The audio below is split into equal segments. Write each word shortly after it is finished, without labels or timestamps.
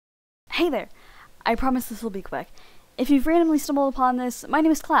Hey there! I promise this will be quick. If you've randomly stumbled upon this, my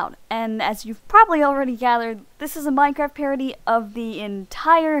name is Cloud, and as you've probably already gathered, this is a Minecraft parody of the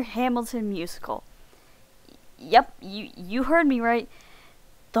entire Hamilton musical. Yep, you heard me right.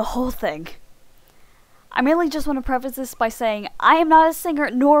 The whole thing. I merely just want to preface this by saying I am not a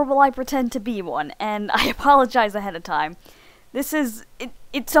singer, nor will I pretend to be one, and I apologize ahead of time. It's a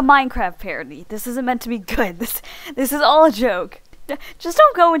Minecraft parody. This isn't meant to be good. This is all a joke. Just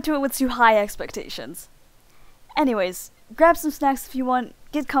don't go into it with too high expectations. Anyways, grab some snacks if you want,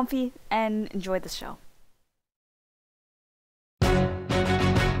 get comfy, and enjoy the show.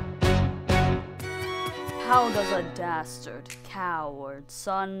 How does a dastard, coward,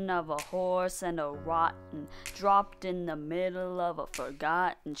 son of a horse and a rotten, dropped in the middle of a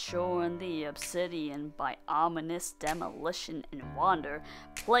forgotten shore in the obsidian by ominous demolition and wander,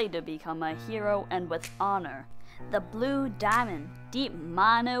 play to become a hero and with honor? The blue diamond, deep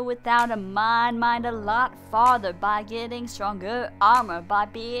miner without a mind a lot farther by getting stronger armor, by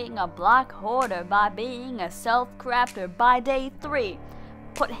being a block hoarder, by being a self-crafter by day 3.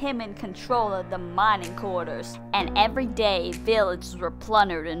 Put him in control of the mining quarters, and every day villages were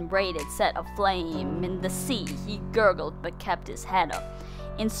plundered and raided, set aflame. In the sea he gurgled but kept his head up.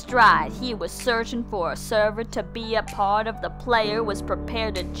 In stride he was searching for a server to be a part of the player, was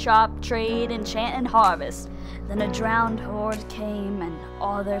prepared to chop, trade, enchant, and harvest. Then a drowned horde came, and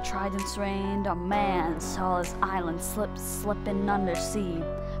all their tridents rained. A man saw his island slipping under sea.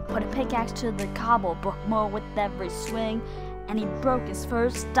 Put a pickaxe to the cobble, broke more with every swing, and he broke his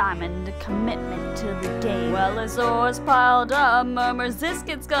first diamond, a commitment to the game. Well, his ores piled up, murmurs, this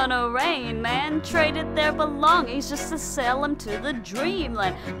kid's gonna rain, man. Traded their belongings just to sell them to the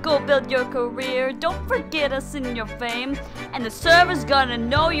dreamland. Go build your career, don't forget us in your fame, and the server's gonna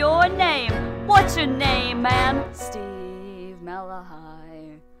know your name. What's your name, man? Steve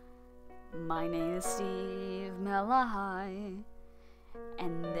Mellohi. My name is Steve Mellohi,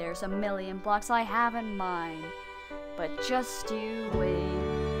 and there's a million blocks I have in mind. But just you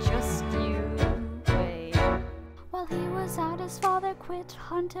wait, just you wait. While he was out, his father quit,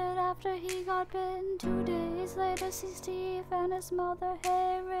 hunted after he got bitten. 2 days later, see Steve and his mother,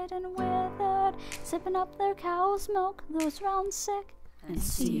 hair-ridden, withered, sipping up their cow's milk, those round sick. And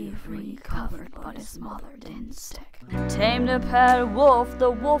Steve recovered, but his mother didn't stick. Tamed a pet wolf, the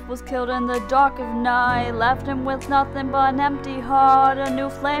wolf was killed in the dark of night. Left him with nothing but an empty heart, a new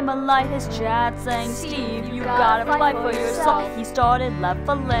flame alight. His chat saying, Steve, you gotta fight for yourself. He started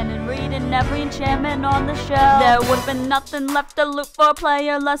leveling and reading every enchantment on the shelf. There would've been nothing left to loot for a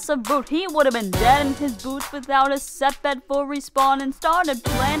player less a brute. He would've been dead in his boots without a set bed for respawn, and started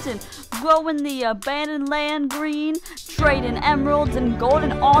planting, growing the abandoned land green, trading emeralds and gold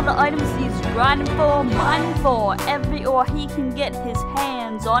and all the items he's grinding for, mining for every ore he can get his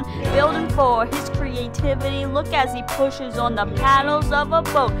hands on, building for his creativity. Look as he pushes on the paddles of a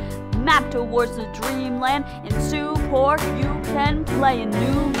boat, map towards the dreamland. In Suport you can play a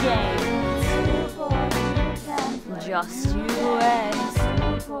new game. Just you wait.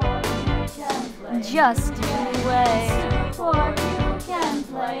 Just you wait. You can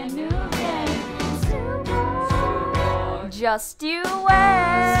play a new game. Just you wait.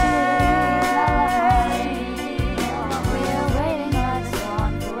 We're waiting like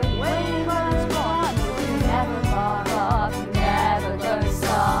swan for you. Waiting like swan for you. Never far off, you never gonna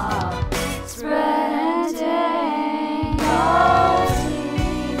stop. Sprinting, oh,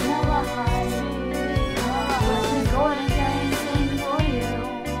 Steve Mellohi. With the golden flames sing for you.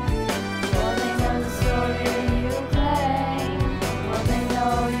 Will they know the story you play? Will they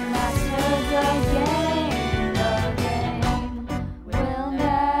know you mastered the game?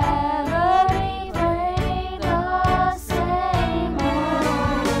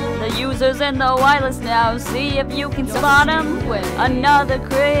 In the wireless now, see if you can spot him. Another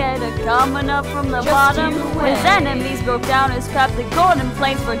creator coming up from the bottom. His enemies broke down his path, the golden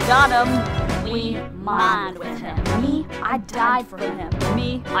flames forgot him. We mined with him. Me, I died for him.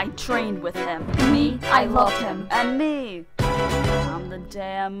 Me, I trained with him. Me, I loved him. And me, I'm the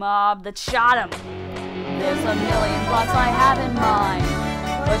damn mob that shot him. There's a million plots I have in mind,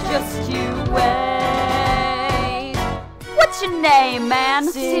 but just you wait. What's your name, man?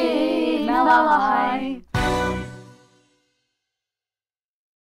 Steve Mellohi.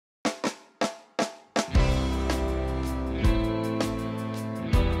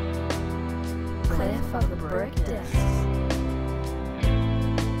 Cliff of the brick discs.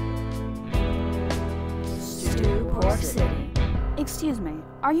 Stupor City. Excuse me,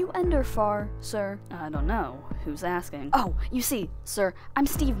 are you Ender Far, sir? I don't know. Who's asking? Oh, you see, sir, I'm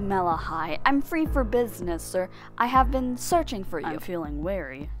Steve Mellohi. I'm free for business, sir. I have been searching for you. I'm feeling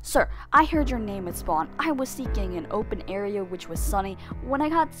wary. Sir, I heard your name at spawn. I was seeking an open area which was sunny when I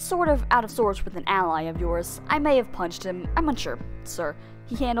got sort of out of sorts with an ally of yours. I may have punched him. I'm unsure, sir.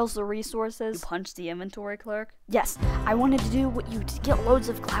 He handles the resources. You punched the inventory clerk? Yes, I wanted to do what you to get loads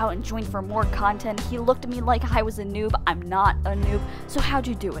of clout and join for more content. He looked at me like I was a noob. I'm not a noob. So how'd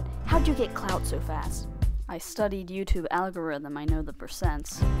you do it? How'd you get clout so fast? I studied YouTube algorithm. I know the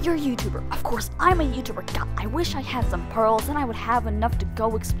percents. You're a YouTuber. Of course, I'm a YouTuber. God, I wish I had some pearls and I would have enough to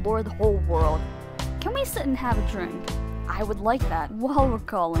go explore the whole world. Can we sit and have a drink? I would like that. While we're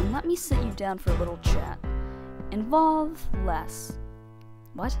calling, let me sit you down for a little chat. Involve less.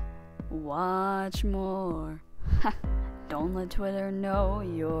 What? Watch more. Don't let Twitter know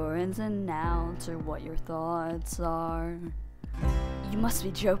your ins and outs or what your thoughts are. You must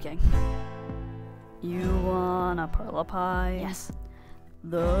be joking. You want a pearl pie? Yes.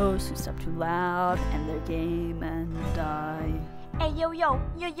 Those who step too loud and their game and die. Hey yo,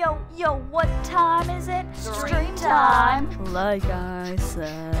 what time is it? Stream time. Like I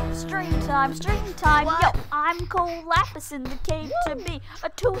said. Stream time. What? Yo, I'm Cole Lapis in the cave to be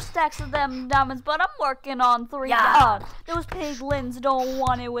 2 stacks of them diamonds, but I'm working on 3. Yeah. Those piglins don't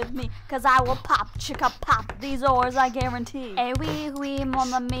want it with me, cause I will pop, chicka pop these ores, I guarantee. Et oui,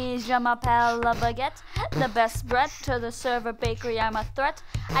 mon ami, je m'appelle la baguette. The best bread to the server bakery, I'm a threat.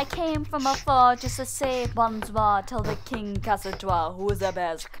 I came from afar just to say bonsoir, tell the king casse-toi, who's the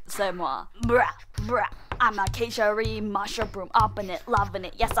best, c'est moi. Bruh, I'm a Keishari mushroom, up in it, loving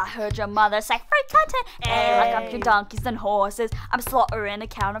it. Yes, I heard your mother say free content. Hey, like up your donkeys and horses. I'm slaughtering a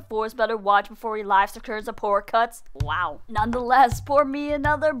counter force, better watch before your life occurs a poor cuts. Wow. Nonetheless, pour me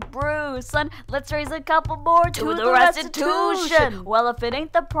another brew, son. Let's raise a couple more to the restitution. Well, if it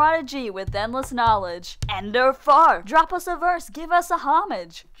ain't the prodigy with endless knowledge, Ender Far, drop us a verse, give us a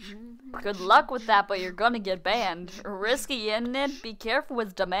homage. Good luck with that, but you're gonna get banned. Risky, isn't it? Be careful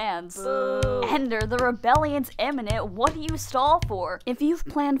with demands. Boo. Ender, the rebellion's imminent. What do you stall for? If you've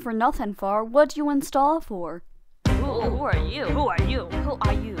planned for nothing far, what do you install for? Who are you? Who are you? Who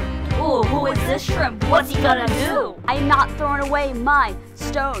are you? Ooh, who is this shrimp? What's he gonna do? I am not throwing away my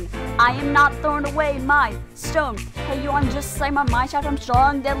stone. I am not throwing away my stone. Hey yo, I'm just saying my mind shot. I'm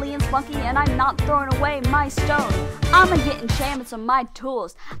strong, deadly, and spunky, and I'm not throwing away my stone. I'ma get enchantments on my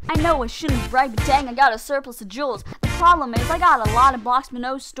tools. I know I shouldn't brag, but dang, I got a surplus of jewels. The problem is I got a lot of blocks but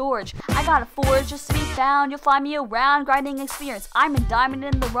no storage. I got a forge just to be found. You'll find me around, grinding experience. I'm a diamond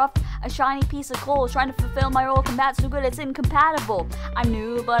in the rough, a shiny piece of coal, trying to fulfill my old combat so good it's incompatible. I'm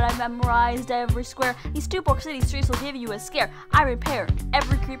new, but I've memorized every square. These 2 Pork City streets will give you a scare. I repair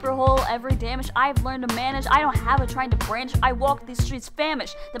every creeper hole, every damage. I've learned to manage. I don't have a trying to branch. I walk these streets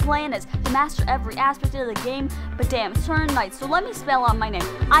famished. The plan is to master every aspect of the game, but damn, it's turn night, so let me spell out my name.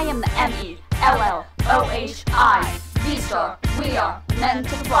 I am the MELLOHI. V-Star, we are meant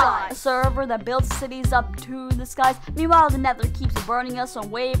to fly. A server that builds cities up to the skies. Meanwhile, the nether keeps burning us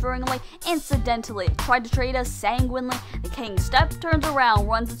unwaveringly. Incidentally, tried to trade us sanguinely. The king step turns around,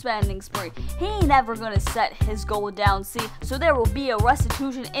 runs a spending spree. He ain't ever gonna set his gold down, see? So there will be a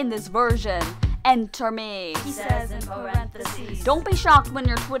restitution in this version. Enter me, he says in parentheses. Don't be shocked when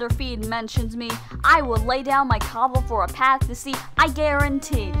your Twitter feed mentions me. I will lay down my cobble for a path to see, I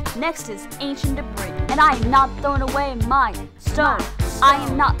guarantee. Next is ancient debris, and I am not throwing away my stone. I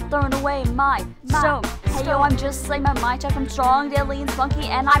am not throwing away my stone. Hey yo, I'm just like my mind check. I'm strong, deadly, and spunky,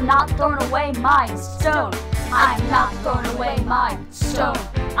 and I'm not throwing away my stone. I'm not throwing away my stone.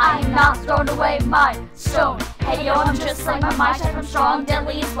 I'm not throwing away my stone. Hey yo, I'm just like my mind check. I'm strong,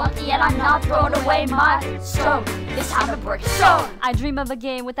 deadly, and spunky, and I'm not throwing away my stone. It's time to break stone. I dream of a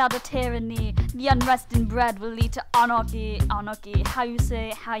game without a tyranny. The unrest inbred will lead to anarchy. Anarchy,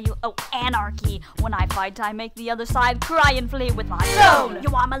 anarchy. When I fight, I make the other side cry and flee with my stone.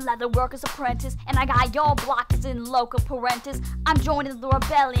 Yo, I'm a leather worker's apprentice, and I got y'all blockers in loco parentis. I'm joining the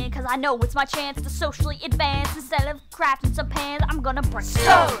rebellion, cause I know it's my chance to socially advance. Instead of crafting some pans, I'm gonna break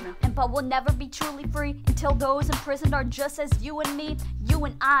stone. But we'll never be truly free until those imprisoned are just as you and me. You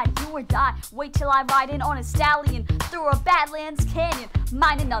and I, do or die. Wait till I ride in on a stallion through a Badlands canyon,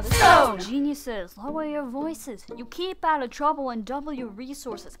 mine another stone. Geniuses, lower your voices. You keep out of trouble and double your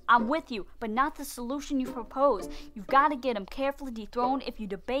resources. I'm with you, but not the solution you propose. You've got to get them carefully dethroned. If you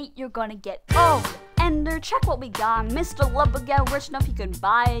debate, you're gonna get owned. Ender, check what we got. Mr. Lubba get rich enough he could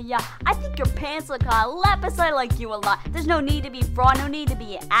buy a yacht. I think your pants look hot. Lapis, I like you a lot. There's no need to be fraud, no need to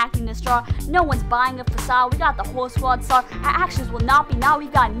be acting distraught. No one's buying a facade. We got the whole squad star. Our actions will not be now.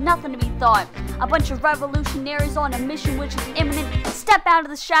 We've got nothing to be thought. A bunch of revolutionaries on a mission which is imminent. Step out of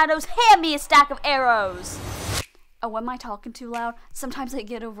the shadows. Hand me a stack of arrows. Oh, am I talking too loud? Sometimes I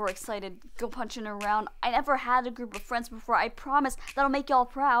get overexcited, go punching around. I never had a group of friends before. I promise that'll make y'all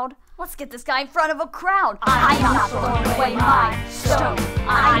proud. Let's get this guy in front of a crowd. I'm not throwing away my stone.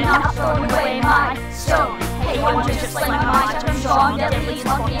 I'm not throwing away my stone. Hey, you want to just like my mind? I'm strong, deadly,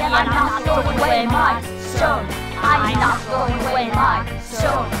 monkey, and I'm not throwing away my stone. I'm not throwing away my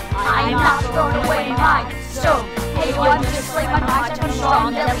stone. I'm not throwing away my stone. Hey, you want to just like my mind? I'm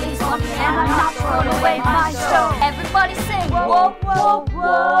strong, deadly, monkey, and I'm not throwing away my stone. Everybody sing, whoa, whoa,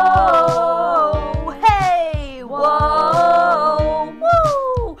 whoa. Hey, whoa,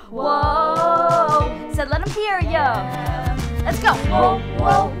 whoa, whoa. Said let them hear ya. Let's go. Whoa,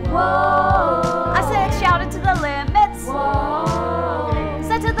 whoa, whoa. I said shout it to the limits. Whoa.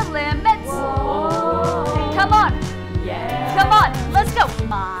 Said to the limits. Whoa. Come on. Yeah. Come on. Let's go.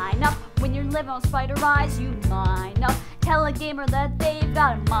 Mine up. When you're living on spider eyes, you mine up. Tell a gamer that they've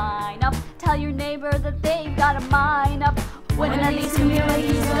got to mine up. Tell your neighbor that they've got to mine up. When are these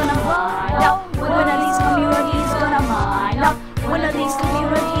communities gonna mine up? When are these communities gonna mine up? When are these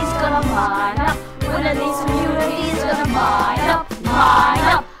communities gonna mine up? When are these communities gonna mine up? Mine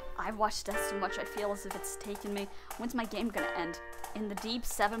up! I've watched death so much I feel as if it's taken me. When's my game gonna end? In the deep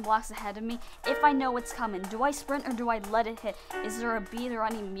 7 blocks ahead of me? If I know it's coming, do I sprint or do I let it hit? Is there a beat or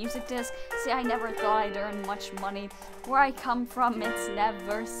any music disc? See, I never thought I'd earn much money. Where I come from, it's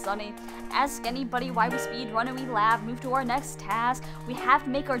never sunny. Ask anybody why we speed run and we laugh. Move to our next task. We have to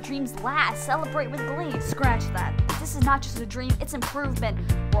make our dreams last. Celebrate with glee. Scratch that. This is not just a dream, it's improvement.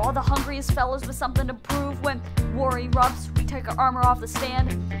 We're all the hungriest fellows with something to prove. When war erupts, we take our armor off the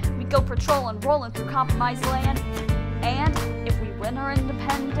stand. We go patrolling, rolling through compromised land. And if we win our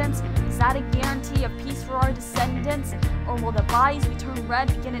independence, is that a guarantee of peace for our descendants? Or will the bodies we turn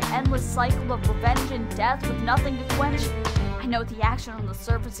red begin an endless cycle of revenge and death with nothing to quench? I know the action on the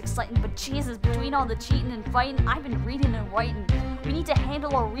surface is exciting, but Jesus, between all the cheating and fighting, I've been reading and writing. We need to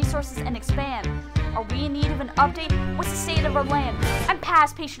handle our resources and expand. Are we in need of an update? What's the state of our land? I'm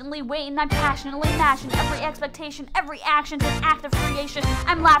past patiently waiting, I'm passionately mashing every expectation, every action's an act of creation.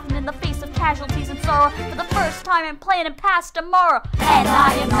 I'm laughing in the face of casualties and sorrow. For the first time I'm planning past tomorrow. And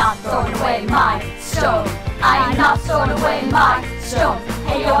I am not throwing away my stone. I am not throwing away my stone.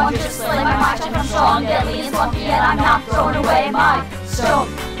 Hey yo, I'm just like my mind, I'm strong, deadly, and funky, and I'm not throwing away my stone.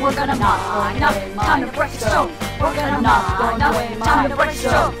 We're gonna mine up, time to break stone. We're gonna mine up, time to break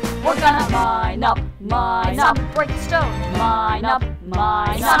stone. We're gonna mine up, break stone. Mine up,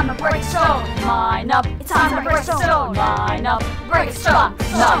 it's time to break stone. Mine up, it's time to break stone. Mine up, break stone.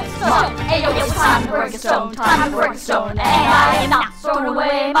 Hey yo, it's time to break a stone, time to break stone. And I am not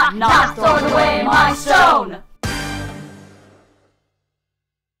throwing away my stone.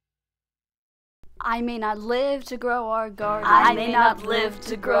 I may not live to grow our garden. I may not live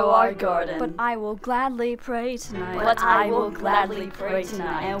to grow our garden. But I will gladly pray tonight. But I will gladly pray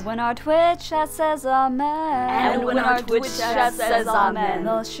tonight. And when our Twitch chat says amen. And when our Twitch chat says amen.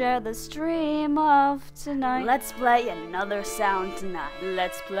 They'll share the stream of tonight. Let's play another sound tonight.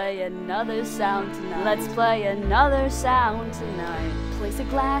 Let's play another sound tonight. Let's play another sound tonight. Place a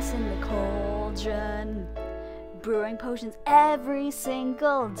glass in the cauldron. Brewing potions every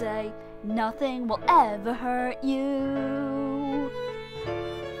single day. Nothing will ever hurt you.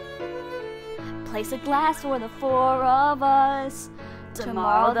 Place a glass for the 4 of us.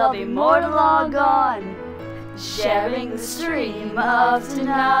 Tomorrow there'll be more to log on. Sharing the stream of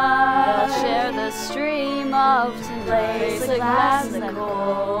tonight. They'll share the stream of tonight. Place a glass in the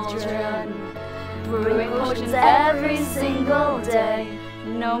cauldron. Brewing potions every single day.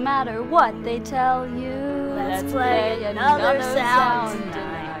 No matter what they tell you. Let's play another sound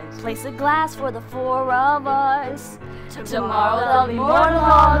tonight. Place a glass for the 4 of us. Tomorrow there'll be more to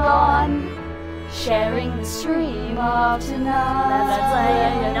log on. Sharing the stream of tonight. Let's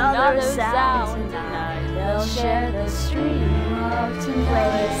play another sound tonight. They'll share the stream of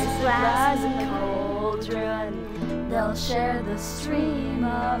tonight. Place a glass in the cauldron. They'll share the stream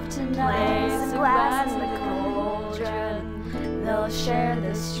of tonight. Place a glass in the cauldron. They'll share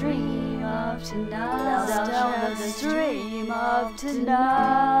the stream of tonight. They'll share the stream of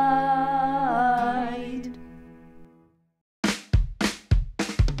tonight.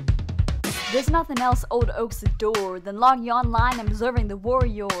 There's nothing else old oaks adore than logging online and observing the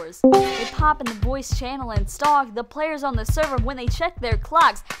warriors. They pop in the voice channel and stalk the players on the server when they check their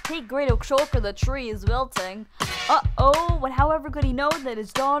clocks. Take great oak Shulker, the tree is wilting. Uh-oh, but however could he know that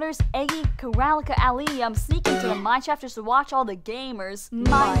his daughters, Eggy, Karalika, Ali, sneaking to the Minecraft just to watch all the gamers.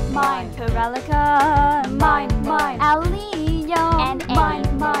 Mine, Karalika, mine, Ali, and mine,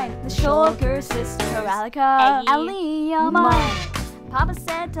 the Shulker sister, Karalika, Ali, mine. Papa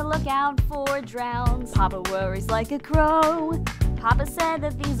said to look out for drowns. Papa worries like a crow. Papa said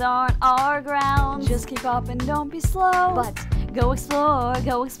that these aren't our grounds. Just keep up and don't be slow. But go explore,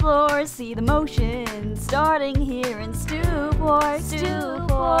 see the motion starting here in stupor.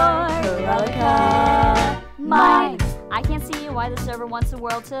 Karalika, mine. I can't see why the server wants the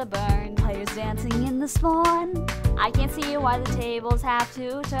world to burn. Players dancing in the spawn. I can't see why the tables have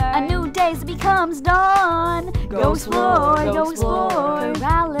to turn. A new day becomes dawn. Go explore.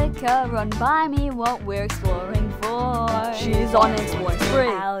 Karalika, run by me what we're exploring for. She's on an exploring spree.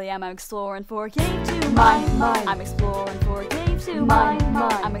 Ali, I'm exploring for cave 2. Mine. I'm exploring for cave 2. Mine.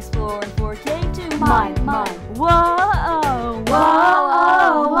 I'm exploring for cave 2. Mine. Whoa,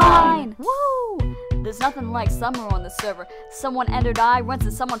 mine. Woo! There's nothing like summer on the server. Someone entered runs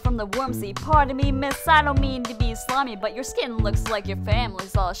to someone from the worm sea. Pardon me, miss, I don't mean to be slimy, but your skin looks like your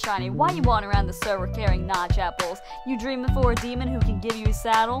family's all shiny. Why you want around the server carrying notch apples? You dreaming for a demon who can give you a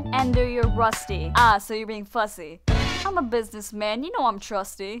saddle? Ender, you're rusty. So you're being fussy. I'm a businessman, you know I'm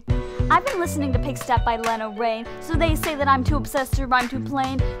trusty. I've been listening to Pig Step by Leno Rain, so they say that I'm too obsessed to rhyme too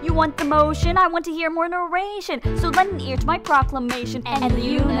plain. You want the motion, I want to hear more narration, so lend an ear to my proclamation. And the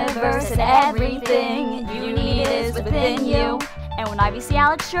universe and everything you need is within you. And when I see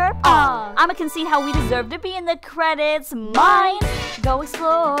Alex chirp, I'ma concede how we deserve to be in the credits. Mine! Go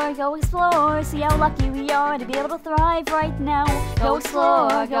explore, see how lucky we are to be able to thrive right now. Go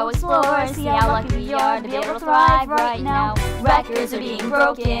explore, see how lucky we are to be able to thrive right now. Records are being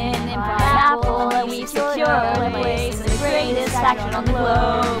broken in pineapple, and we secure our place in the greatest faction on the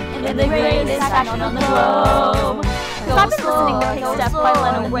globe. In the greatest faction on the globe. Cause I've been listening to Pig Step by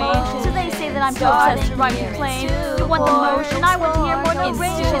Leno Rain, so they say that I'm too obsessed to rhyme and plain. You want the motion, I want to hear more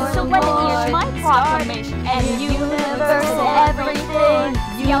narration, so lend an ear to my proclamation. And the universe and everything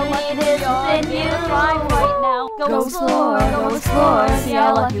you need is within you. Thrive right now. Go explore, see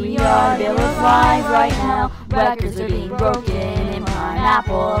how lucky we are to be able to thrive right now. Records are being broken in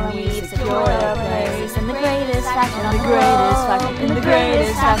pineapple, and we've secured our place in the greatest faction on the globe. In the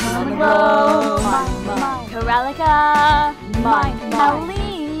greatest faction on the globe. Karalika,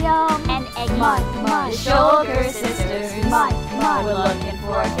 Ali, and Eggy, the Shulker sisters. We're looking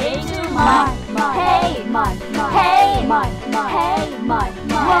for a cave 2. Hey,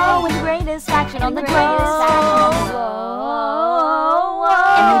 whoa, in the greatest faction on the globe.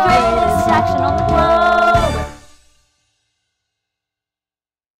 In the greatest faction on the globe.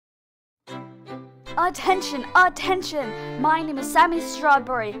 Attention! My name is Sammy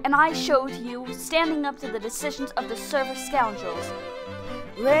Strawberry, and I show to you standing up to the decisions of the server scoundrels.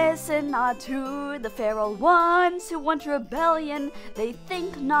 Listen not to the feral ones who want rebellion. They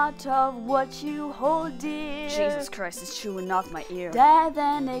think not of what you hold dear. Jesus Christ, it's chewing off my ear. Death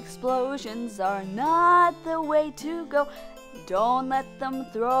and explosions are not the way to go. Don't let them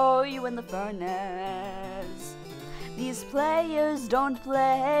throw you in the furnace. These players don't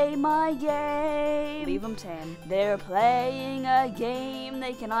play my game. Leave them tame. They're playing a game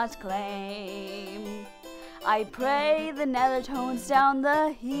they cannot claim. I pray the nether tones down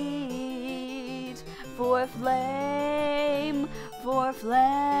the heat for flame.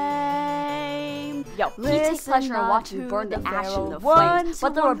 Yo, he takes pleasure in watching burn the ash in the flames,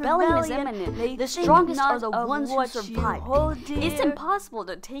 but the rebellion is imminent. The strongest are the ones who survive. It's impossible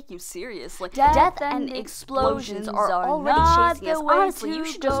to take you seriously. Death and explosions are already chasing us. Honestly, you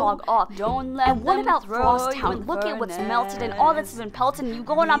should just log off. And what about Frost Town? Look at what's melted and all that's been pelted, and you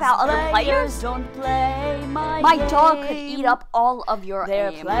going on about other players? Don't play My dog could eat up all of your They're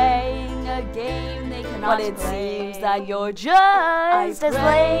aim. playing a game they cannot But it claim. seems that you're just as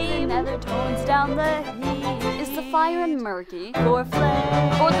lame. Nether tones down the heat. Is the fire in murky? For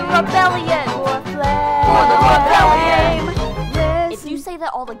flame. For the rebellion! For flame. For the rebellion! Listen. If you say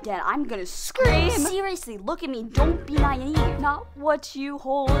that all again, I'm gonna scream! Seriously, look at me, don't be naive. Not what you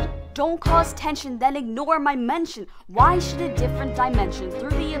hold. Don't cause tension, then ignore my mention. Why should a different dimension through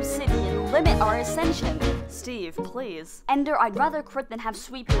the obsidian limit our ascension? Steve, please. Ender, I'd rather crit than have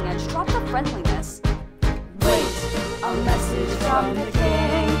sweeping edge. Drop the friendliness. Wait, a message from the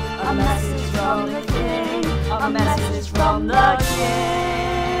king. A message from the king. A message from the king.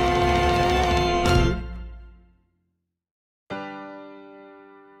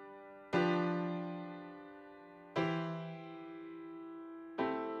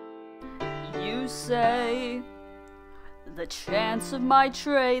 chance of my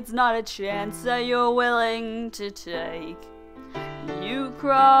trades, not a chance that you're willing to take. You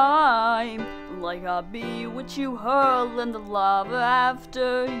cry like a bee which you hurl in the lava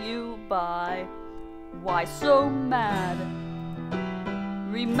after you buy. Why so mad?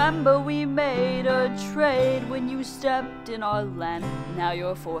 Remember we made a trade when you stepped in our land. Now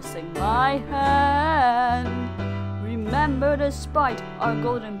you're forcing my hand. Remember, despite our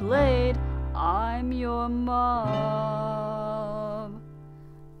golden blade, I'm your mom.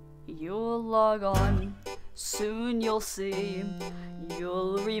 You'll log on, soon you'll see.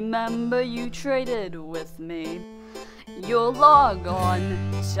 You'll remember you traded with me. You'll log on,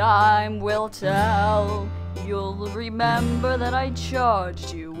 time will tell. You'll remember that I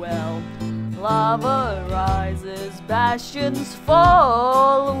charged you well. Lava rises, bastions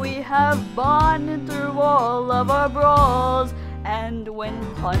fall. We have bonded through all of our brawls. And when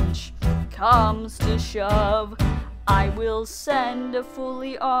punch comes to shove, I will send a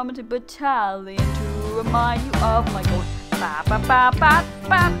fully armed battalion to remind you of my goal. Ba ba ba ba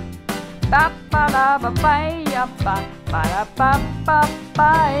ba ba ba da ba ba ya ba ba da ba ba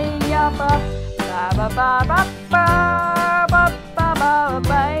ba ya ba ba ba ba ba ba ba ba ba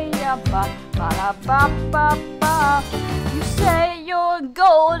ba ya ba ba da ba ba ba. You say your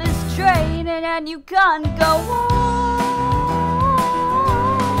gold is draining and you can't go on.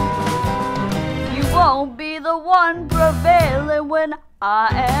 You won't be the one prevailing when I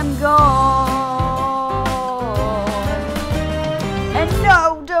am gone. And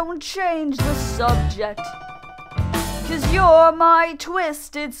no, don't change the subject, 'cause you're my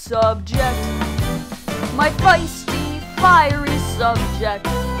twisted subject, my feisty, fiery subject,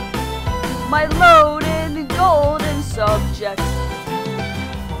 my loaded, golden subject.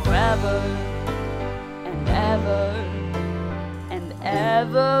 Forever and ever and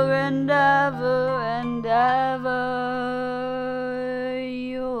ever and ever and ever,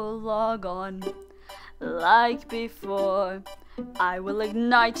 you'll log on like before. I will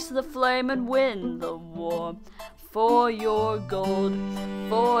ignite the flame and win the war. For your gold,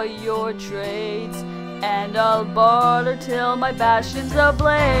 for your trades, and I'll barter till my bastions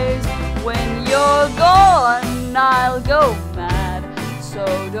ablaze. When you're gone, I'll go mad, so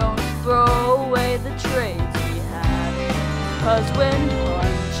don't throw away the trades we had. 'Cause when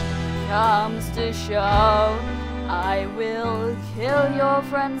punch comes to shove, I will kill your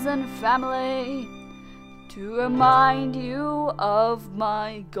friends and family to remind you of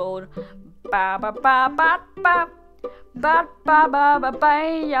my gold. Ba ba ba ba ba ba ba ba ba ba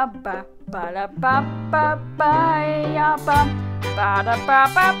ya ba ba da ba ba ba ya ba ba da ba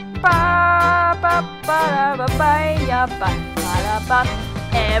ba ba ba ba da ba ba ya ba ba da ba.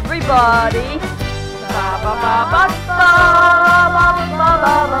 Everybody, ba ba ba ba ba ba ba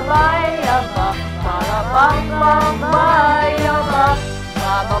ba ba ba ya ba ba da ba ba ba ya ba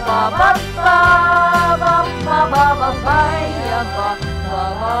ba ba ba ba ba ba ba ba ba ba ya ba ba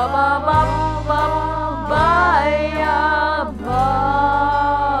ba ba ba ba ba ya ba.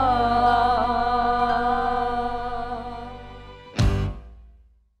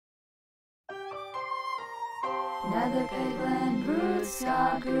 Nether pigland brutes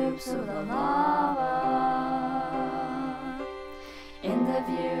got groups of the lava. In the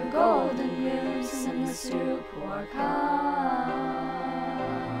view, golden groups in the soup or cup.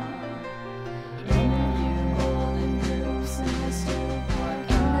 In the view, golden groups in the soup or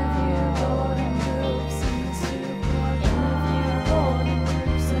cup. In the view, golden groups in the soup or cup. In the view, golden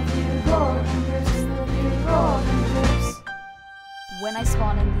groups, the view, golden groups, the view, golden groups. When I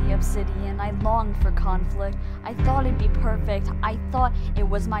spawned in the obsidian, I longed for conflict. I thought it'd be perfect. I thought it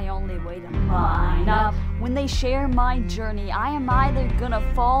was my only way to mine up. When they share my journey, I am either gonna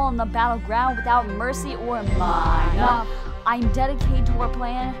fall on the battleground without mercy or mine up. I'm dedicated to our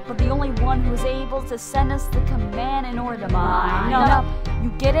plan, but the only one who's able to send us the command in order to mine up.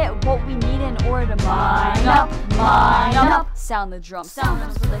 You get it? What we need in order to mine up. Mine up. Sound the drums. Sound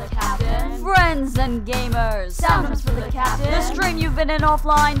drums for the captain. Friends and gamers. Sound drums for the captain. The stream you've been in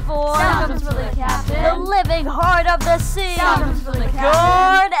offline for. Sound drums for the captain. The living heart of the sea. Sound drums for the captain.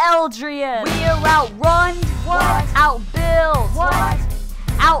 Guard Eldrian. We are outrun. What? Outbuild. What?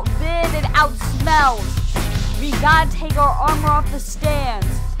 Outbid and outsmelled. We gotta take our armor off the stands.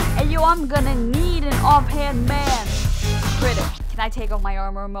 And yo, I'm gonna need an offhand man. Critic, can I take off my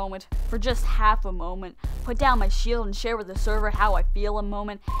armor a moment? For just half a moment. Put down my shield and share with the server how I feel a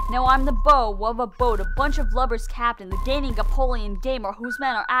moment. Now I'm the bow of a boat, a bunch of lubbers captain, the gaining Apollyon gamer whose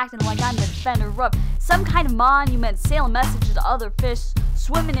men are acting like I'm the defender of some kind of monument, sailing messages to other fish,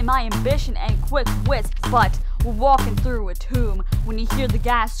 swimming in my ambition and quick wits. But we're walking through a tomb. When you hear the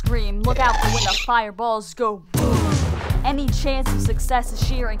gas scream, look out for when the fireballs go boom. Any chance of success is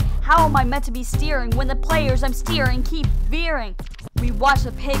shearing. How am I meant to be steering when the players I'm steering keep veering? We watch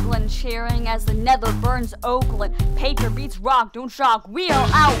the piglin cheering as the nether burns Oakland. Paper beats rock, don't shock. We'll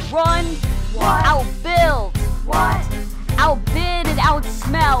outrun, What? outbuild, What? outbid and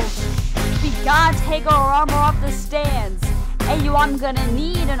outsmell. We gotta take our armor off the stands. Hey yo, I'm gonna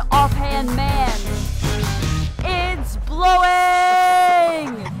need an offhand man. It's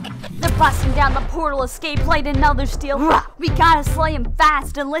blowing! They're busting down the portal, escape light another steal. We gotta slay him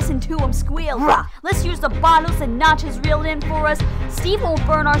fast and listen to him squeal. Let's use the bottles and notches reeled in for us. Steve won't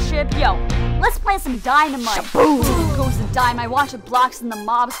burn our ship, yo. Let's plant some dynamite. Boom! Goes the dynamite, watch it blocks and the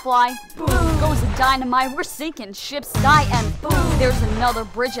mobs fly. Boom! Goes the dynamite, we're sinking ships sky and boom! There's another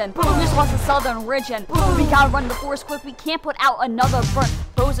bridge and boom! Just lost the southern ridge and boom! We gotta run the forest quick, we can't put out another burn.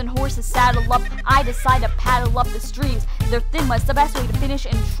 Bows and horses saddle up, I decide to paddle up the streams. They're thin, but it's the best way to finish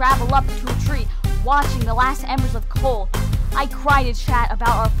and travel up to a tree. Watching the last embers of coal, I cry to chat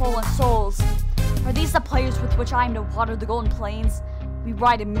about our fallen souls. Are these the players with which I am to water the golden plains? We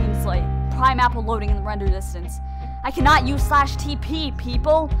ride in Moonslate, prime apple loading in the render distance. I cannot use /TP,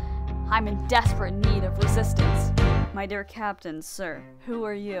 people. I'm in desperate need of resistance. My dear Captain, sir, who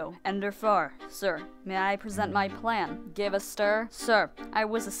are you? Ender Far, sir, may I present my plan? Give a stir? Sir, I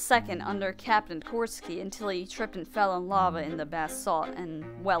was a second under Captain Korsky until he tripped and fell in lava in the basalt, and,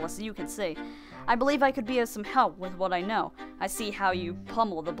 well, as you can see, I believe I could be of some help with what I know. I see how you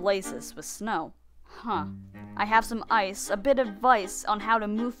pummel the blazes with snow. Huh. I have some ice, a bit of advice on how to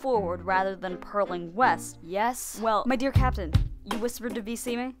move forward rather than purling west. Yes? Well, my dear Captain, you whispered to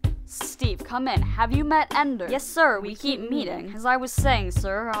VC me? Steve, come in. Have you met Ender? Yes, sir. We keep meeting. As I was saying,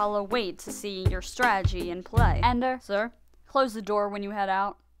 sir, I'll await to see your strategy in play. Ender, sir, close the door when you head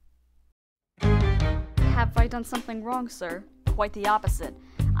out. Have I done something wrong, sir? Quite the opposite.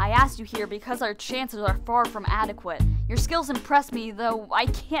 I asked you here because our chances are far from adequate. Your skills impress me, though I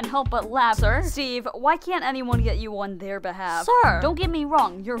can't help but laugh. Sir? Steve, why can't anyone get you on their behalf? Sir! Don't get me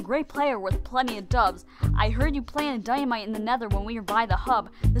wrong, you're a great player with plenty of dubs. I heard you planted dynamite in the nether when we were by the hub.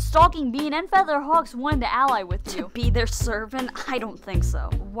 The stalking bean and featherhawks wanted to ally with you. To be their servant? I don't think so.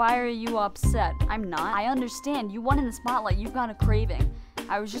 Why are you upset? I'm not. I understand, you won in the spotlight, you've got a craving.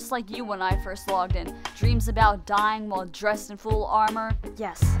 I was just like you when I first logged in. Dreams about dying while dressed in full armor?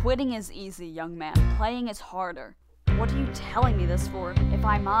 Yes. Quitting is easy, young man. Playing is harder. What are you telling me this for? If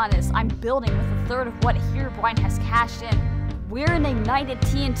I'm honest, I'm building with a third of what Herobrine has cashed in. We're an ignited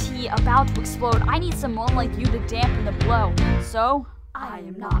TNT about to explode. I need someone like you to dampen the blow. So, I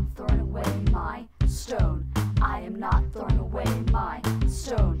am not throwing away my stone. I am not throwing away my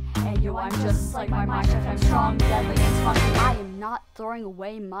stone. And yo, I'm just like my Minecraft. I'm strong, deadly, and spunky. I am not throwing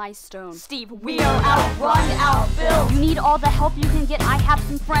away my stone. Steve, we'll outrun, outbuild. You need all the help you can get. I have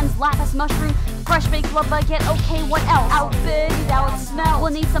some friends, lapis mushroom, fresh baked love baguette. Okay, what else? Outbid, outsmelt.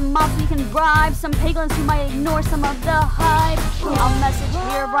 We'll need some mobs we can bribe, some piglins who might ignore some of the hype. I'll message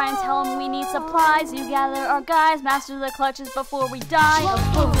Herobrine, tell him we need supplies. You gather our guys, master the clutches before we die.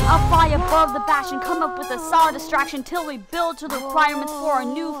 I'll fly above the bash and come up with a solid distraction till we build to the requirements for a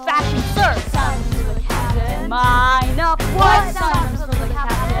new fashion. Sir, silence for the captain. Mine up, what? Silence for the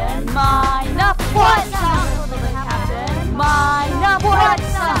captain. Mine up, what? Silence for the captain. Mine up, what?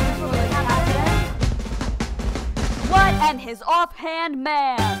 Silence for the captain. What? And his offhand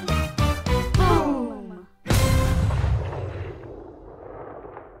man. Boom.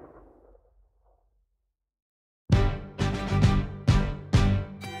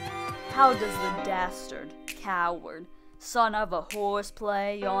 How does the dastard, coward, son of a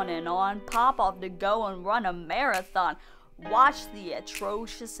horseplay, on and on, pop off to go and run a marathon? Watch the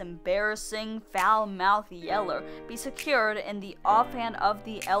atrocious, embarrassing, foul-mouthed yeller be secured in the offhand of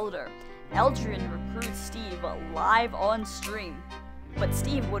the elder. Eldrin recruits Steve live on stream, but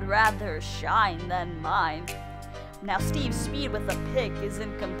Steve would rather shine than mine. Now Steve's speed with a pick is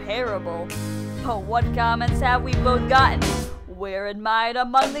incomparable, but what comments have we both gotten? We're admired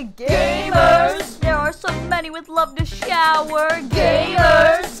among the gamers. There are so many with love to shower.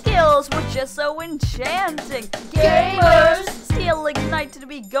 Gamers, skills were just so enchanting. Gamers, steal ignite till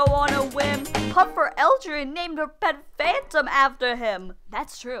we go on a whim. Puffer Eldrin named her pet Phantom after him.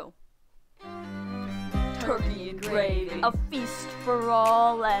 That's true. Turkey and gravy, a feast for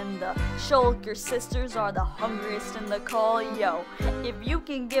all, and the Shulker sisters are the hungriest in the call. Yo, if you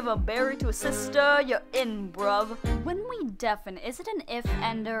can give a berry to a sister, you're in, bruv. When we deafen, is it an if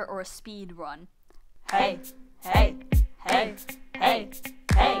ender or a speed run? Hey, hey, hey, hey,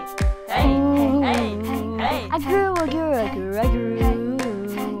 hey, hey, hey, hey, hey. I grew, I grew, I grew, I grew.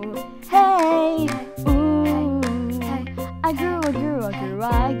 Hey, ooh. I grew, I grew, I grew,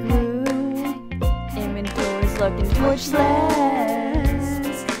 I grew. Inventory's looking torchless.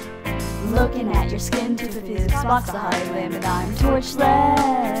 Looking at your skin, 256 blocks the height limit. I'm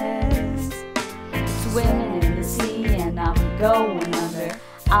torchless, swimming in the sea, and I'm going under.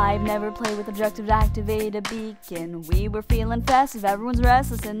 I've never played with objective to activate a beacon. We were feeling festive, everyone's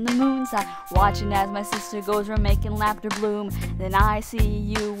restless in the moonside, watching as my sister goes from making laughter bloom. Then I see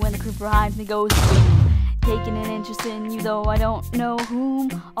you when the crew behind me goes boom. Taking an interest in you, though I don't know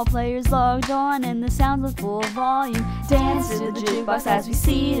whom. All players logged on and the sounds with full volume. Dance to the jukebox as we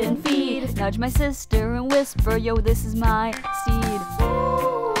seed and feed. Nudge my sister and whisper, yo, this is my steed.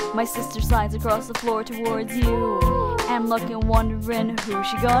 My sister slides across the floor towards you, and looking, wondering who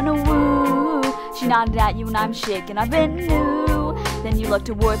she gonna woo. She nodded at you and I'm shaking, I've been new. Then you look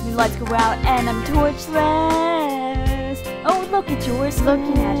towards me, lights go out and I'm torchless. Oh, look at yours,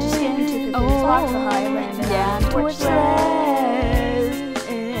 looking at your skin, 256 blocks the high limit. Yeah, I'm torchless.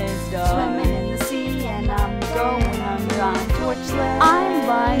 It's dark. Swimming in the sea and I'm going under. I'm torchless. I'm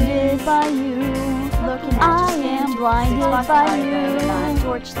blinded by you. Looking at your skin, I am blinded by you. I'm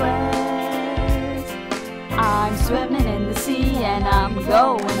torchless. I'm swimming in the sea and I'm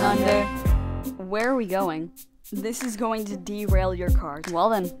going under. Where are we going? This is going to derail your cart. Well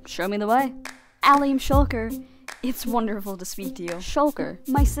then, show me the way. I'm Shulker. It's wonderful to speak to you. Shulker,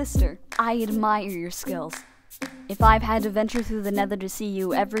 my sister, I admire your skills. If I've had to venture through the nether to see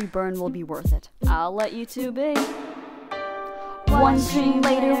you, every burn will be worth it. I'll let you two be. One stream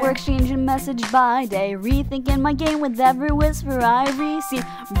later, we're exchanging message by day, rethinking my game with every whisper I receive,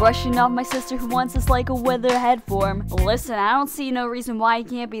 brushing off my sister who wants us like a weatherhead form. Listen, I don't see no reason why it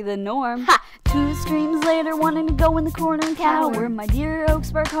can't be the norm. Ha! 2 streams later, wanting to go in the corner and cower. My dear oak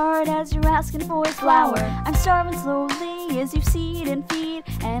spark hard as you're asking for a flower. I'm starving slowly as you seed and feed,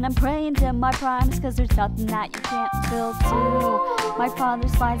 and I'm praying to my primes, cause there's nothing that you can't fill too. My father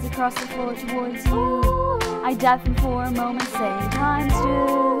slides across the floor towards you. I deafen for a moment, saying times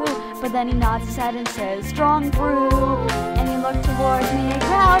 2, but then he nods his head and says strong brew, and you look towards me,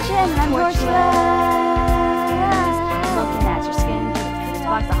 crouching, and I'm torchless. Looking at your skin, it's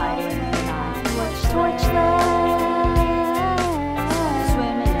box the hiding, and I'm torchless.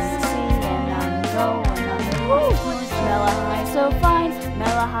 Swimming in the sea, and I'm going under. Mellohi so fine,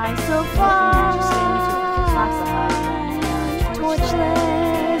 Mellohi so fine.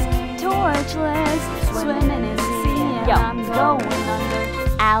 Torchless, torchless. Swimming in the sea and I'm going under.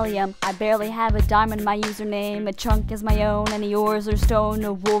 Allium, I barely have a diamond in my username. A chunk is my own, any ores or stone,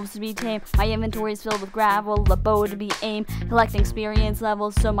 no wolves to be tamed. My inventory is filled with gravel, a bow to be aimed, collecting experience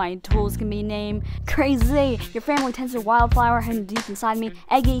levels so my tools can be named. Crazy, your family tends to wildflower hidden deep inside me.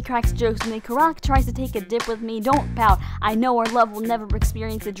 Eggy cracks jokes with me, Karak tries to take a dip with me. Don't pout, I know our love will never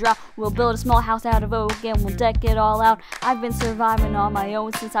experience a drought. We'll build a small house out of oak and we'll deck it all out. I've been surviving on my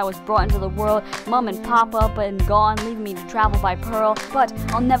own since I was brought into the world. Mom and Pop up and gone, leaving me to travel by pearl. But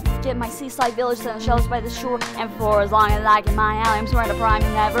I'll never forget my seaside village and the shelters by the shore. And for as long as I can my alley, I'm swearing to prime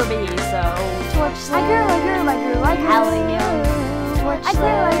and never be so. Torchless. I grew. Allium. Torchless. I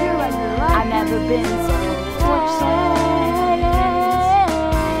grew. I've never been so torchless.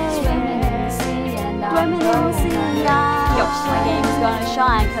 Swimming in the sea and I'm going under. Yo, my game is gonna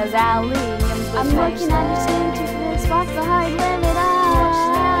shine cause Allium's the I'm looking at your skin, 256 blocks the high limit.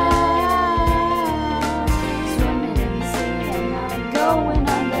 Swimming in the sea and I'm going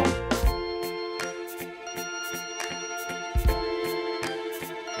under.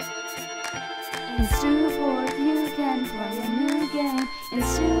 In Stewport you can play a new game. In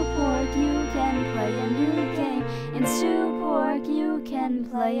Stewport you can play a new game. In Stewport you can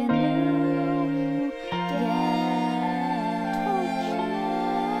play a new game.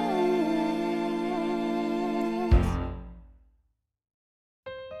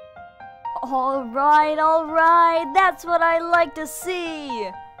 Alright, that's what I like to see.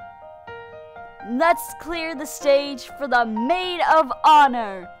 Let's clear the stage for the Maid of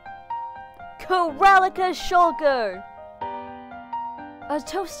Honor, Koralika Shulker. A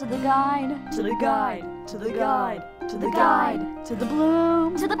toast to the guide, to the guide, to the guide, to the guide, to the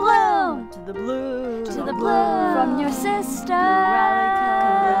bloom, to the bloom, to the bloom, to the bloom. From your sister,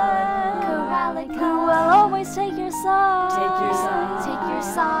 Koralika, who will always take your side, take your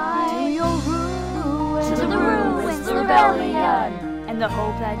side, to your ruin, to the ruins, the rebellion, and the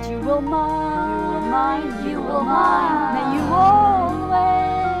hope that you will mind, May you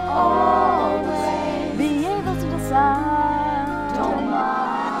always be able to decide. Don't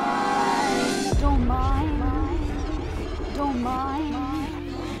mind.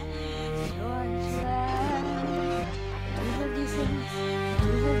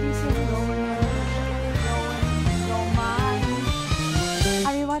 I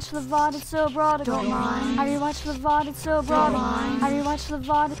rewatch the VOD, it's so broad. Don't mind. I rewatch the VOD, it's so broad. I rewatch the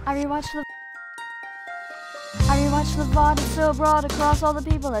VOD. watched the VOD so broad across all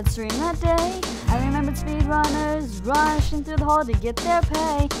the people that streamed that day. I remembered speedrunners rushing through the hall to get their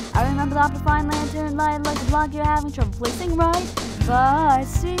pay. I remember the Optifine lantern light like a block you're having trouble placing right. But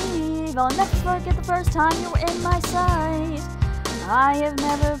Steve, I'll never forget the first time you were in my sight. I have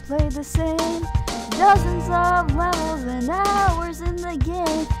never played the same. Dozens of levels and hours in the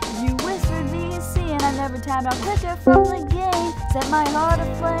game. You whispered VC and I never tabbed out quicker from the game. Set my heart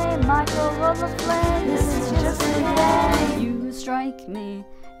aflame, my soul aflame. This is just a game. You strike me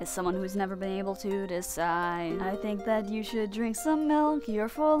as someone who's never been able to decide. I think that you should drink some milk. You're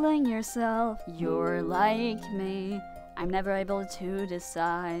fooling yourself. You're like me. I'm never able to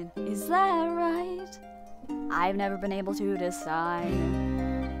decide. Is that right? I've never been able to decide.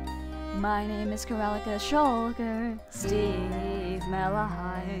 My name is Shulker, Steve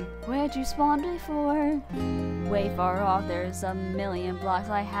Mellohi. Where'd you spawn before? Way far off, there's a million blocks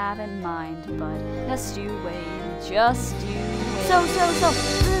I have in mind, but just you wait, just you wait. So,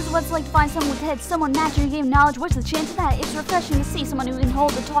 this is what it's like to find someone with head, someone matching your game knowledge. What's the chance of that? It's refreshing to see someone who can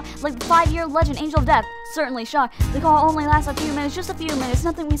hold the talk like the 5-year legend Angel of Death. Certainly shocked. The call only lasts a few minutes, just a few minutes.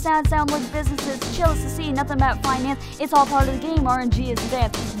 Nothing we sound like businesses. Chill us to see, nothing about finance. It's all part of the game, RNG is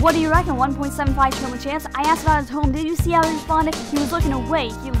advanced. What do you reckon? 1.75 trillion chance? I asked about his home. Did you see how he responded? He was looking away.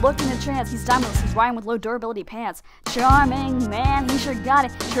 He looked in a trance. He's diamondless. He's riding with low durability pants. Charming man, he sure got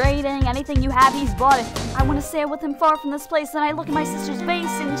it. Trading anything you have, he's bought it. I want to stay with him far from this place. Then I look at my sister's face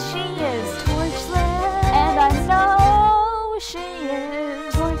and she is Torchless. And I know she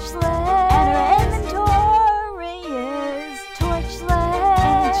is Torchless. And her inventory is Torchless.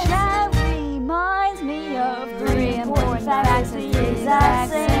 And chat reminds me of 3 important facts at the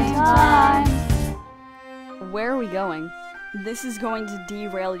exact same time. Where are we going? This is going to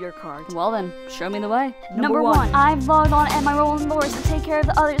derail your cart. Well then, show me the way. Number 1. I've logged on and my role in lore is to take care of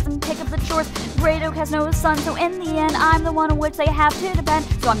the others and pick up the chores. Great Oak has no son, so in the end, I'm the one on which they have to depend.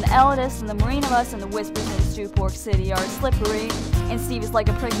 So I'm the eldest and the marine of us, and the whispers in Stewport City are slippery. And Steve is like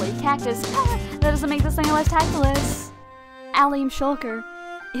a prickly cactus. That doesn't make this any less tactless. I'm Shulker.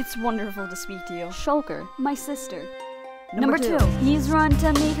 It's wonderful to speak to you. Shulker, my sister. Number 2. He's run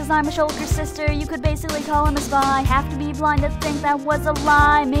to me cause I'm a Shulker sister. You could basically call him a spy. Have to be blind to think that was a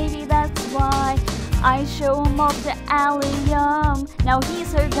lie. Maybe that's why I show him off to Allium. Now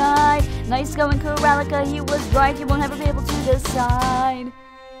he's her guy. Nice going Coralica, he was right. You won't ever be able to decide.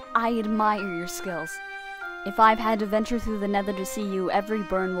 I admire your skills. If I've had to venture through the nether to see you, every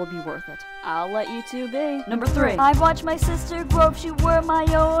burn will be worth it. I'll let you two be. Number 3. I've watched my sister grow up, she were my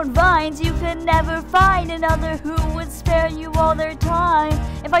own vines. You could never find another who would spare you all their time.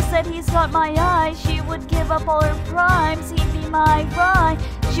 If I said he's got my eye, she would give up all her primes. He'd be my bride.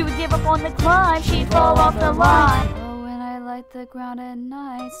 She would give up on the climb, she'd fall off the line. The ground at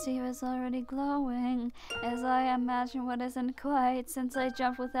night, Steve is already glowing as I imagine what isn't quite, since I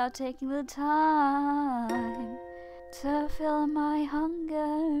jumped without taking the time to fill my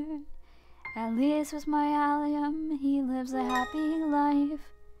hunger. At least with my allium, he lives a happy life.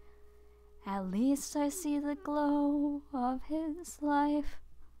 At least I see the glow of his life.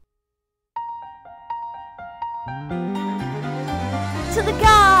 To the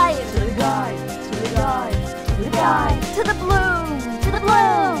guy! To the guy! To the guy! To the guy, to the bloom, to the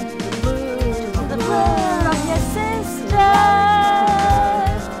bloom, to the bloom, to the bloom from your sister,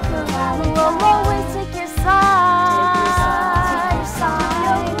 who will always take your side,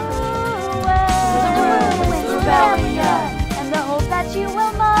 with rebellion, and the hope that you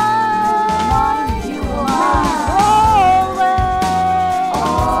will mind, you will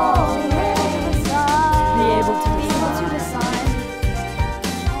always be able to decide.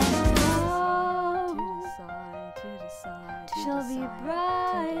 She'll be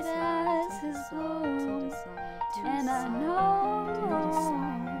bright as his moon, and I know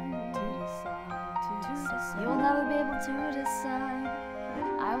you'll never be able to decide.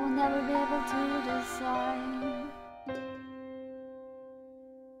 I will never be able to decide.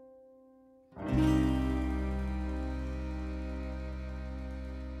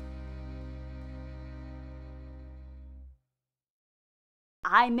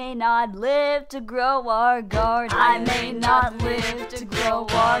 I may not live to grow our garden. I may not live to grow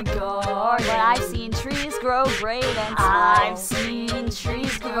our garden. But I've seen trees grow great and small. I've seen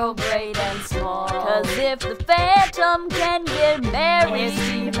trees grow great and small. Cause if the Phantom can get married,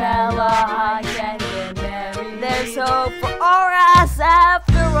 Steve Mellohi can get married. There's hope for our ass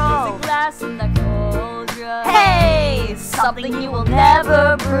after all. There's a glass in the cauldron. Hey! Something you will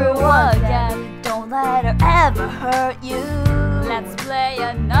never brew again. Don't let her ever hurt you. Let's play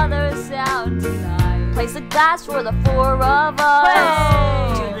another sound tonight. Place a glass for the 4 of us.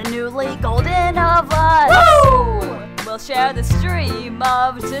 Hey. To the newly golden of us. Woo!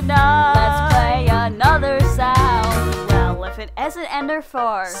 love tonight. Let's play another sound. Well, if it isn't Ender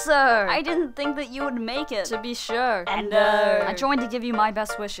 4. Sir, I didn't think that you would make it. To be sure. Ender. I joined to give you my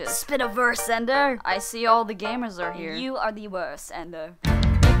best wishes. Spit a verse, Ender. I see all the gamers are here. You are the worst, Ender.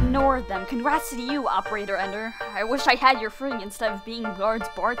 Ignore them. Congrats to you, Operator Ender. I wish I had your fring instead of being guard's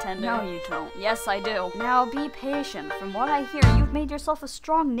bartender. No, you don't. Yes, I do. Now be patient. From what I hear, you've made yourself a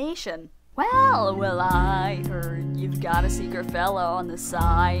strong nation. Well, I heard you've got a secret fellow on the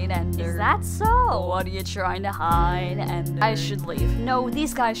side, Ender. Is that so? What are you trying to hide, Ender? I should leave. No,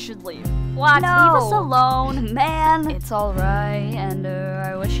 these guys should leave. What? No. Leave us alone. Man. It's alright, Ender.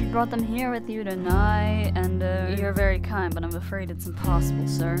 I wish you brought them here with you tonight, Ender. You're very kind, but I'm afraid it's impossible,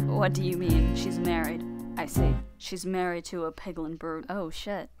 sir. What do you mean? She's married. I see. She's married to a piglin brute. Oh,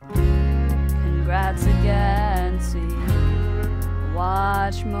 shit. Congrats again, see.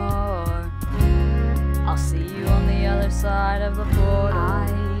 Watch more. I'll see you on the other side of the portal. I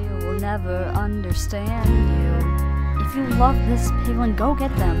will never understand you. If you love this piglin, go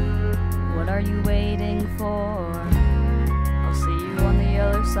get them. What are you waiting for? I'll see you on the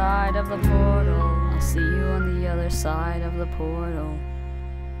other side of the portal. I'll see you on the other side of the portal.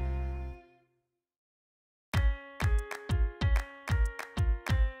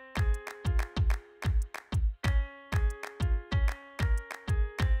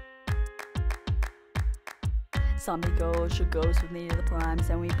 Zombie Gosha goes with me to the primes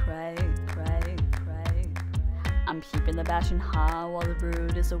and we pray, pray, pray. I'm keeping the bastion high while the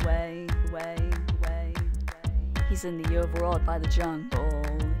brood is away, away, away, away. He's in the overworld by the jungle.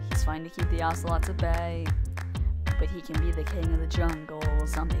 He's fine to keep the ocelots at bay, but he can be the king of the jungle.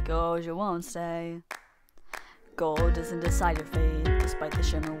 Zombie Gosha won't stay. Gold doesn't decide your fate, despite the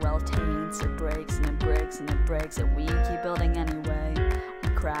shimmer well taints. It breaks and it breaks and it breaks, and we keep building anyway.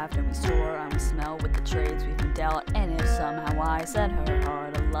 Craft and we store and we smell with the trades we've been dealt. And if somehow I set her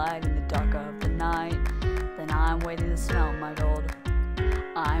heart alight in the dark of the night, then I'm waiting to smell my gold.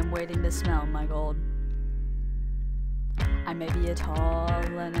 I'm waiting to smell my gold. I may be a tall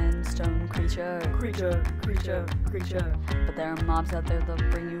linen stone creature, creature, creature, creature, but there are mobs out there that'll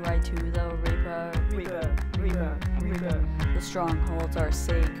bring you right to the Reaper, Reaper, Reaper, Reaper. The strongholds are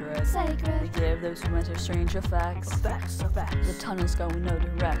sacred. They give those who enter strange effects. Effects. The tunnels go in no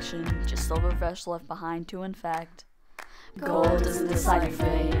direction, just silverfish left behind to infect. Gold doesn't decide your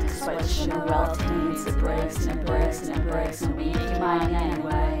fate, despite the shimmer well taints. It breaks and it breaks and it breaks, and we keep mining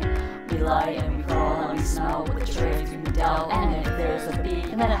anyway. We light and we crawl and we smell with the trades we've been dealt. And if there's a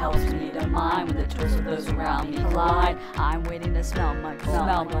beacon that helps me to mine with the tools of those around me collide, I'm waiting to smell my gold.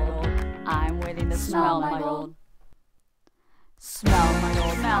 Smell my gold. I'm waiting to smell my gold. Smell my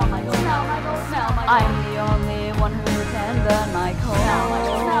gold. Smell my gold. Smell my gold. Smell my gold. I'm the only one who can burn my coal. Smell my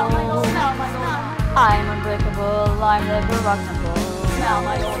gold. Smell my gold. Smell my gold. I'm unbreakable. I'm the Baroque. Smell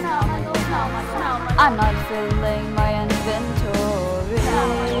my gold. Smell my gold. Smell my gold. I'm not filling my inventory. Smell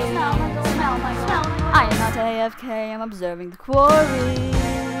my gold. Smell my gold. Smell my gold. I am not AFK. I'm observing the quarry.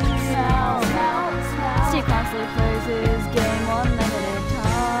 Smell, smell, smell. Steve constantly plays his game 1 minute at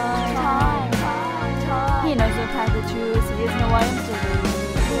a time. He knows the path to choose. He has no items to lose.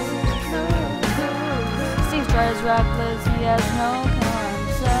 Steve's dry as reckless. He has no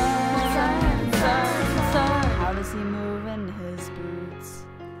concern. How does he move in his boots?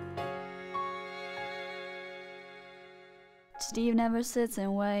 Steve never sits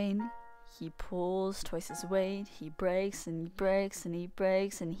and waits. He pulls twice his weight. He breaks and he breaks and he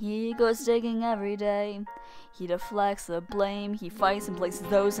breaks, and he goes digging every day. He deflects the blame. He fights and places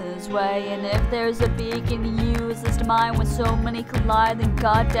those in his way. And if there's a beacon, he uses to mine. When so many collide, then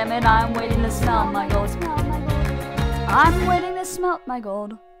goddammit, I'm waiting to smell my gold. I'm waiting to smelt my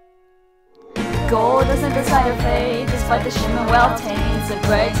gold. Gold doesn't decide your fate, despite the shimmer well taints. It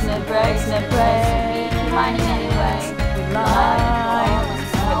breaks and it breaks and it breaks. We keep mining anyway. We lie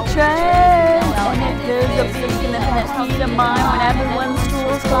with trades. And if there's a beacon that heat of mine when everyone's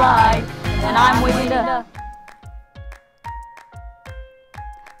tools collide, then I'm waiting to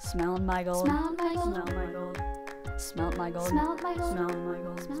smell my gold. Smell my gold. Smell my gold. Smelt my gold. Smelt my gold. Smell my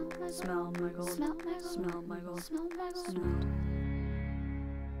gold. Smell my gold. Smell my gold. Smell my gold. Smell my gold.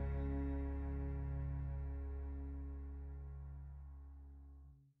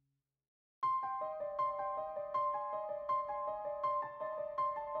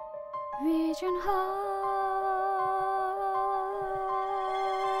 Region hearts.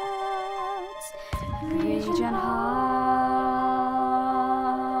 Region hearts.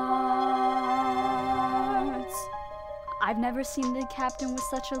 I've never never seen the captain with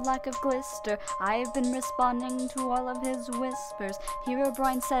such a lack of glister. I've been responding to all of his whispers.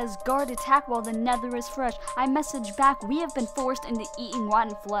 Herobrine says, guard attack while the nether is fresh. I message back, we have been forced into eating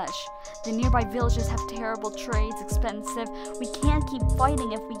rotten flesh. The nearby villages have terrible trades, expensive. We can't keep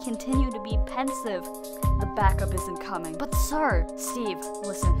fighting if we continue to be pensive. The backup isn't coming. But sir, Steve,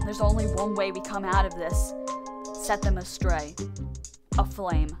 listen, there's only one way we come out of this. Set them astray. A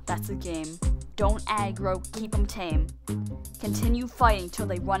flame, that's a game. Don't aggro, keep them tame. Continue fighting till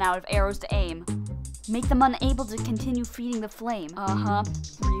they run out of arrows to aim. make them unable to continue feeding the flame.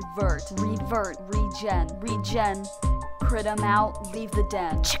 Revert, regen. Crit 'em out, leave the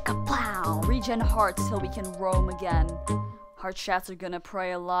den. Chicka-plow! Regen hearts till we can roam again. Heart shats are gonna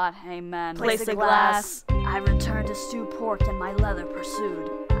pray a lot, amen. Place a glass. I return to stew pork and my leather pursued.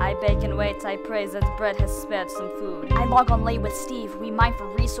 I bake and wait, I praise that bread has spared some food. I log on late with Steve, we mine for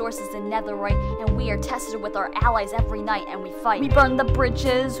resources in netherite, and we are tested with our allies every night, and we fight. We burn the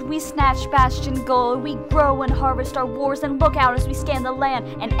bridges, we snatch bastion gold, we grow and harvest our wars, and look out as we scan the land.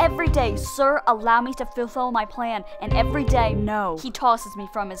 And every day, sir, allow me to fulfill my plan. And every day, no, he tosses me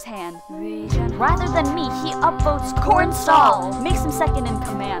from his hand. Regen. Rather than me, he upvotes Cornstall, makes him second in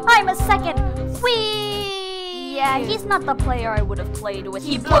command. I'm a second. Whee! Yeah, he's not the player I would have played with.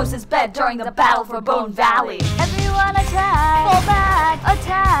 He blows his bed during the battle for Bone Valley. Everyone attack! Fall back!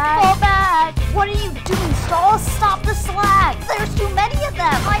 Attack! Fall back! What are you doing, Stall? Stop the slack! There's too many of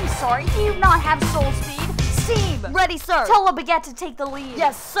them! I'm sorry, do you not have soul speed? Steve! Ready, sir! Tell a baguette to take the lead.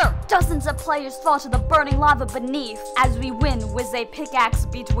 Yes, sir! Dozens of players fall to the burning lava beneath. As we win with a pickaxe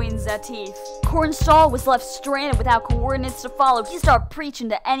between their teeth. Cornstall was left stranded without coordinates to follow. He started preaching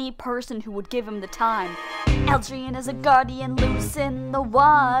to any person who would give him the time. Eldrian is a guardian loose in the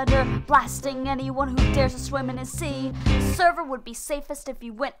water, blasting anyone who dares to swim in his sea. Server would be safest if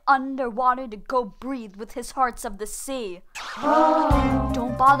he went underwater to go breathe with his hearts of the sea.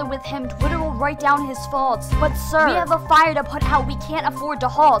 Don't bother with him, Twitter will write down his faults. But sir, we have a fire to put out, we can't afford to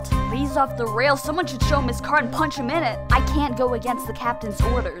halt. He's off the rails, someone should show him his card and punch him in it. I can't go against the captain's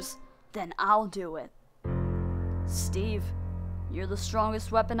orders. Then I'll do it. Steve, you're the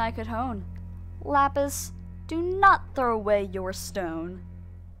strongest weapon I could hone. Lapis, do not throw away your stone.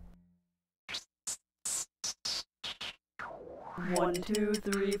 1, 2,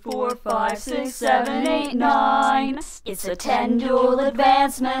 3, 4, 5, 6, 7, 8, 9. It's a 10 dual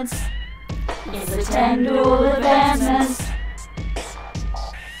advancements. It's a 10 dual advancements.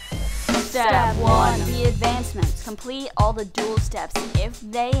 Step 1. The advancements. Complete all the dual steps. If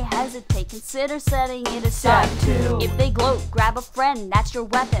they hesitate, consider setting it aside. Step 2. If they gloat, grab a friend. That's your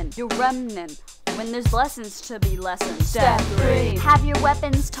weapon, your remnant. When there's lessons to be lessons. Step 3. Have your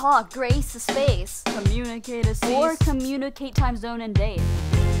weapons talk, grace the space. Communicate a cease. Or communicate time zone and date.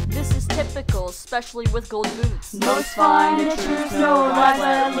 This is typical, especially with gold boots. Most fine and truth, no lies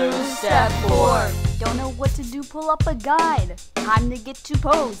let loose. Step 4. Don't know what to do, pull up a guide. Time to get 2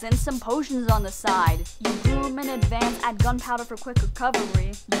 pose and some potions on the side. You bloom in advance, add gunpowder for quick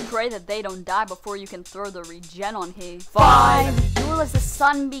recovery. You pray that they don't die before you can throw the regen on he. 5. Duel as the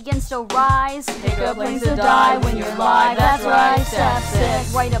sun begins to rise. Pick a place to die when you're live, that's right. Step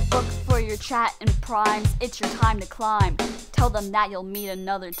 6. Write a book for your chat and primes, it's your time to climb. Tell them that you'll meet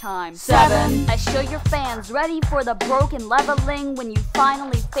another time. 7. Assure your fans ready for the broken leveling when you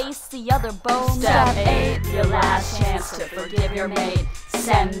finally face the other bone. Step 8. Your last chance to forgive your mate.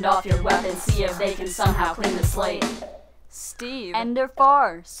 Send off your weapon, see if they can somehow clean the slate. Steve. Ender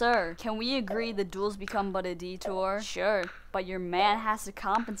far, sir. Can we agree the duels become but a detour? Sure, but your man has to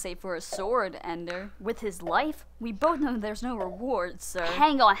compensate for a sword, Ender. With his life? We both know there's no reward, sir.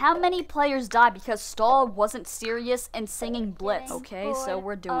 Hang on, how many players died because Stall wasn't serious and singing Blitz? Okay, so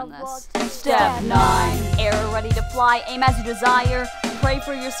we're doing this. Step 9. Arrow ready to fly, aim as you desire. Pray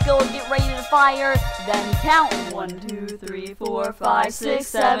for your skill, get ready to fire. Then count 1, 2, 3, 4, 5, 6,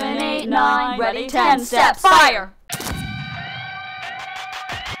 7, 8, 9. Ready, 10 steps, fire!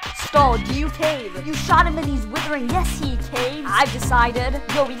 Stall, do you cave? You shot him and he's withering, yes he caves. I've decided.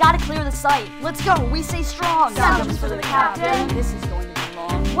 Yo, we gotta clear the site. Let's go, we stay strong. Sounds for the captain. This is going to be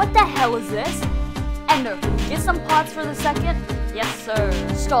long. What the hell is this? Ender, get some pots for the second? Yes, sir.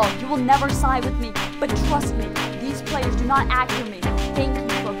 Stall, you will never side with me, but trust me, these players do not act for me. Thank you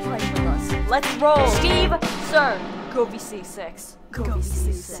for playing with us. Let's roll. Steve, sir, go VC6. Go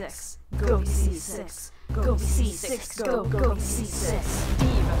C6. Go C6. Go C6. Go C6.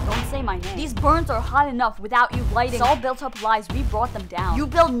 Steve, don't say my name. These burns are hot enough without you lighting. It's all built up lies. We brought them down. You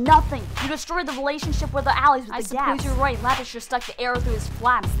build nothing. You destroyed the relationship with the allies with the gaps. I suppose you're right. Lapis should stuck the arrow through his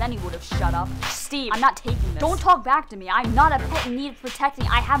flaps. Then he would have shut up. Steve, I'm not taking this. Don't talk back to me. I'm not a pet in need of protecting.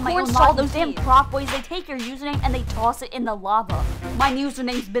 I have my own all those damn prop boys. They take your username and they toss it in the lava. My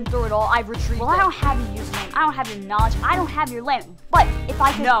username's been through it all. I've retrieved it. Well, I don't have your username. I don't have your knowledge. I don't have your land. But if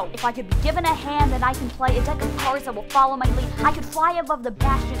I could be given a hand, then I can play a deck of cards that will follow my lead. I could fly above the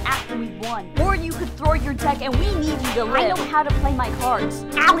bastion after we won. Or you could throw your deck and we need you to live. I know how to play my cards.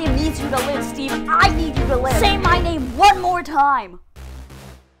 Allium needs you to live, Steve. I need you to live. Say my name one more time.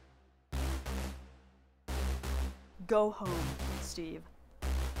 Go home, Steve.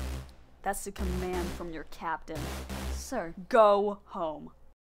 That's the command from your captain. Sir, go home.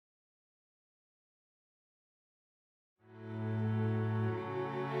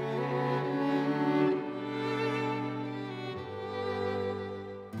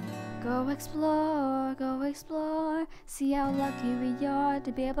 Go explore, see how lucky we are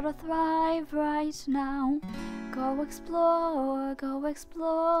to be able to thrive right now. Go explore.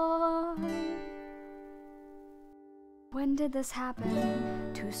 When did this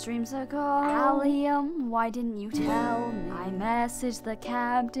happen? 2 streams ago. Allium, why didn't you tell me? I messaged the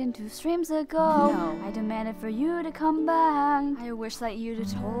captain 2 streams ago. No. I demanded for you to come back. I wish that you'd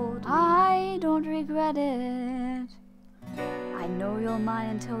have told me. I don't regret it. I know you'll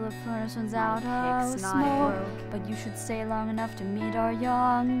mine until the furnace runs out of smoke, but you should stay long enough to meet our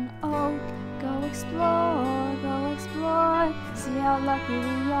young oak. Go explore, see how lucky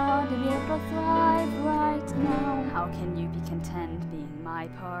we are to be able to thrive right now. How can you be content being my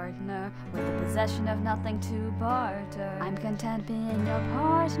partner with the possession of nothing to barter? I'm content being your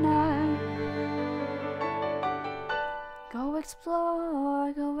partner. Go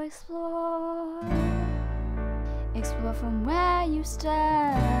explore. Explore from where you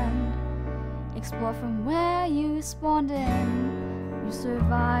stand. Explore from where you spawned in. You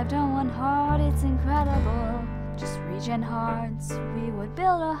survived on 1 heart, it's incredible. Just regen hearts, we would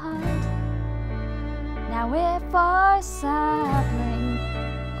build a hut. Now if our sapling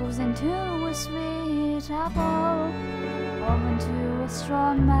goes into a sweet apple or into a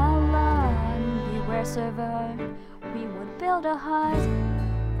strong melon, beware server, we would build a hut.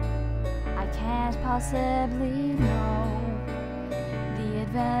 I can't possibly know the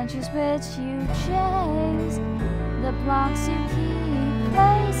adventures which you chase, the blocks you keep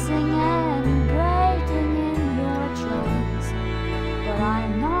placing and breaking in your dreams. But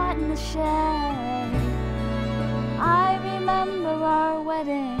I'm not in the shade. I remember our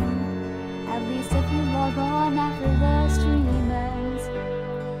wedding, at least if you log on after the stream ends.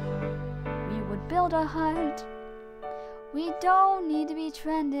 We would build a hut. We don't need to be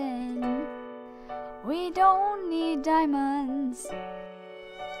trending. We don't need diamonds.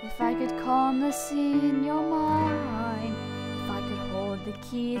 If I could calm the sea in your mind, if I could hold the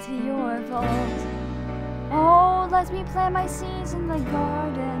key to your vault. Oh, let me plant my seeds in the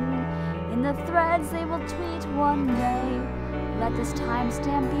garden. In the threads they will tweet one day. Let this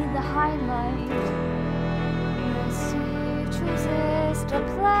timestamp be the highlight. The sea chooses to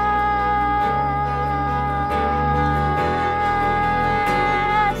plant.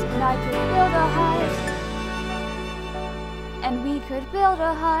 I could build a hut, and we could build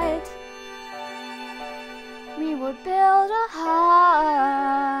a hut. We would build a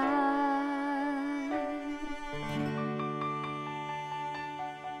hut.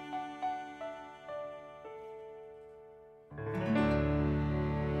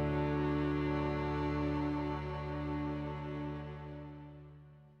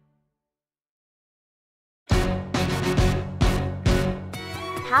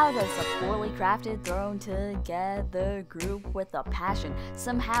 How does a poorly crafted, thrown together group with a passion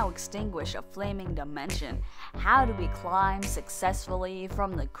somehow extinguish a flaming dimension? How do we climb successfully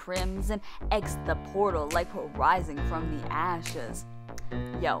from the crimson, exit the portal like we're rising from the ashes?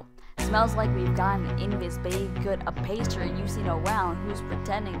 Yo, smells like we've got an invis baked good, a pastry you've seen around who's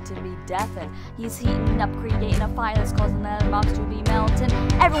pretending to be deafened. He's heating up, creating a fire that's causing the mobs to be melting.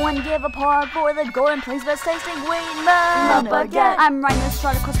 Everyone give a part for the golden place that's tasting waiting. Love again. I'm riding this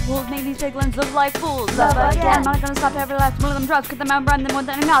shot across the pools, make these piglins look like fools. Love again. I'm not gonna stop every last one of them drugs, cut them out, run them more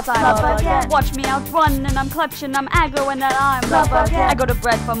than an outside. Love again. Watch me outrun and I'm clutching, I'm aggro and that I'm love again. I go to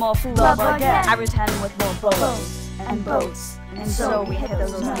bread for more food. Love again. I return with more boats and boats And so we hit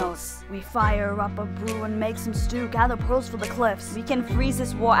those notes. We fire up a brew and make some stew, gather pearls for the cliffs. We can freeze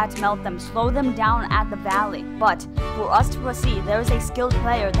this war at Smelt them, slow them down at the valley. But for us to proceed, there is a skilled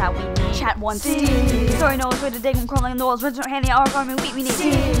player that we need. Chat 1 Steve. Story knows where to dig when crawling in the walls. Richard handy our farming wheat we need.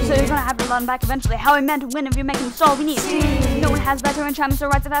 Steve. So you're gonna have to run back eventually. How I meant to win if you're making so we need. Steve. No one has better enchantments or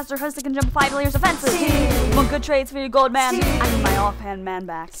rides it faster. Hers that can jump 5 layers of fences. Steve. Want good trades for your gold man. Steve. I need my offhand man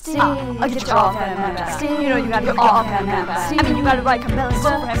back. Steve. I'll get your offhand man back. Steve. You know you gotta get your offhand man back. Steve. I mean you gotta write compelling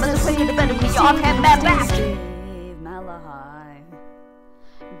for him, but the quicker the better. Get your offhand man back. Steve, Mellohi.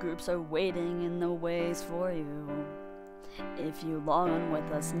 Groups are waiting in the ways for you. If you log on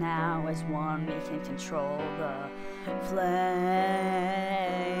with us now as one, we can control the flames.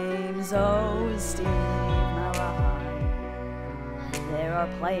 Oh, Steve Mellohi. There are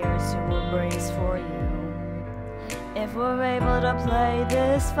players who will brace for you. If we're able to play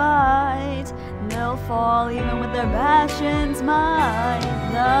this fight, they'll fall even with their passions might.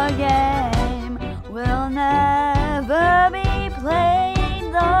 The game will never be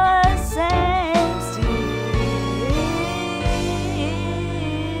played the same, Steve.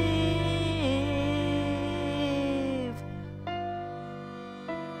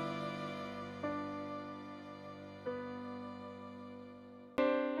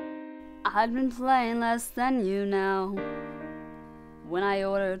 I'd been playing less than you now. When I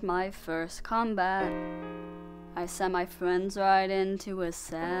ordered my first combat, I sent my friends right into a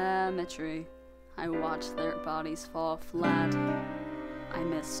cemetery. I watched their bodies fall flat. I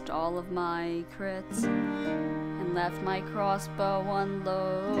missed all of my crits and left my crossbow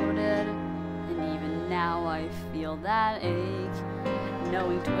unloaded. And even now I feel that ache,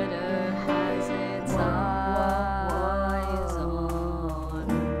 knowing Twitter has its eyes on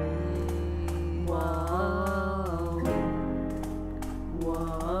me.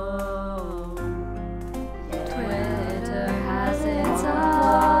 Whoa. Twitter has its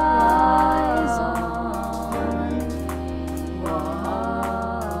eyes on me. Whoa.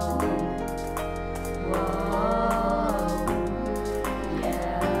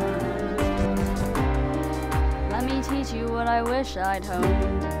 Yeah. Let me teach you what I wish I'd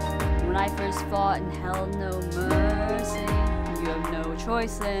honed when I first fought and held no mercy. You have no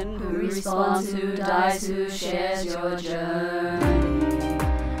choice in who responds, who dies, who shares your journey.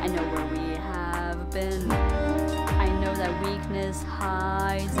 I know where we have been. I know that weakness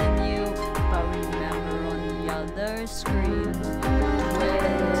hides in you, but remember on the other screen,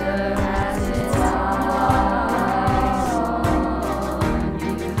 Twitter has its eyes on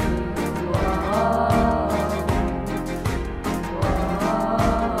you.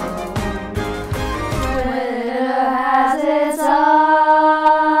 Twitter has its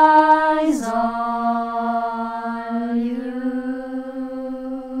eyes on you.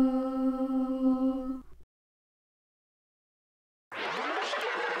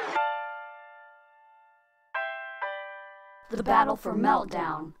 The battle for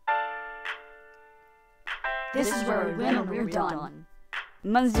Meltdown. This is where we win or we're done.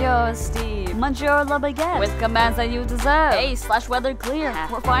 Monsieur Steve, Monsieur Le Baguette. with commands that you deserve. /weather clear.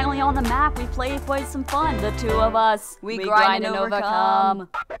 We're finally on the map. We played quite some fun. The two of us, we grind and overcome.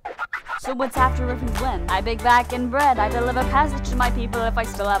 So what's after if we win? I bake back and bread. I deliver passage to my people if I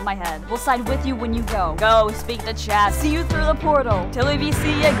still have my head. We'll side with you when you go. Go, speak the chat. See you through the portal. Till we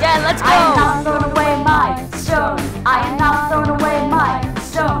see you again, let's go! I am not throwing away my stone. I am not throwing away my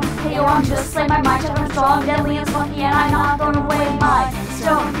stone. Hey, yo, I'm just like my mind. I'm strong, deadly, and spunky, and I'm not throwing away my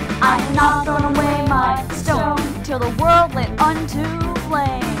stone. I am not throwing away my stone. Till the world lit unto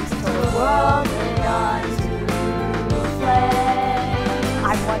flames. Till the world lit unto flames.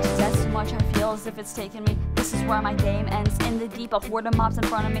 I've watched death so much I feel as if it's taken me. This is where my game ends, in the deep, a horde of mobs in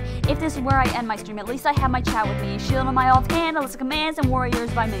front of me. If this is where I end my stream, at least I have my chat with me. Shield on my offhand, a list of commands and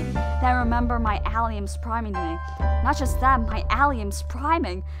warriors by me. Then I remember my allium's priming me. Not just that, my allium's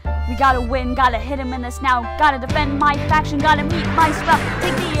priming. We gotta win, gotta hit him in this now. Gotta defend my faction, gotta meet my spell.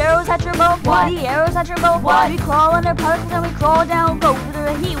 Take the arrows at your bow, what? The arrows at your bow, what? We crawl under particles and we crawl down, go through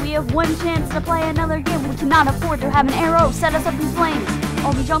the heat. We have one chance to play another game. We cannot afford to have an arrow set us up in flames.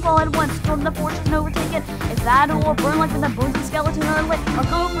 Or we jump all at once from the fortress and overtake it. If that or burn like when the boys skeleton are lit. Or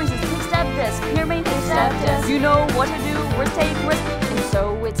go freezes, two-step disc, here main two-step disc. You know what to do, risk take risk. And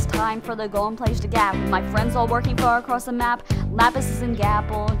so it's time for the golden place to gap. My friends all working far across the map. Lapises and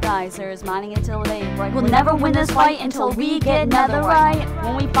Gapple, geysers, mining until they break. We'll never win this fight until we get netherite.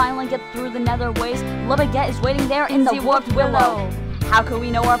 When we finally get through the nether ways, Le Baguette is waiting there in the warped willow. How could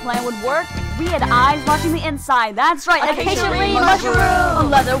we know our plan would work? We had eyes watching the inside. That's right, occasionally mushroom. A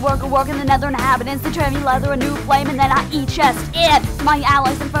leather worker working the nether inhabitants, the trendy leather, a new flame, and then I eat chest. It's my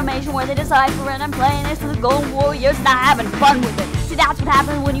allies' information where they decide for it. I'm playing this for the golden warriors and I'm having fun with it. See, that's what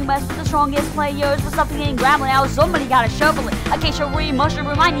happens when you mess with the strongest players. For something ain't grappling out, somebody gotta shovel it. Occasionally mushroom,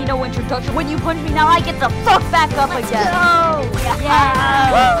 I need no introduction. When you punch me now, I get the fuck back up again. Go!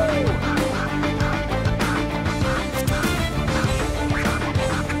 Yeah! Woo!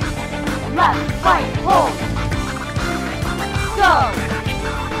 Left, right, hold. Go.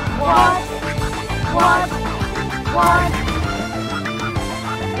 What?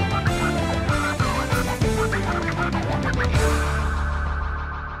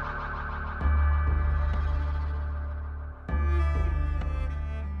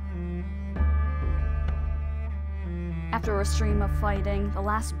 After a stream of fighting, the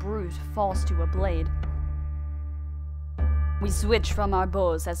last brute falls to a blade. We switch from our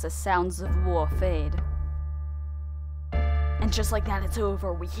bows as the sounds of war fade. And just like that, it's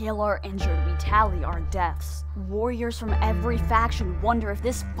over. We heal our injured, we tally our deaths. Warriors from every faction wonder if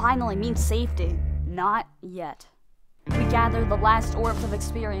this finally means safety. Not yet. We gather the last orbs of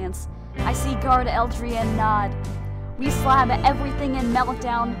experience. I see guard Eldrian nod. We slab everything in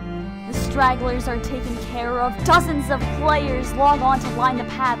meltdown. The stragglers are taken care of. Dozens of players log on to line the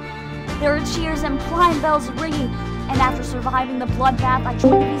path. There are cheers and prime bells ringing. And after surviving the bloodbath, I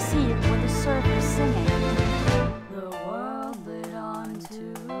join the VC where the surfers singing. The world lit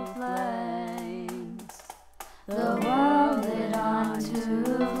onto flames. The world lit onto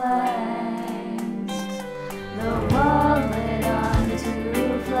flames. The world lit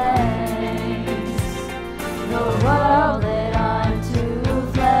onto flames. The world lit onto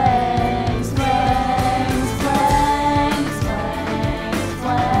flames. Flames, flames, flames,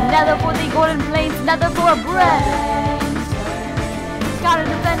 flames. Nether for the golden plains, nether for bread. Gotta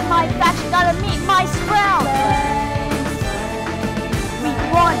defend my faction, gotta meet my sprout. We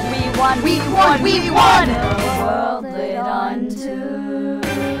won! The world lit onto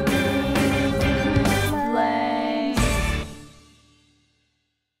flames.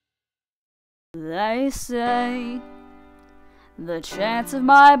 They say the chance of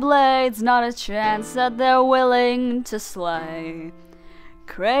my blade's not a chance that they're willing to slay.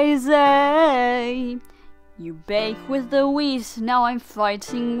 Crazy. You bake with the wheat, now I'm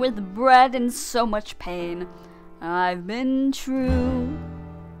fighting with bread and so much pain. I've been true.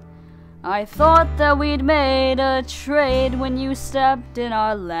 I thought that we'd made a trade when you stepped in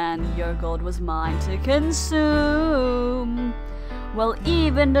our land. Your gold was mine to consume. Well,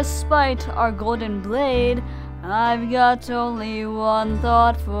 even despite our golden blade, I've got only one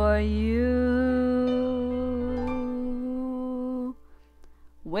thought for you.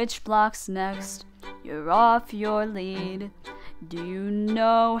 Which block's next? You're off your lead. Do you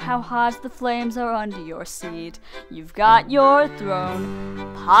know how hot the flames are under your seat? You've got your throne,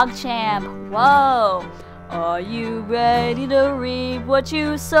 PogChamp, whoa! Are you ready to reap what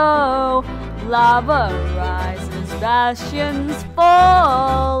you sow? Lava rises, bastions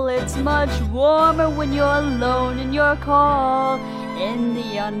fall. It's much warmer when you're alone in your call. In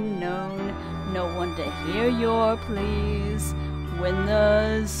the unknown, no one to hear your pleas. When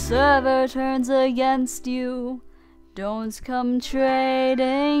the server turns against you, don't come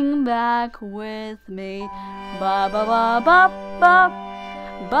trading back with me. Ba ba ba ba ba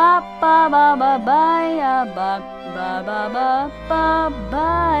ba ba ba ba ba ya ba ba ba ba ba ba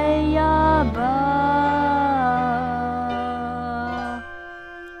ya ba.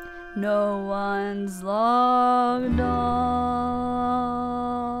 No one's logged on.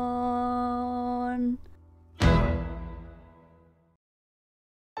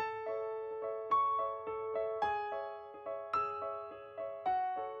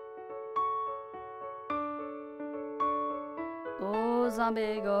 Oh,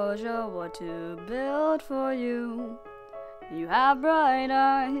 zombie Gojo, what to build for you? You have bright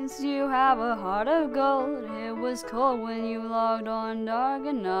eyes, you have a heart of gold. It was cold when you logged on, dark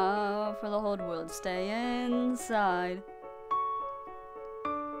enough for the whole world to stay inside.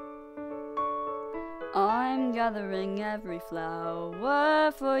 I'm gathering every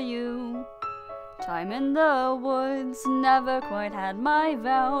flower for you. Time in the woods never quite had my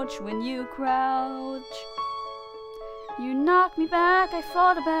vouch when you crouch. You knock me back, I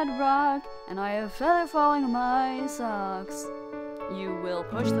fall to bedrock, and I have feather falling on my socks. You will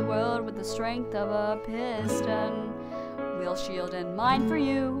push the world with the strength of a piston. We'll shield and mine for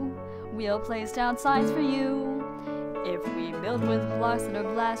you. We'll place down signs for you. If we build with blocks that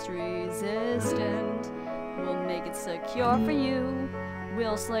are blast resistant, we'll make it secure for you.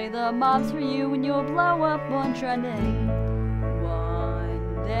 We'll slay the mobs for you, and you'll blow up on trending. Whoa.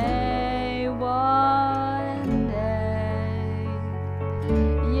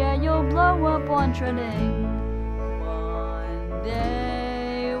 upon treading. One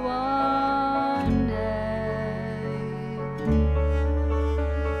day, one day.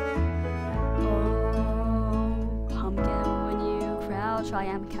 Oh, pumpkin, when you crouch, I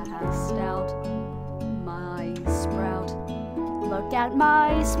am cast out. My sprout, look at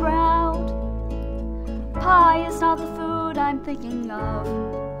my sprout. Pie is not the food I'm thinking of.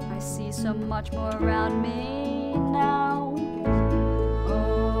 I see so much more around me now.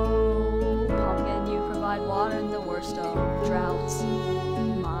 Oh, pumpkin, you provide water in the worst of droughts.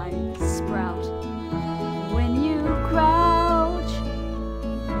 My sprout, when you crouch,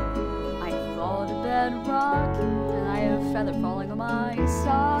 I fall to bedrock, and I have feather falling on my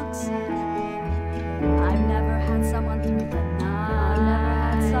socks. I've never had someone through the night. I've never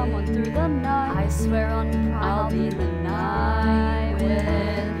had someone through the night. I swear on pride, I'll be the night with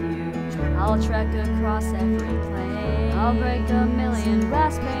you. I'll trek across every plane. I'll break a million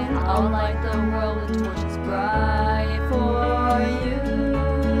glass panes. I'll light the world with torches bright for you.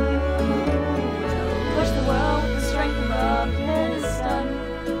 We'll push the world with the strength of a piston.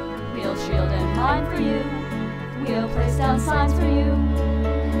 We'll shield and mine for you. We'll place down signs for you.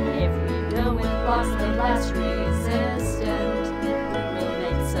 If we build with blocks that last resistant, we'll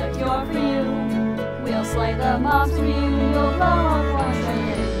make it secure for you. We'll slay the mobs for you. You'll blow up one day.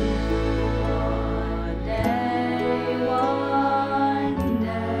 One day, one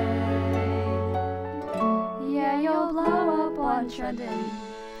day. Yeah, you'll blow up one trending.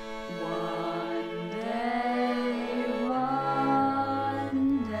 One day, one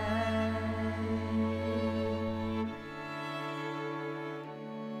day.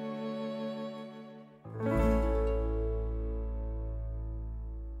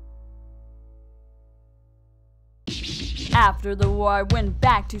 After the war, I went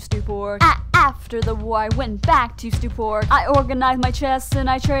back to stupor. After the war, I went back to stupor. I organized my chests and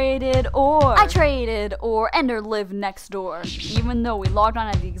I traded ore. Ender lived next door. Even though we logged on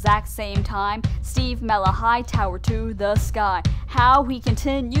at the exact same time, Steve Mellohi towered to the sky. How he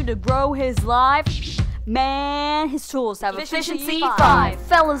continued to grow his life? Man, his tools have efficiency 5.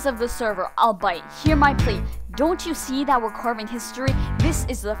 Fellas of the server, I'll bite. Hear my plea. Don't you see that we're carving history? This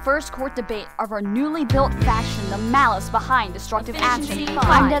is the first court debate of our newly built faction, the malice behind destructive action.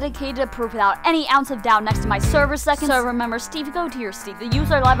 I'm dedicated to proof without any ounce of doubt. Next to my server member Steve, go to your seat. The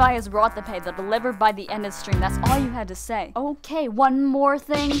user live has brought the pay, the delivered by the end of stream. That's all you had to say. Okay, one more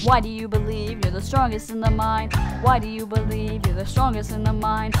thing. Why do you believe you're the strongest in the mind? Why do you believe you're the strongest in the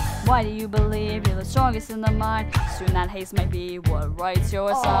mind? Why do you believe you're the strongest in the mind? Soon that haste may be what writes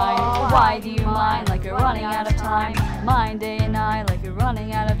your sign. Why do you mind like you're running out of time? Mind day and night like you're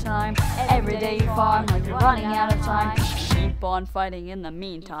running out of time. Every day you farm like you're running out of time. Keep on fighting in the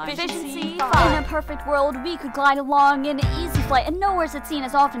meantime. Efficiency 5. In a perfect world, we could glide along in an easy flight, and nowhere's it seen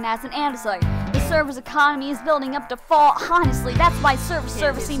as often as an andesite. The server's economy is building up to fall. Honestly, that's why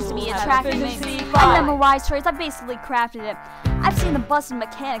server seems to be attracting me. I memorized trades, I basically crafted it. I've seen the busted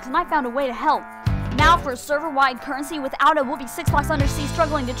mechanics, and I found a way to help. Now for a server-wide currency, without it we'll be 6 blocks under sea,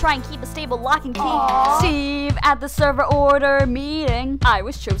 struggling to try and keep a stable lock and key. Aww. Steve at the server order meeting. I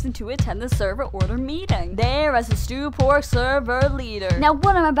was chosen to attend the server order meeting, there as a stupor server leader. Now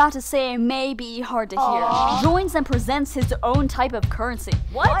what I'm about to say may be hard to hear. Joins and presents his own type of currency.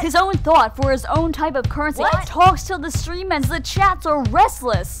 What? His own thought for his own type of currency. What? Talks till the stream ends, the chats are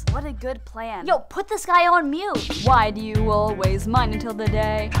restless. What a good plan. Yo, put this guy on mute. Why do you always mine until the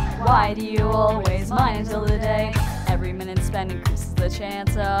day? Why do you always mine until the day? Every minute spent increases the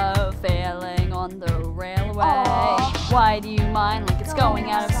chance of failing on the railway. Aww. Why do you mine like it's going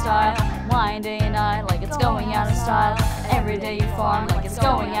out of style? Mine day and night like it's going out of style. Every day you farm like it's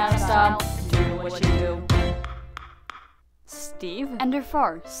going out of style. Do what you do. Steve? Ender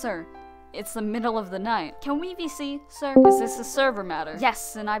Far, sir. It's the middle of the night. Can we VC, sir? Is this a server matter?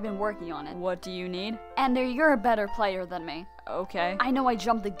 Yes, and I've been working on it. What do you need? Ender, you're a better player than me. Okay. I know I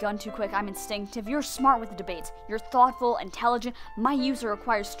jumped the gun too quick. I'm instinctive. You're smart with the debates. You're thoughtful, intelligent. My user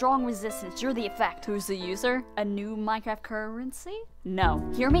requires strong resistance. You're the effect. Who's the user? A new Minecraft currency? No.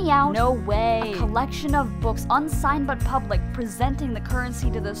 Hear me out. No way. A collection of books, unsigned but public, presenting the currency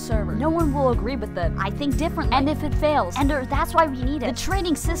to the server. No one will agree with it. I think differently. And if it fails, Ender, that's why we need it. The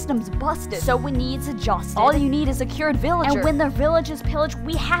trading system's busted, so it needs adjusted. All you need is a cured villager. And when the village is pillaged,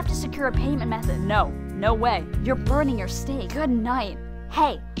 we have to secure a payment method. No. No way. You're burning your stake. Good night.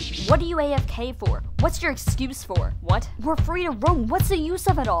 Hey, what are you AFK for? What's your excuse for? What? We're free to roam. What's the use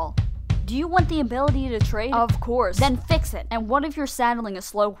of it all? Do you want the ability to trade? Of course. Then fix it. And what if you're saddling a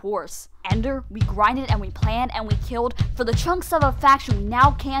slow horse? Ender, we grinded and we planned and we killed for the chunks of a faction we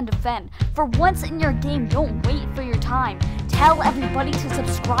now can defend. For once in your game, don't wait for your time. tell everybody to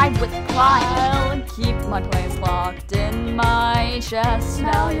subscribe with pride. I'll keep my place locked in my chest.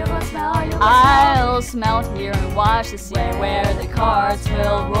 Smell your blood, smell your blood. I'll smelt here and watch to see where the cards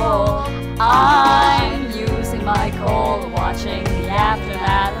will roll. I'm using my coal, watching the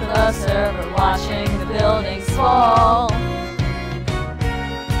aftermath of the server, watching the buildings fall.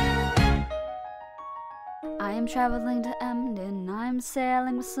 I am traveling to Emden, I'm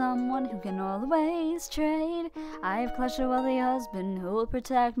sailing with someone who can always trade. I have clutched a wealthy husband who will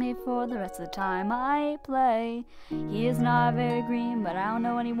protect me for the rest of the time I play. He is not very green, but I don't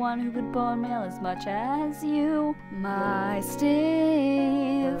know anyone who could bone meal as much as you. My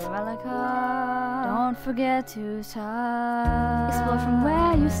Steve, don't forget to touch. Explore from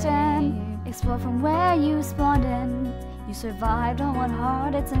where you stand, explore from where you spawned in. You survived on one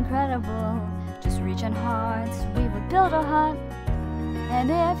heart, it's incredible. Just reach in hearts, we would build a hut.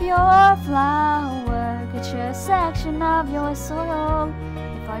 And if your flower could share a section of your soil,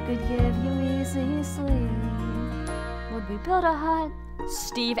 if I could give you easy sleep, would we build a hut?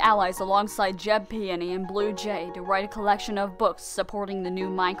 Steve allies alongside Jeb Peony and Blue Jay to write a collection of books supporting the new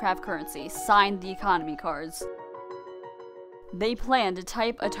Minecraft currency, signed the economy cards. They plan to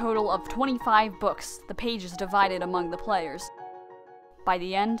type a total of 25 books, the pages divided among the players. By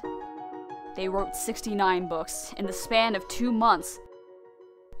the end, they wrote 69 books in the span of 2 months.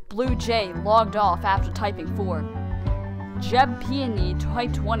 Blue Jay logged off after typing 4. Jeb Peony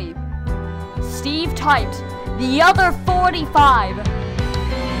typed 20. Steve typed the other 45.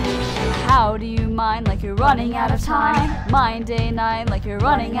 How do you mine like you're running out of time? Mine day night like you're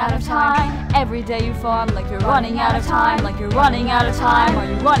running out of time. Every day you farm like you're running out of time. Like you're running out of time. Are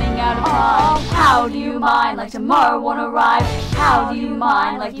you running out of time? How do you mine like tomorrow won't arrive? How do you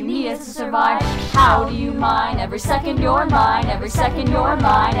mine like you need us to survive? How do you mine every second you're mine? Every second you're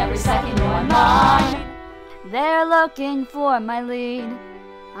mine. Every second you're mine. They're looking for my lead.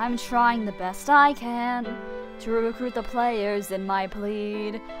 I'm trying the best I can to recruit the players in my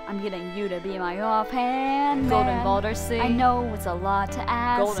plead. I'm getting you to be my offhand Golden man. Vault or C? I know it's a lot to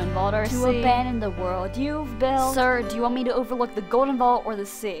ask. Golden Vault or to C? abandon the world you've built. Sir, do you want me to overlook the Golden Vault or the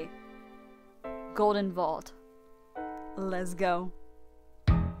sea? Golden Vault. Let's go.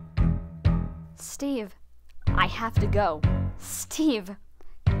 Steve, I have to go. Steve,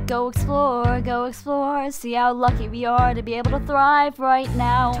 go explore, see how lucky we are to be able to thrive right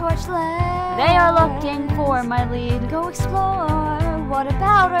now. Torchless, they are looking for my lead. Go explore, what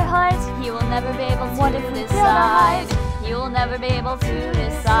about our hut? He will never be able to What if we decide. He will never be able to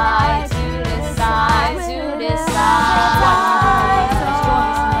decide. To decide. To decide.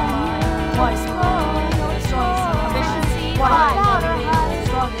 What is efficiency? Why?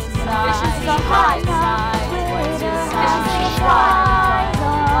 Efficiency high. Efficiency why?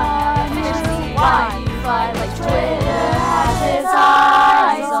 Why do you fly like Twitter has its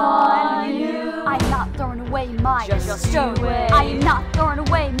eyes on you? I'm not throwing away my Just stone. do it. I am not throwing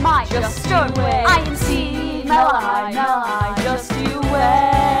away my Just stone. do it. I am Steve Mellohi. Just do it.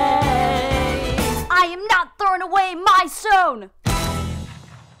 I am not throwing away my stone.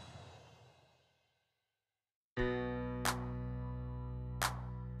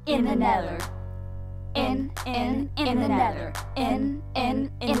 In the nether. In the nether. In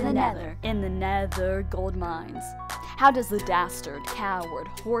the nether. In the nether gold mines. How does the dastard, coward,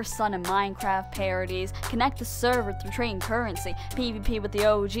 horse son of Minecraft parodies connect the server through trading currency? PvP with the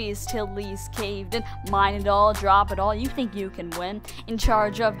OGs till he's caved in. Mine it all, drop it all, you think you can win? In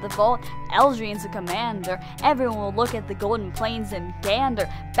charge of the vault, Eldrian's the commander. Everyone will look at the golden plains and gander.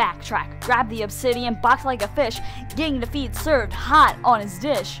 Backtrack, grab the obsidian, box like a fish, getting the feet served hot on his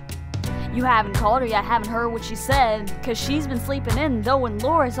dish. You haven't called her yet, haven't heard what she said, cause she's been sleeping in, though in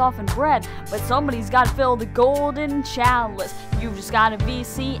lore is often bred. But somebody's gotta fill the golden chalice. You've just gotta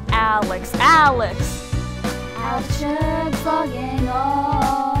VC Alex. Alex! Alex logging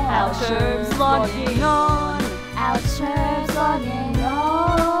on. Alex logging on. Alex logging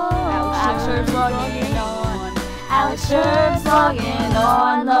on. Alex logging on. Alex logging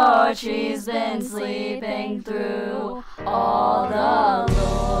on. Lord, she's been sleeping through all the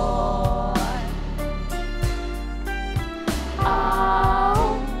lore.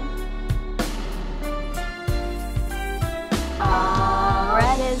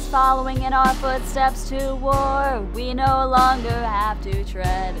 Red is following in our footsteps to war. We no longer have to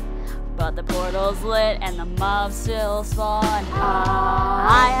tread, but the portal's lit and the mobs still spawn.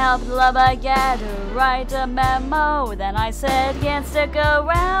 I helped Lubba get to write a memo. Then I said, can't stick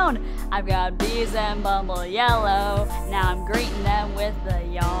around. I've got bees and bumble yellow. Now I'm greeting them with a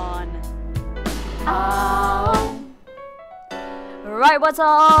yawn. Right, what's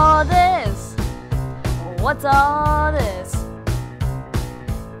all this? What's all this?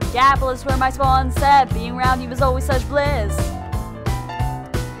 Helpless where my spawn said, being around you was always such bliss.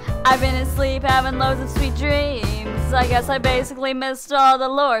 I've been asleep having loads of sweet dreams. I guess I basically missed all the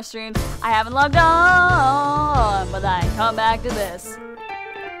lore streams. I haven't logged on, but I come back to this.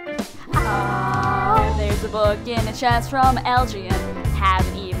 There's a book in a chest from LG and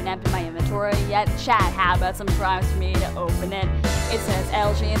haven't even emptied my inventory yet. Chat, how about some primes for me to open it? It says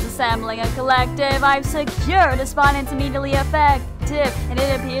LG is assembling a collective. I've secured a spot and it's immediately effective, and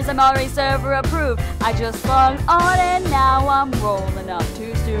it appears I'm already server approved. I just logged on and now I'm rolling up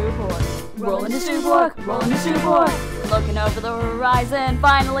to Stupor. Rolling to Stupor, rolling to Stupor. Looking over the horizon,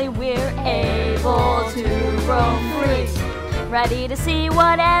 finally we're able to roam free. Ready to see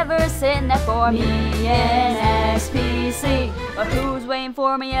whatever's sitting there for me in SPC. But who's waiting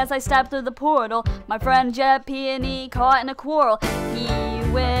for me as I step through the portal? My friend Jet P&E caught in a quarrel. He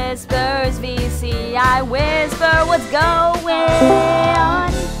whispers VC, I whisper what's going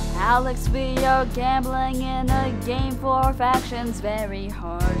on. Alex, we are gambling in a game for factions very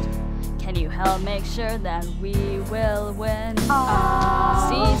hard. Can you help make sure that we will win?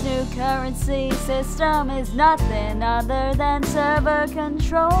 Steve's new currency system is nothing other than server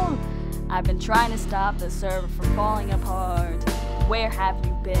control. I've been trying to stop the server from falling apart. Where have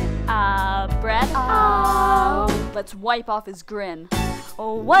you been? Brett? Let's wipe off his grin.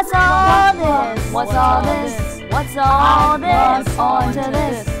 Oh, what's all this? What's all this? What's all this? On to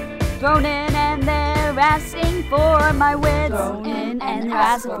this. Thrown in and they're asking for my wits. Thrown in and they're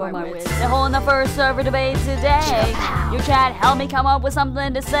asking for my wits. They're holding the first server debate today. Your chat help me come up with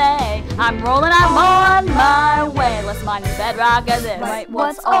something to say. I'm rolling, I'm on my way. Let's mine the bedrock of this. Right,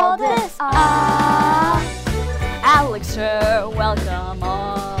 what's all this? Alex Sure, welcome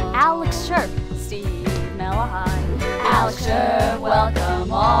on. Alex Sure, Steve Mellohi. Alex Sure,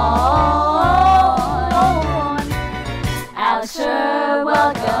 welcome on. Alex Sure,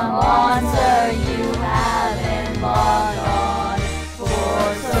 welcome on, sir. You haven't logged on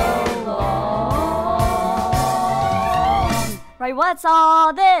for so long. Right, what's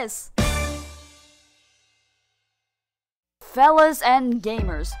all this? Fellas and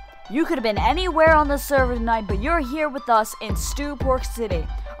gamers, you could have been anywhere on the server tonight, but you're here with us in Stupor City.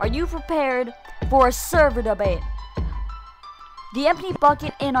 Are you prepared for a server debate? The empty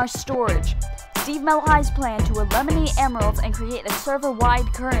bucket in our storage. Steve Mellohi's plan to eliminate emeralds and create a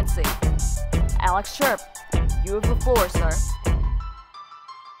server-wide currency. Alex Chirp, you have the floor, sir.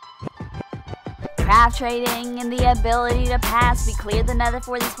 Craft trading and the ability to pass. We cleared the nether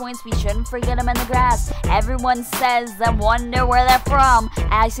for these points, we shouldn't forget them in the grass. Everyone says they wonder where they're from.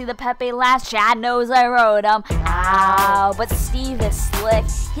 I see the Pepe last, Chad knows I wrote them. Ow, but Steve is slick.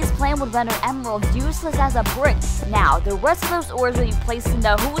 His plan would render emeralds useless as a brick. Now, the rest of those ores will be placed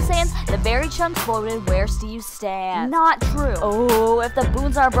into whose hands? The very chunks floated where Steve stands. Not true. Oh, if the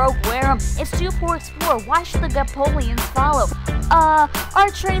boons are broke, wear them. It's Stupor Explore, why should the Gapolians follow? Our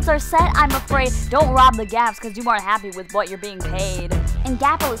trades are set, I'm afraid. Don't rob the gaps because you aren't happy with what you're being paid. In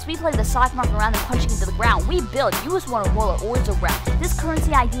Gapolist, we play the stock market around and punching into the ground. We build, you just want to roll our ores around. This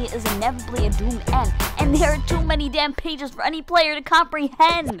currency idea is inevitably a doomed end, and there are too many damn pages for any player to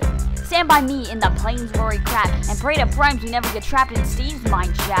comprehend. Stand by me in the Plainsbury crap, and pray to primes we never get trapped in Steve's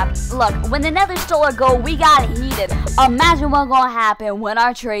mind trap. Look, when the nether stole our gold, we got heated. Imagine what's gonna happen when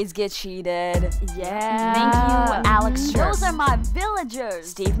our trades get cheated. Yeah. Thank you, Alex. Those are my villagers.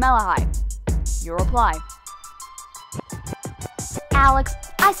 Steve Mellohi, your reply. Alex,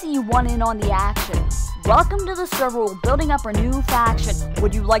 I see you want in on the action. Welcome to the server, we're building up our new faction.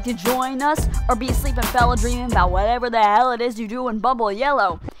 Would you like to join us, or be asleep and fella dreaming about whatever the hell it is you do in Bubble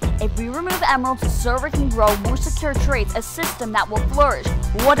Yellow? If we remove emeralds, the server can grow more secure traits, a system that will flourish.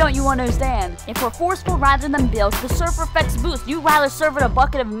 What don't you understand? If we're forceful rather than build, the server effects boost. You'd rather serve it a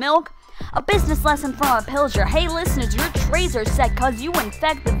bucket of milk? A business lesson from a pillager. Hey listeners, your trades are set cause you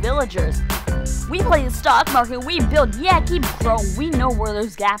infect the villagers. We play the stock market, we build, yeah, keep growing. We know where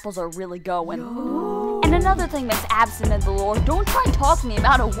those gapples are really going. Yo. And another thing that's absent in the lore, don't try and talk to me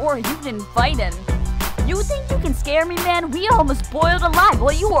about a war you didn't fight in. You think you can scare me, man? We almost boiled alive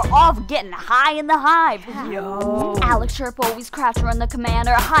while you were off getting high in the hive. Yo. Alex Sharp always crafts run the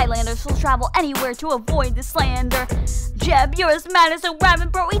commander. Highlanders will travel anywhere to avoid the slander. Jeb, you're as mad as a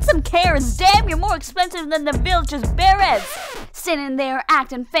rabbit, bro. Eat some carrots. Damn, you're more expensive than the village's berets. Standing there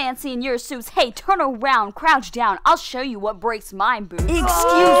acting fancy in your suits. Hey, turn around, crouch down. I'll show you what breaks my boots. Excuse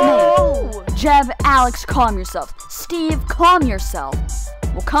me. Jeb, Alex, calm yourself. Steve, calm yourself.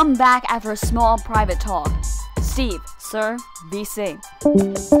 We'll come back after a small private talk. Steve, sir, BC.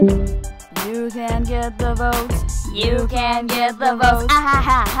 You can get the votes. You can get the votes. Ah ha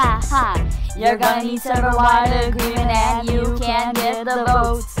ha ha ha. You're gonna need server-wide agreement and you can get the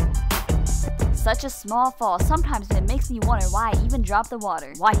votes. such a small fall. Sometimes it makes me wonder why I even drop the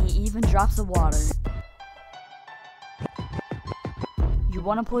water. Why he even drops the water. You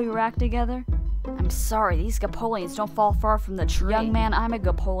wanna pull your act together? I'm sorry, these Gapolians don't fall far from the tree. Young man, I'm a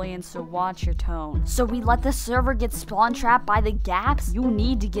Gapolian, so watch your tone. So we let the server get spawn trapped by the gaps? You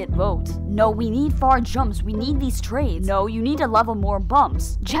need to get votes. No, we need far jumps. We need these trades. No, you need to level more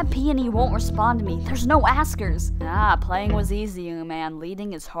bumps. Jet Peony won't respond to me. There's no askers. Ah, playing was easy, young man.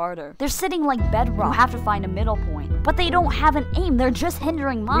 Leading is harder. They're sitting like bedrock. You have to find a middle point. But they don't have an aim. They're just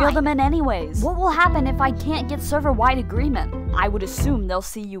hindering mine. Reel them in anyways. What will happen if I can't get server-wide agreement? I would assume they'll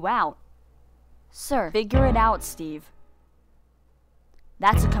see you out. Sir. Figure it out, Steve.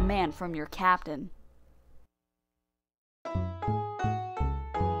 That's a command from your captain.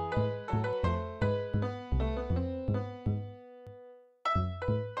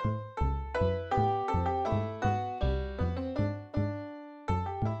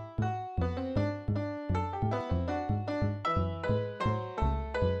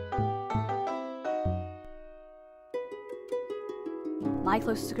 My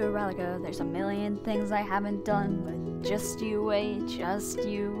closest to Relica, there's a million things I haven't done, but just you wait, just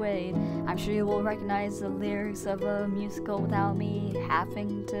you wait. I'm sure you will recognize the lyrics of a musical without me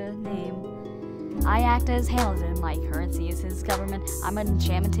having to name. I act as Hamilton, my currency is his government. I'm an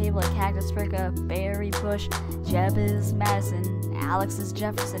enchantment table, a cactus frick, a berry bush. Jeb is Madison, Alex is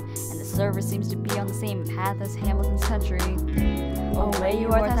Jefferson, and the server seems to be on the same path as Hamilton's country. Away you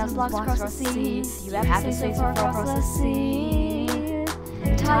are thousands blocks across the sea, you have to stay so far across the sea.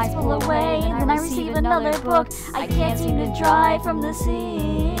 Tides pull away, then I receive another book. I can't seem to drive from the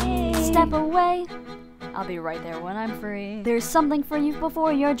sea. Step away. I'll be right there when I'm free. There's something for you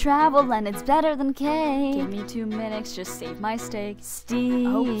before your travel, and it's better than cake. Give me 2 minutes, just save my steak. Steve.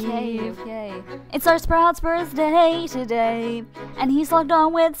 Okay. It's our Sprout's birthday today, and he's logged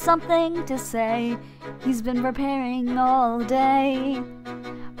on with something to say. He's been preparing all day.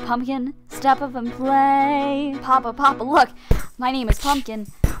 Pumpkin, step up and play. Papa, look. My name is Pumpkin.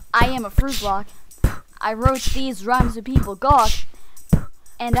 I am a fruit block. I wrote these rhymes so people gawk.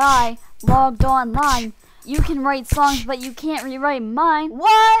 And I logged online. You can write songs, but you can't rewrite mine.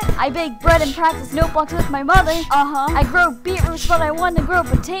 What? I bake bread and practice note blocks with my mother. I grow beetroots, but I want to grow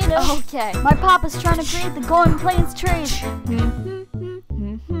potatoes. Okay. My papa's trying to create the Golden Plains trade.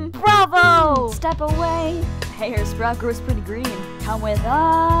 Bravo! Step away. Hey, her sprout grows pretty green. Come with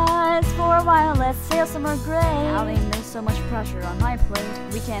us for a while, let's sail somewhere great. Aline, there's so much pressure on my plate.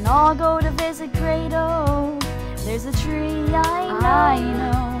 We can all go to visit Grado. There's a tree I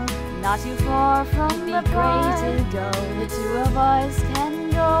know, not too far from the park to go. The two of us can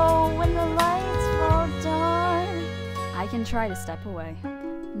go when the lights fall dark. I can try to step away.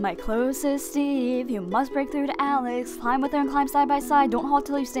 My closest Steve, you must break through to Alex. Climb with her and climb side by side. Don't halt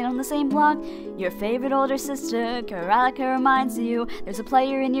till you stand on the same block. Your favorite older sister, Karalika, reminds you there's a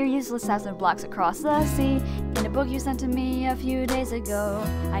player in your useless house that blocks across the sea. In a book you sent to me a few days ago,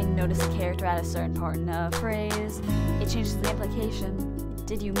 I noticed a character at a certain part in a phrase. It changes the implication.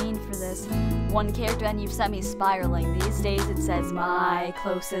 Did you mean for this? One character and you've sent me spiraling. These days it says, my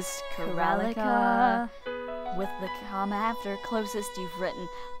closest Karalika. With the comma after closest, you've written,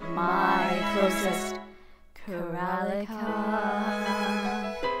 my closest Karalika.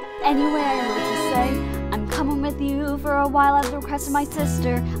 Anyway, I wrote to say, I'm coming with you for a while at the request of my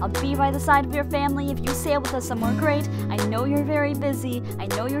sister. I'll be by the side of your family if you sail with us somewhere great. I know you're very busy, I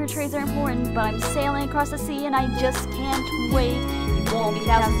know your trades are important, but I'm sailing across the sea and I just can't wait. You won't be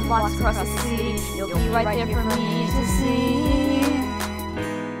thousands of blocks across the sea. You'll be right there for me to see.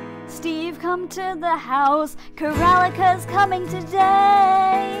 Steve, come to the house. Karalika's coming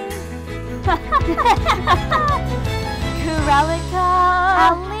today.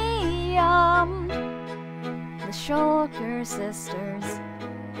 Karalika, Liam, the Shulker sisters.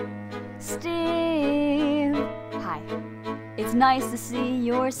 Steve, hi. It's nice to see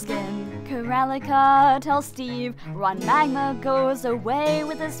your skin. Karalika, tell Steve, Ron Magma goes away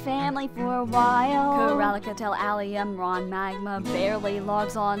with his family for a while. Karalika, tell Liam, Ron Magma barely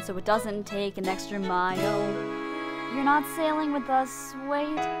logs on, so it doesn't take an extra mile. You're not sailing with us,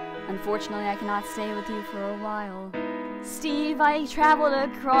 wait. Unfortunately, I cannot stay with you for a while. Steve, I traveled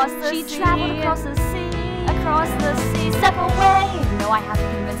across the sea. She traveled across the sea. Across the sea, step away. You know I have to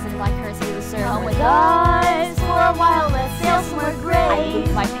convince him my currency to serve. Come with us for a while, let's sail somewhere great. I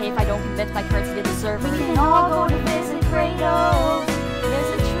lose my pay if I don't convince my currency to the server. We can all go to visit Grado. There's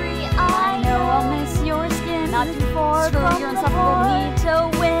a tree I know, I'll miss your skin. Not too far Screw from your the insufferable boy. need to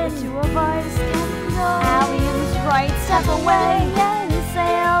win. The two of us can go. Alien's right, step away and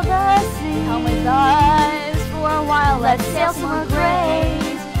sail the sea. Come with us for a while, let's sail somewhere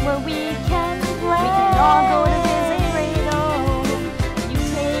great, where we can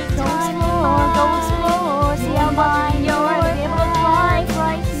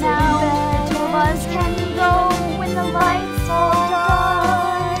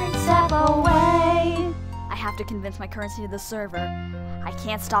to convince my currency to the server. I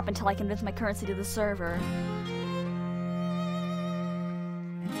can't stop until I convince my currency to the server.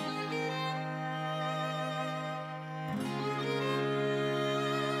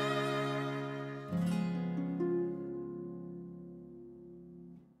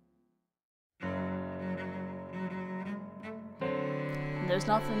 There's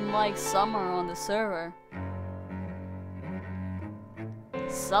nothing like summer on the server.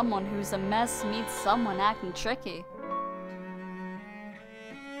 Someone who's a mess meets someone acting tricky.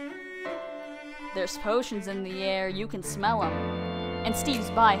 There's potions in the air, you can smell them. And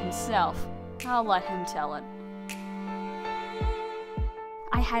Steve's by himself. I'll let him tell it.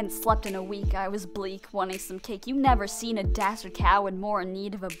 I hadn't slept in a week. I was bleak, wanting some cake. You never seen a dastard coward more in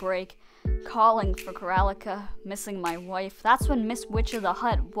need of a break. Calling for Coralica, missing my wife. That's when Miss Witch of the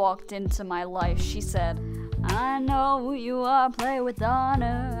Hut walked into my life. She said, I know you are play with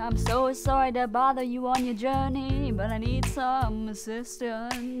honor. I'm so sorry to bother you on your journey, but I need some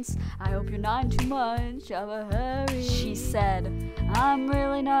assistance. I hope you're not in too much of a hurry. She said, I'm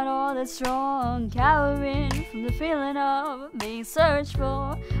really not all that strong, cowering from the feeling of being searched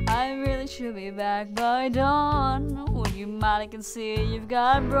for. I really should be back by dawn. When you might, I can see you've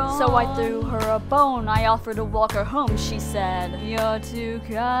got brawn. So I threw her a bone. I offered to walk her home. She said, you're too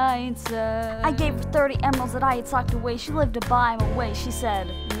kind, sir. I gave her 30 emeralds that I had socked away. She lived to buy them away. She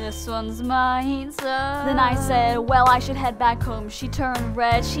said, this one's mine, sir. Then I said, well, I should head back home. She turned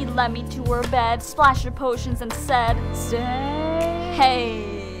red. She led me to her bed, splashed her potions and said, stay.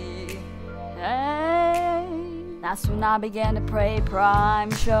 Hey, hey. That's when I began to pray.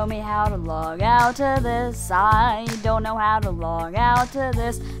 Prime, show me how to log out to this. I don't know how to log out to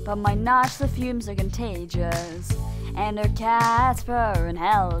this, but my notch, the fumes are contagious. And her cat's purring,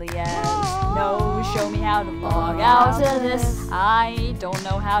 hell yes. No, show me how to log out to this. I don't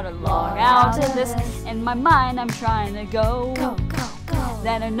know how to log out to this. In my mind, I'm trying to go. Go, go, go.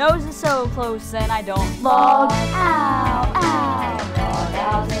 Then her nose is so close, and I don't log out. Log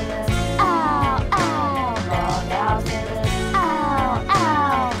out to this. Ow, ow. Log out to this. Ow,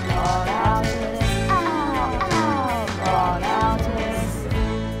 ow. Log out to this. Ow, ow. Log out to this.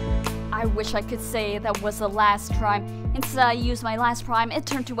 I wish I could say that was the last crime. Instead, I used my last prime. It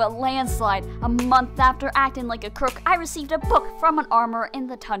turned to a landslide. A month after acting like a crook, I received a book from an armorer in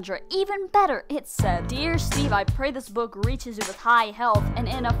the tundra. Even better, it said, Dear Steve, I pray this book reaches you with high health and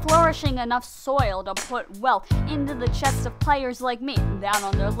in a flourishing enough soil to put wealth into the chests of players like me, down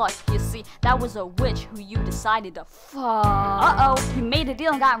on their luck. You see, that was a witch who you decided to fuck. Uh-oh, you made a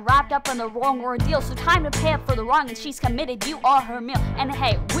deal and got wrapped up in the wrong ordeal, so time to pay up for the wrong, and she's committed. You are her meal. And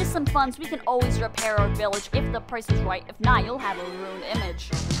hey, with some funds, we can always repair our village if the price is right. If not, you'll have a ruined image.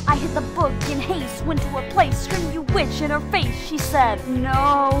 I hit the book in haste, went to a place, screamed you witch in her face. She said,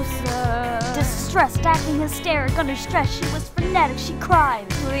 no, sir. Distressed, acting hysteric, under stress, she was frenetic, she cried,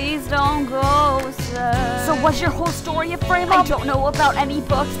 please don't go, sir. So was your whole story a frame up? I don't know about any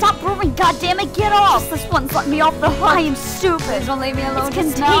book. Stop brewing, goddammit, get off. Just this one's let me off the hook. I am stupid. Please don't leave me alone. It's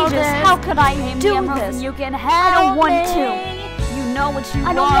contagious. How could I do this? You can have I don't want to. You know what you want.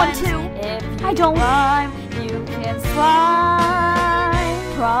 I don't want to. If I don't. Prime, you can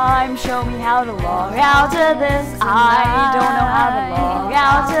slime. Prime, show me how to log out to this. I don't know how to log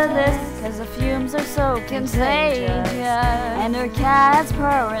out to this, cause the fumes are so contagious. And her cat's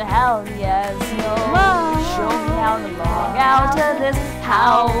purring, hell yes. No, show me how to log out to this.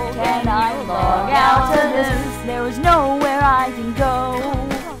 How can I log out to this? There is nowhere I can go.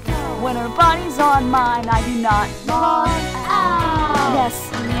 When her body's on mine, I do not log out.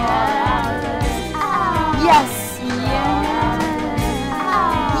 Yes, yes, yes,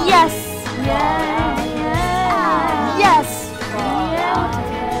 yes, yes, yes, yes.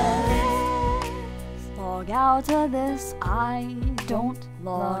 Log out to this. I don't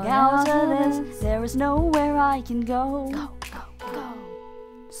log out to this. There is nowhere I can go. Go, go, go.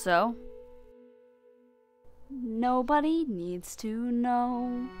 So? Nobody needs to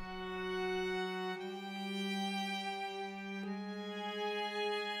know.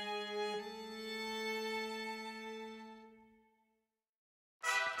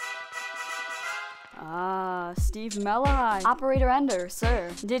 Steve Mellohi. Operator Ender,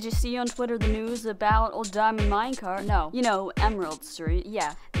 sir. Did you see on Twitter the news about old Diamond Minecart? No. You know, Emerald Street.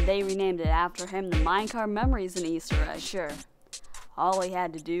 Yeah. They renamed it after him. The Minecart Memories an Easter egg. Sure. All he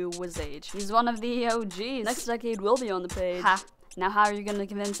had to do was age. He's one of the OGs. Next decade will be on the page. Ha. Now how are you gonna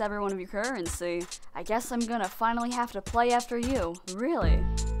convince everyone of your currency? I guess I'm gonna finally have to play after you. Really?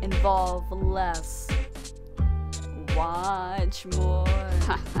 Involve less. Watch more.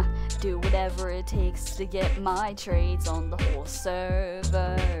 Do whatever it takes to get my trades on the whole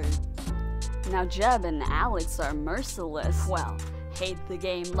server. Now Jeb and Alex are merciless. Well, hate the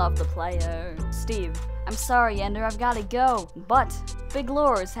game, love the player. Steve, I'm sorry, Ender, I've gotta go. But big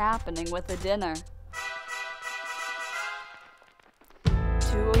lore is happening with the dinner. 2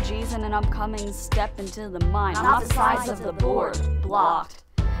 OGs and an upcoming step into the mine. On opposite sides of the board, blocked.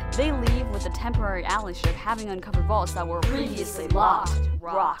 They leave with a temporary ally ship having uncovered vaults that were previously locked.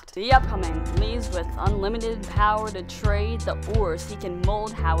 Rocked. The upcoming leaves with unlimited power to trade the ores he can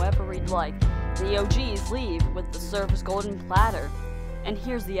mold however he'd like. The OGs leave with the surface golden platter. And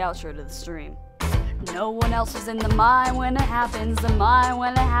here's the outro to the stream. No one else is in the mine when it happens, the mine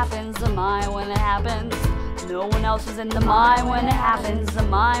when it happens, the mine when it happens. No one else is in the mine when it happens, the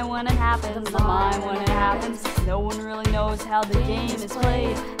mine when it happens, the mine when it happens. No one really knows how the game is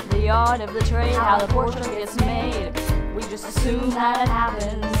played, the art of the trade, how the portrait gets made. We just assume that it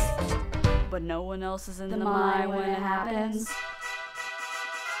happens, but no one else is in the mine when it happens.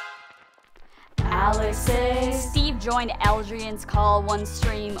 Alex says Steve joined Eldrian's call, one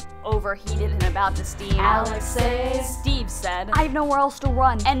stream overheated and about to steam. Alex says Steve said I have nowhere else to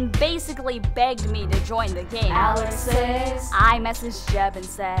run and basically begged me to join the game. Alex says I messaged Jeb and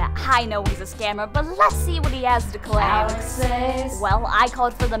said I know he's a scammer, but let's see what he has to claim. Alex says well, I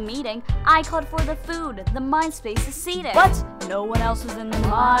called for the meeting, I called for the food, the mind space is seated. But no one else was in the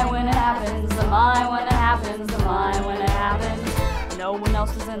mine when it happens, the mine when it happens, the mine when it happens. No one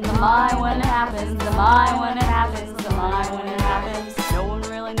else is in the mine when it happens, the mine when it happens, the mine when it happens. No one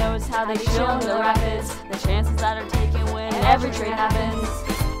really knows how they chill in the rapids, the chances that are taken when every trade happens.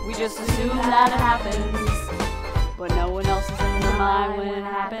 We just assume that it happens, but no one else is in the mine when it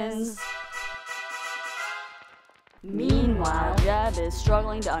happens. Meanwhile, Jeb is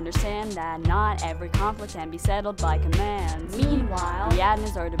struggling to understand that not every conflict can be settled by commands. Meanwhile, the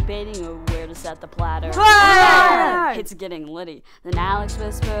admins are debating over where to set the platter. It's getting litty. Then Alex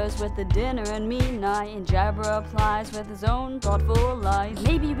whispers with the dinner and midnight, and Jeb replies with his own thoughtful lies.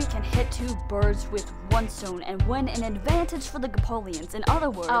 Maybe we can hit 2 birds with 1 stone and win an advantage for the Gapolians. In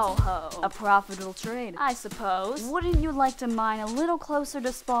other words, a profitable trade, I suppose. Wouldn't you like to mine a little closer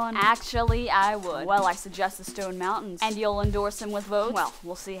to spawn? Actually, I would. Well, I suggest the Stone Mountains. And you'll endorse him with votes? Well,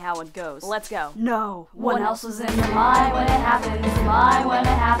 we'll see how it goes. Let's go. No. One else was in the mine when it happens, the mine when it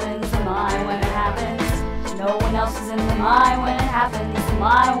happens, the mine when it happens. No one else is in the mine when it happens, the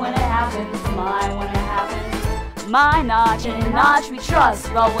mine when it happens, the mine when it happens. My notch and a notch we trust,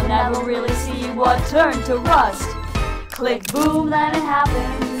 but we'll never really see what turned to rust. Click boom, then it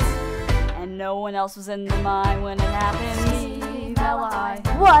happens. And no one else was in the mine when it happens. Mellohi.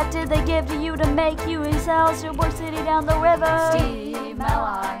 What did they give to you to make you his house to Burr City down the river? Steve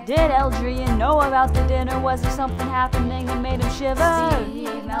Mellohi. Did Eldrian know about the dinner? Was there something happening that made him shiver?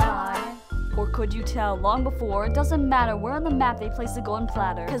 Steve Mellohi. Or could you tell long before? It doesn't matter where on the map they place the golden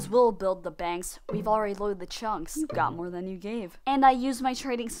platter, cause we'll build the banks. We've already loaded the chunks. You got more than you gave. And I use my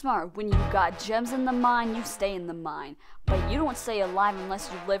trading smart. When you've got gems in the mine, you stay in the mine. But you don't stay alive unless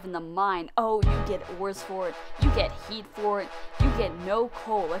you live in the mine. Oh, you get ores for it. You get heat for it. You get no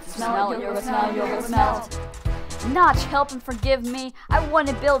coal. If you smell it, you're gonna smelt. Notch, help and forgive me. I want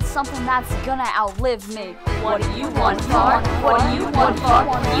to build something that's gonna outlive me. What do you want for? What do you want for?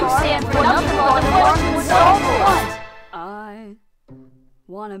 You stand for nothing but the fortune so what? I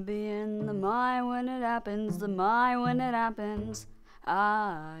wanna be in the mine when it happens, the mine when it happens.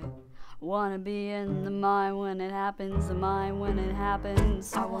 I wanna be in the mine when it happens, the mine when it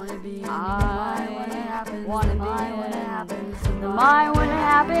happens. I wanna be in the mine when it happens, wanna be when it happens, the mine when it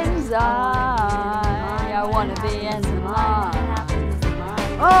happens. I wanna be in the mine.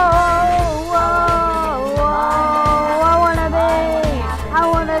 Oh, I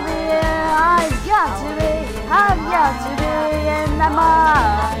wanna be, I've got to be in the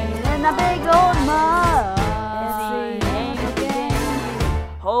mine, in the big old mine.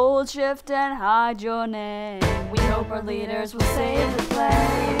 Hold shift and hide your name. We hope our leaders will save the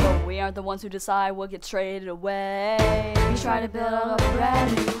play, but we aren't the ones who decide what gets traded away. We try to build a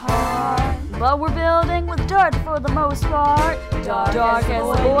brand new heart, but we're building with dirt for the most part. Dark as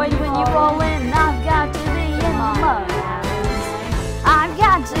the void when you fall in. I've got to be in the mud. I've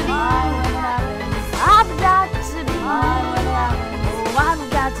got to be. I've got to be. Oh, I've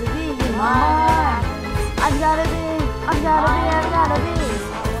got to be in the mud. I've gotta be. I've gotta be.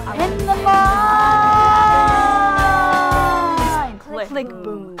 In the mine! Click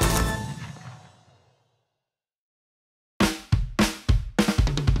boom.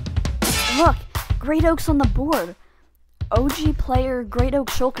 Look, Great Oak's on the board. OG player Great Oak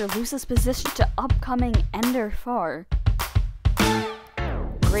Shulker loses position to upcoming Ender Far.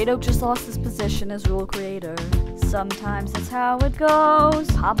 Great Fredo just lost his position as rule creator. Sometimes that's how it goes.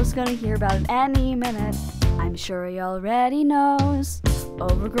 Papa's gonna hear about it any minute. I'm sure he already knows.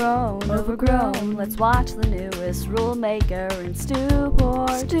 Overgrown, overgrown. Let's watch the newest rule maker in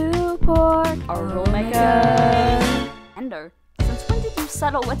Stewport, our rule maker. Ender, since when did you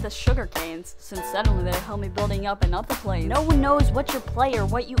settle with the sugar canes? Since suddenly they help me building up and up the plains. No one knows what your play or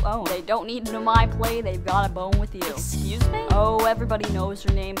what you own. They don't need to know my play, they've got a bone with you. Excuse me? Oh, everybody knows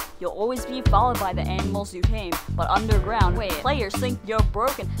your name. You'll always be followed by the animals you tame. But underground, players think you're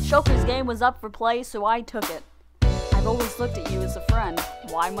broken. Shulker's game was up for play, so I took it. I've always looked at you as a friend.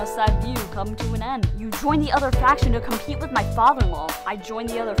 Why must that view come to an end? You joined the other faction to compete with my father-in-law. I joined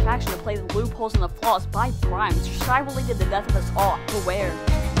the other faction to play the loopholes and the flaws by primes. Your side will lead to the death of us all. Beware.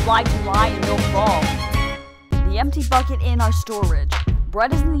 Lie to lie and you'll fall. The empty bucket in our storage.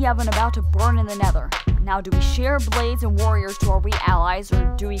 Bread is in the oven about to burn in the nether. Now do we share blades and warriors to are we allies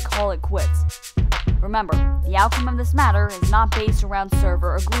or do we call it quits? Remember, the outcome of this matter is not based around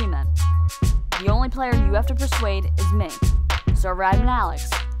server agreement. The only player you have to persuade is me. Server admin Alex,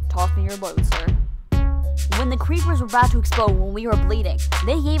 toss me your load, sir. When the creepers were about to explode when we were bleeding,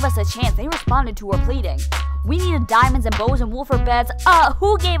 they gave us a chance. They responded to our pleading. We needed diamonds and bows and wolfer beds.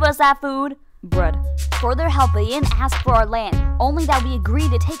 Who gave us that food? Bread. For their help, they didn't ask for our land, only that we agreed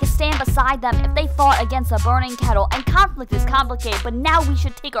to take a stand beside them if they fought against a burning kettle. And conflict is complicated, but now we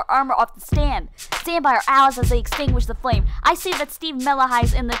should take our armor off the stand. Stand by our allies as they extinguish the flame. I see that Steve Mellohi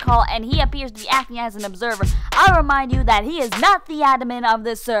is in the call, and he appears to be acting as an observer. I'll remind you that he is not the admin of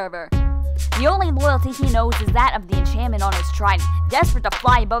this server. The only loyalty he knows is that of the enchantment on his trident. Desperate to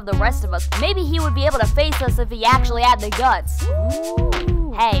fly above the rest of us. Maybe he would be able to face us if he actually had the guts.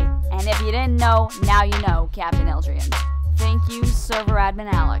 Ooh. Hey, and if you didn't know, now you know, Captain Eldrian. Thank you, server admin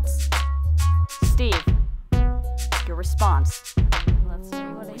Alex. Steve, your response. Let's see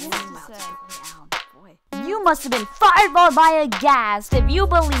what he has to say. You must have been fireballed by a ghast if you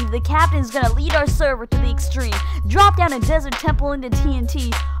believe the captain's gonna lead our server to the extreme. Drop down a desert temple into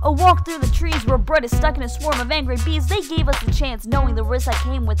TNT, or walk through the trees where Bread is stuck in a swarm of angry bees. They gave us a chance knowing the risk that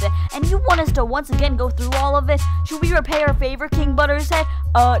came with it, and you want us to once again go through all of it? Should we repay our favor, King Buttershead?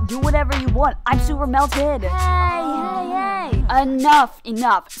 Do whatever you want. I'm super melted. Hey.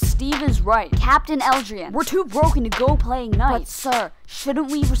 Enough. Steve is right. Captain Eldrian, we're too broken to go playing night. But sir,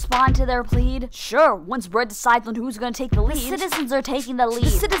 shouldn't we respond to their plead? Sure, once Bread decides on who's gonna take the lead. The citizens are taking the lead. The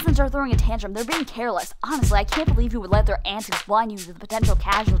citizens are throwing a tantrum. They're being careless. Honestly, I can't believe you would let their antics blind you to the potential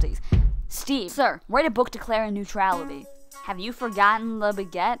casualties. Steve, sir, write a book declaring neutrality. Have you forgotten the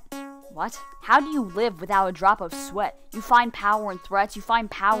baguette? What? How do you live without a drop of sweat? You find power in threats, you find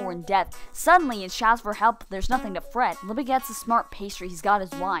power in death. Suddenly, it shouts for help, there's nothing to fret. Baguette's a smart pastry, he's got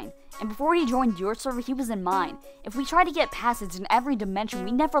his wine. And before he joined your server, he was in mine. If we try to get passage in every dimension,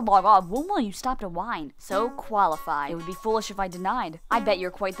 we never log off. When will you stop to whine? So qualified. It would be foolish if I denied. I bet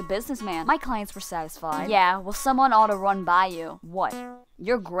you're quite the businessman. My clients were satisfied. Yeah, well someone ought to run by you. What?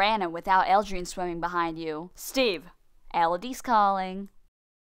 You're granite without Eldrian swimming behind you. Steve, Elodie's calling.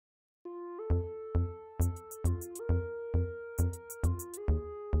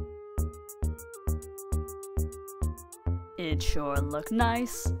 It sure look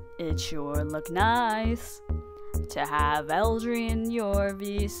nice, to have Eldrian your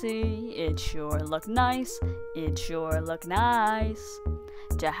VC. It sure look nice,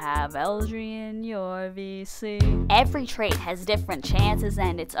 to have Eldrian your VC. Every trait has different chances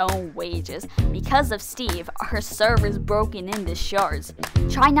and its own wages. Because of Steve, our server's broken into shards.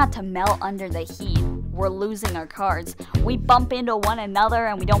 Try not to melt under the heat. We're losing our cards. We bump into one another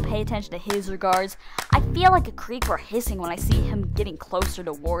and we don't pay attention to his regards. I feel like a creeper hissing when I see him getting closer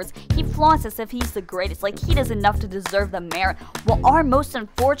to wards. He flaunts as if he's the greatest, like he does enough to deserve the merit. While our most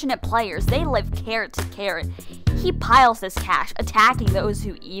unfortunate players, they live carrot to carrot. He piles this cash, attacking those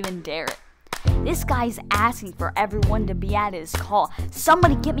who even dare it. This guy's asking for everyone to be at his call.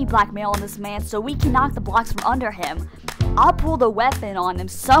 Somebody get me blackmail on this man so we can knock the blocks from under him. I'll pull the weapon on him,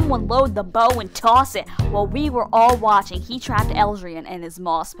 someone load the bow and toss it. While we were all watching, he trapped Eldrian in his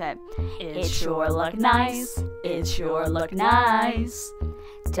moss pit. It sure look nice,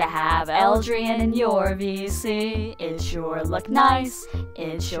 to have Eldrian in your VC. It sure look nice, to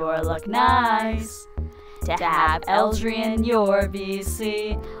have Eldrian in your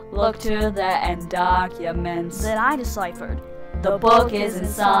VC. Look to the end documents that I deciphered. The book isn't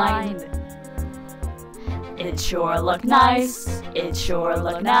signed. It sure look nice,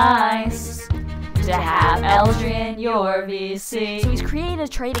 to have Eldrin your VC. So he's created a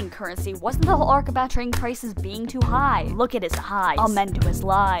trading currency. Wasn't the whole arc about trading prices being too high? Look at his highs. Amend to his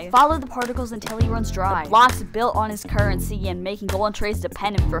lie. Follow the particles until he runs dry. The blocks built on his currency and making golden trades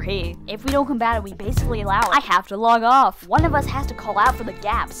dependent for he. If we don't combat it, we basically allow it. I have to log off. One of us has to call out for the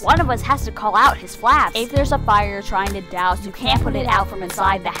gaps. One of us has to call out his flaps. If there's a fire you're trying to douse, you can't put it out from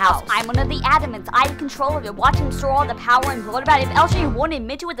inside the house. I'm one of the adamants. I have control of it. Watch him store all the power and gloat about it. If LG won't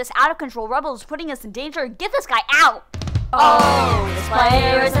admit to it, this out of control rebel is putting us in danger. Get this guy out! Oh, this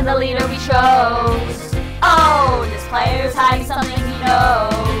player isn't the leader we chose. Oh, this player's hiding something he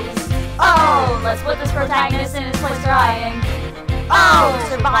knows. Oh, let's put this protagonist in his place trying. Oh,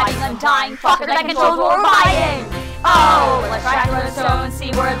 surviving, undying fucker that controls what we're buying. Oh, let's track the stone and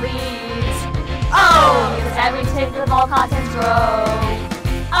see where it leads. Oh, because every tip of all contents grow.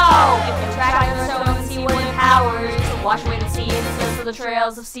 Oh, if we track the stone and see what it powers, to wash away the seeds of the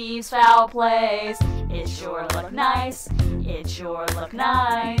trails of Steve's foul plays. It sure look nice. It sure look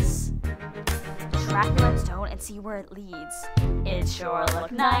nice. Track the redstone and see where it leads. It sure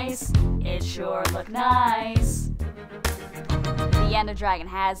look nice. It sure look nice. The Ender Dragon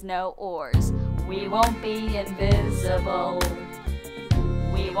has no ores. We won't be invisible.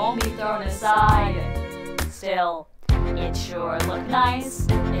 We won't be thrown aside. Still, it sure look nice.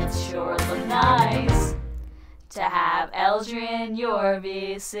 It sure look nice to have Eldrin your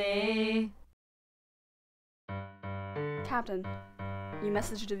VC. Captain, you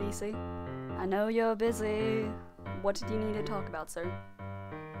messaged to VC. I know you're busy. What did you need to talk about, sir?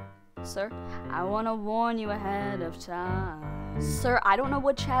 Sir, I want to warn you ahead of time. Sir, I don't know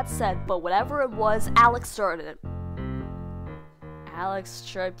what chat said, but whatever it was, Alex started it. Alex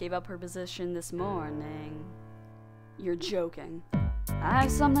Sharp gave up her position this morning. You're joking. I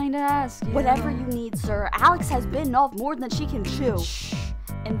have something to ask you. Whatever you need, sir. Alex has bitten off more than she can chew. Shh.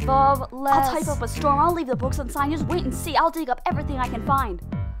 Involve less. I'll type up a storm. I'll leave the books unsigned. Just wait and see. I'll dig up everything I can find.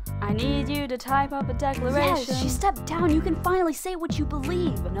 I need you to type up a declaration. Yes, she stepped down. You can finally say what you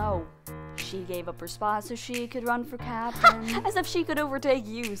believe. No. She gave up her spot so she could run for captain. As if she could overtake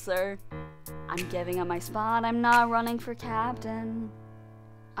you, sir. I'm giving up my spot. I'm not running for captain.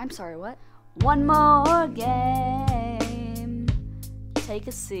 I'm sorry, what? One more game. Take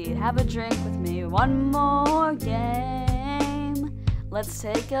a seat. Have a drink with me. One more game. Let's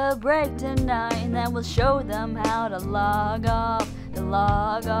take a break tonight and then we'll show them how to log off. To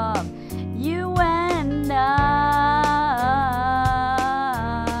log off. You and I.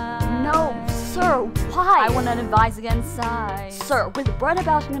 No, sir, why? I want to advise against size. Sir, with bread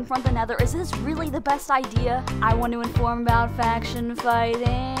about to confront the nether, is this really the best idea? I want to inform about faction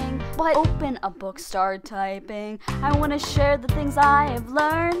fighting. But open a book, start typing. I want to share the things I have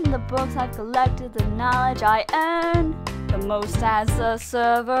learned, the books I've collected, the knowledge I earn. The most as the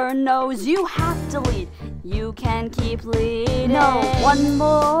server knows. You have to lead. You can keep leading. No, one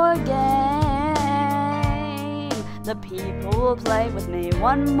more game. The people will play with me.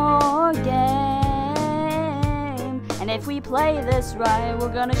 One more game. And if we play this right,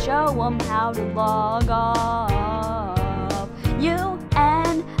 we're gonna show them how to log off. You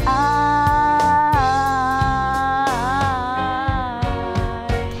and I.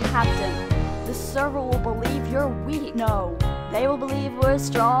 Captain, the server will believe you're weak. No, they will believe we're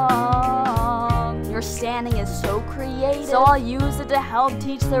strong. Your standing is so creative, so I'll use it to help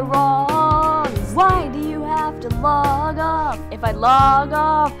teach their wrongs. Why do you have to log off? If I log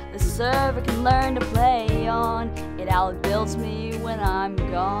off, the server can learn to play on. It outbuilds me when I'm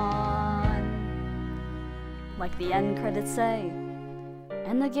gone. Like the end credits say.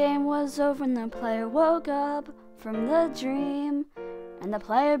 And the game was over and the player woke up from the dream. And the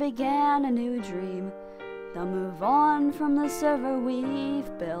player began a new dream. They'll move on from the server we've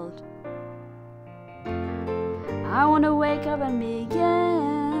built. I want to wake up and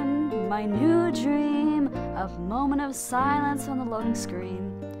begin my new dream. A moment of silence on the loading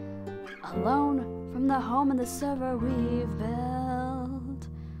screen. Alone from the home and the server we've built.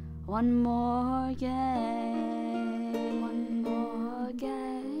 One more game. One more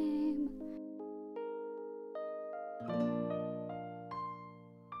game.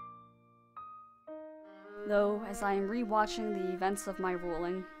 Though, as I am rewatching the events of my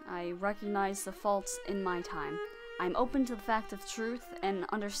ruling, I recognize the faults in my time. I'm open to the fact of truth and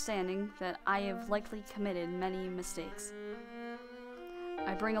understanding that I have likely committed many mistakes.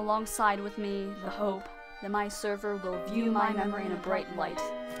 I bring alongside with me the hope that my server will view my memory in a bright light,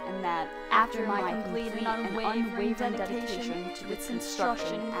 and that after my complete and unwavering dedication to its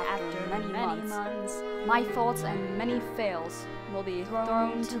construction after many months, my faults and many fails will be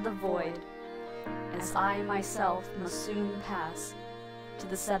thrown to the void, as I myself must soon pass to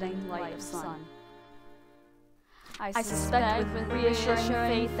the setting light of sun. I suspect with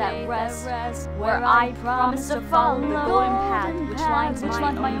reassuring faith that rests where I promise to follow the golden path which lines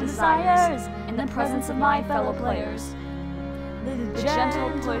my own desires in the presence of my fellow players. The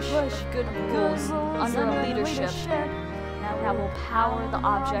gentle push of good rules under a leadership that will power the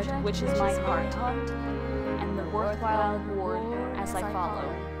object which is my heart, and the worthwhile reward as I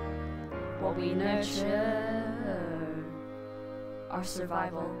follow will we nurture our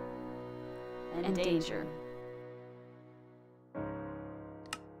survival and danger.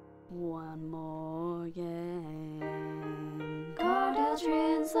 One more game.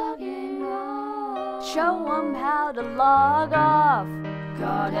 Cardelltrians logging off. Show 'em how to log off.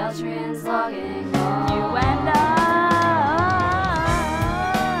 Cardelltrians logging off. You and I.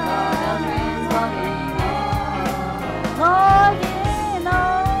 Cardelltrians logging off. Logging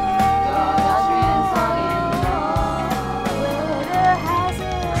off. Cardelltrians logging off. Twitter has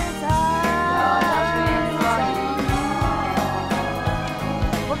its eyes. Cardelltrians logging off.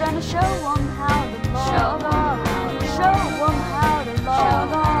 We're gonna show 'em how to log off. Show 'em how to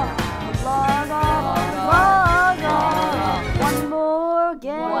log off. Log off. Log off. One more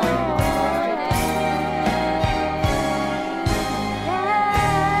game. One more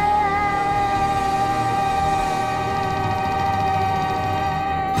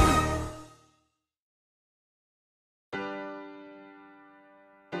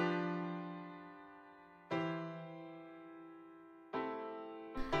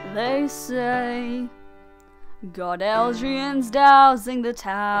They say Cardelltrians dousing the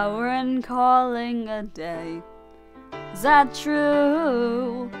tower and calling a day. Is that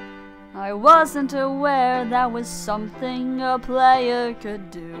true? I wasn't aware that was something a player could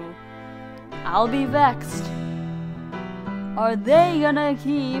do. I'll be vexed. Are they gonna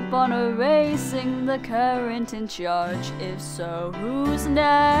keep on erasing the current in charge? If so, who's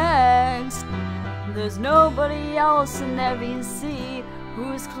next? There's nobody else in their VC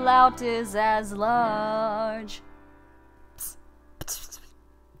whose clout is as large.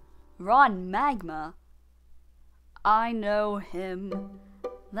 Ron Magma. I know him.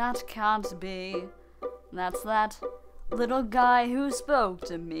 That can't be. That's that little guy who spoke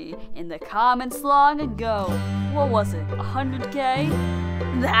to me in the comments long ago. What was it, 100K?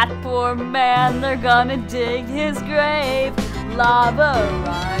 That poor man, they're gonna dig his grave. Lava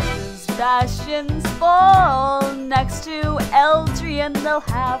rises, bastions fall. Next to Eldrian, they'll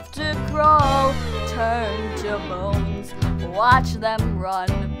have to crawl. Turn to bones, watch them run.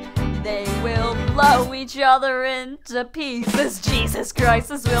 They will blow each other into pieces. Jesus Christ,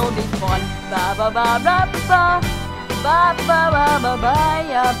 this will be fun. Ba ba ba ba ba. Ba ba ba ba ba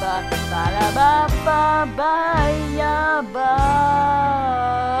ya ba. Ba da ba ba ba ya ba.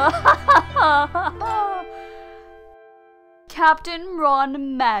 Captain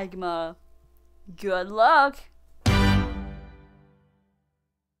Ron Magma. Good luck.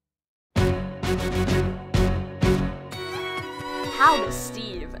 How does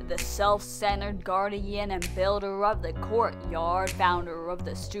Steve, the self-centered guardian and builder of the courtyard, founder of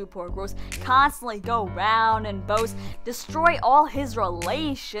the stupor gross, constantly go round and boast, destroy all his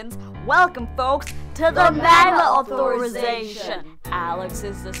relations? Welcome, folks, to the Magma Authorization! Alex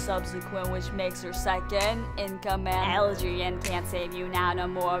is the subsequent, which makes her second in command. Eldrian can't save you now, no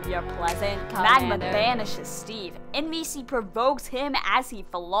more of your pleasant commander. Magma banishes Steve. NVC provokes him as he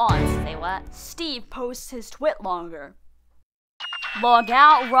flaunts. Say what? Steve posts his twit longer. Log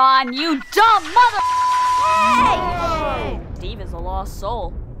out, Ron, you dumb mother— Hey! Steve is a lost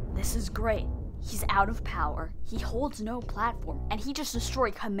soul. This is great. He's out of power, he holds no platform, and he just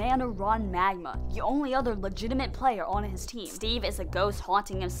destroyed Commander Ron Magma, the only other legitimate player on his team. Steve is a ghost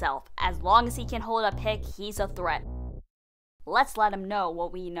haunting himself. As long as he can hold a pick, he's a threat. Let's let him know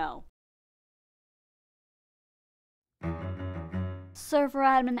what we know. Server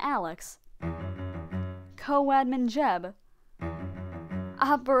admin Alex. Co-admin Jeb.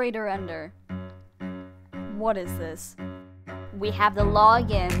 Operator Ender. What is this? We have the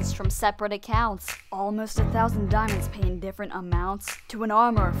logins from separate accounts. Almost 1,000 diamonds paying different amounts to an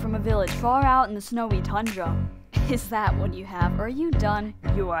armor from a village far out in the snowy tundra. Is that what you have? Are you done?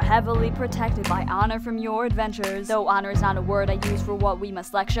 You are heavily protected by honor from your adventures. Though honor is not a word I use for what we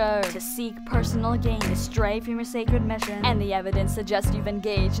must lecture. To seek personal gain, to stray from your sacred mission. And the evidence suggests you've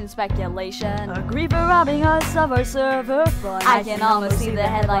engaged in speculation. Agree for robbing us of our server fun. I can almost see the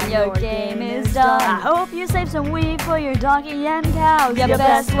headline, your game is done. I hope you save some wheat for your donkey and cows. Your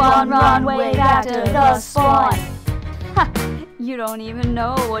best one run way back to the spawn. You don't even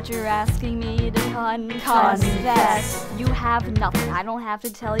know what you're asking me to confess. You have nothing. I don't have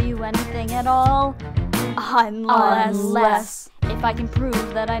to tell you anything at all. Unless if if I can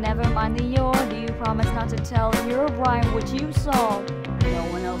prove that I never mind the yore. Do you promise not to tell your Brian what you saw? No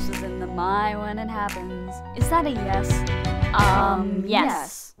one else is in the mine when it happens. Is that a yes?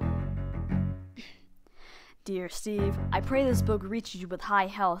 Yes. Dear Steve, I pray this book reaches you with high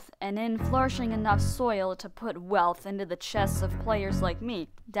health, and in flourishing enough soil to put wealth into the chests of players like me.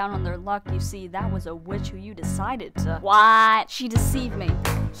 Down on their luck, you see, that was a witch who you decided to— What? She deceived me.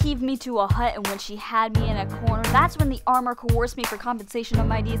 Heaved me to a hut, and when she had me in a corner, that's when the armor coerced me for compensation of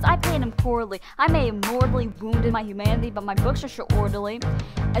my deeds. I paid him poorly. I may have mortally wounded my humanity, but my books are so orderly.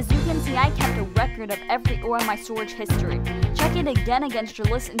 As you can see, I kept a record of every ore in my storage history. Check it again against your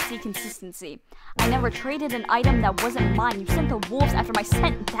list and see consistency. I never traded an item that wasn't mine. You sent the wolves after my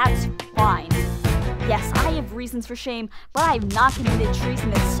scent, that's fine. Yes, I have reasons for shame, but I have not committed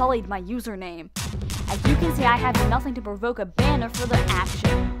treason and sullied my username. As you can see, I have nothing to provoke a ban or further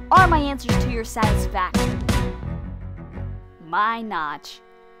action. Are my answers to your satisfaction? My notch.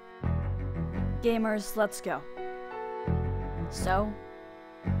 Gamers, let's go. So?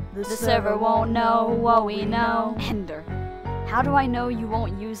 The server won't know what we know. Ender, how do I know you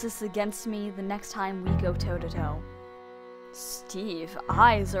won't use this against me the next time we go toe-to-toe? Steve,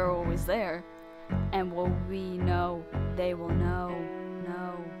 eyes are always there. And will we know, they will know,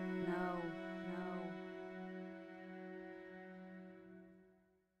 no.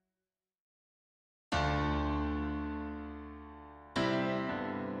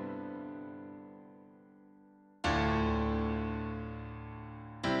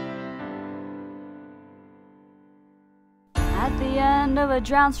 At the end of a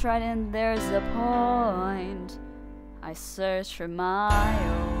drown stride and there's a point. I search for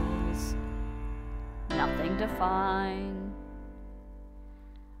miles, nothing to find.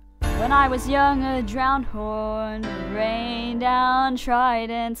 When I was young, a drowned horn rained down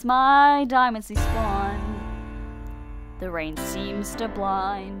tridents, my diamonds he spawned. The rain seems to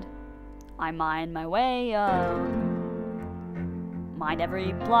blind. I mind my way up, mind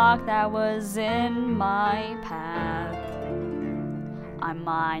every block that was in my path. I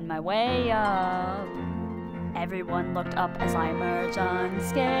mind my way up. Everyone looked up as I emerged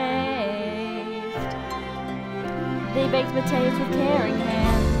unscathed. They baked potatoes with caring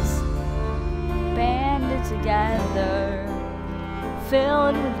hands, banded together,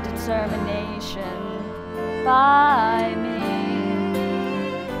 filled with determination by me.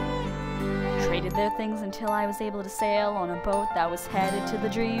 Traded their things until I was able to sail on a boat that was headed to the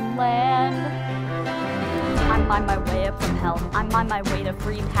dreamland. I'm on my way up from hell. I'm on my way to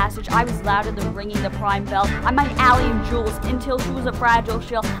free passage. I was louder than ringing the prime bell. I mined alien jewels until she was a fragile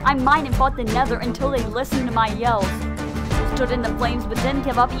shell. I mined and fought the nether until they listened to my yells. Stood in the flames but didn't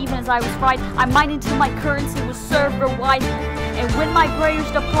give up even as I was fried. I mined until my currency was served for wine. And when my prayers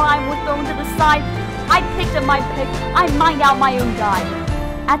to prime were thrown to the side, I picked up my pick. I mined out my own guide.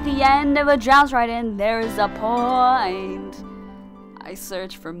 At the end of a drown's right in, there is a point. I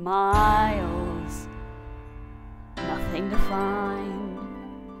search for miles, nothing to find.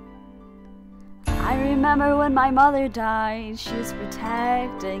 I remember when my mother died, she was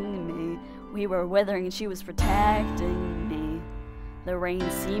protecting me. We were withering and she was protecting me. The rain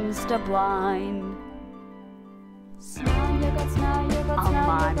seems to blind. I'll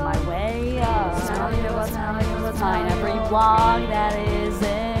mind my way up. Mine every blog that is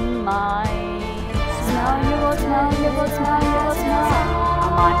in mine.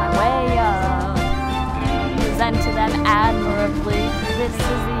 I'll mind my way up. Present to them admirably. This is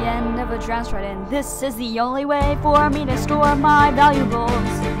the end of a drown stride, and this is the only way for me to store my valuables.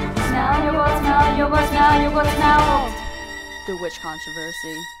 Smell your words, smell your words, smell your words, smell. The witch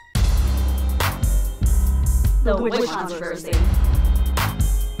controversy. The witch controversy.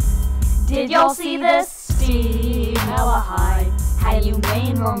 Did y'all see this? Steve Mellohi had a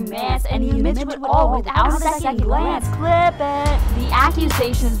humane romance, and he admits it all without a second glance. Clip it. The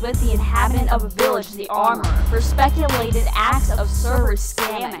accusations with the inhabitant of a village, the armor, for speculated acts of server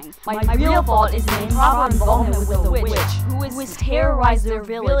scamming. My real fault is the improper involvement with the witch, who has terrorized their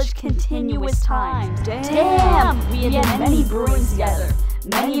village continuous times. Damn! We had many brewings together.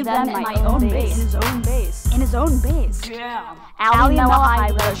 Many of them at my own base. In his own base. Damn. Lin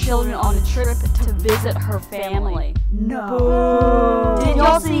Manuel led her children on a trip to visit her family. No. Did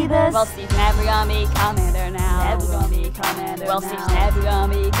y'all see this? Well, Steve's never gonna be commander now. Never gonna be commander now. Well, Steve's never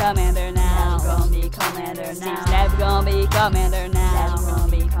gonna be commander now. Never gonna be commander now. Steve's never gonna be commander now. Never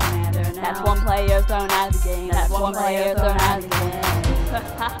gonna be commander now. That's one player thrown out of the game. That's one player thrown out of the game.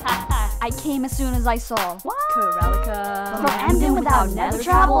 I came as soon as I saw. What? Coralica. From ending without nether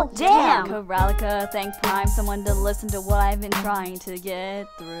travel? Damn! Coralica, thank Prime, someone to listen to what I've been trying to get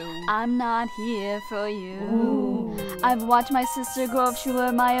through. I'm not here for you. Ooh. I've watched my sister grow up,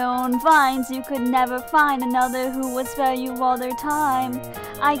 Schuyler my own vines. You could never find another who would spare you all their time.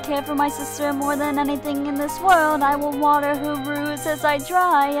 I care for my sister more than anything in this world. I will water her roots as I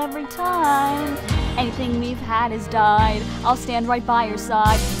dry every time. Anything we've had has died. I'll stand right by your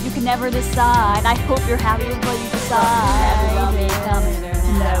side. You can never decide. I hope you're happy with what you decide. Never gonna become her now.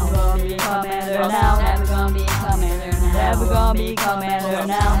 Never gonna become her now. Never gonna become her now. Never gonna become her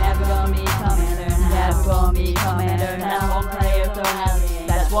now. Never gonna become her now. Never gonna become her now. One player thrown out.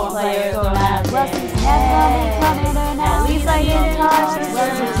 That's one player thrown out. Blessings never gonna become her now. At least I didn't touch the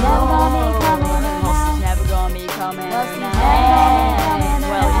blessings never gonna become her now. Never gonna become her now.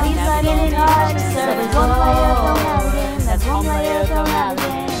 Well, at least I didn't touch the servers. One player thrown out of the game. That's one player thrown out of the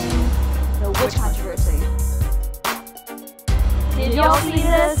game. No witch controversy. Did y'all see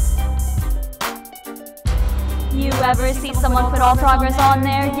this? You ever see someone put all progress on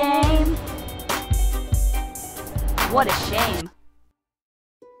their game? What a shame.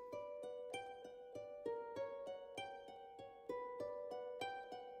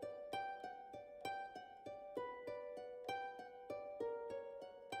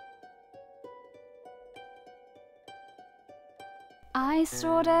 I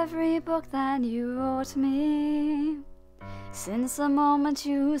stored every book that you wrote me. Since the moment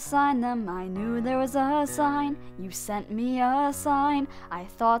you signed them, I knew there was a sign. You sent me a sign. I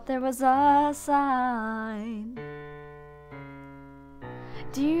thought there was a sign.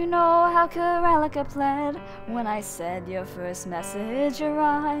 Do you know how Coralica pled when I said your first message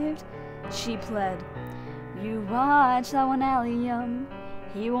arrived? She pled, you watch that one allium.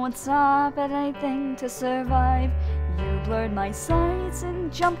 He won't stop at anything to survive. You blurred my sights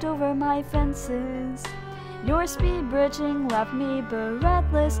and jumped over my fences. Your speed bridging left me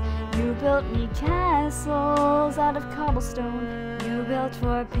breathless. You built me castles out of cobblestone. You built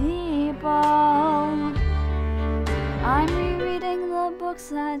for people. I'm rereading the books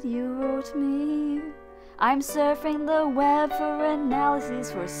that you wrote me. I'm surfing the web for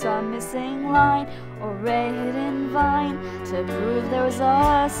analyses for some missing line or a hidden vine to prove there was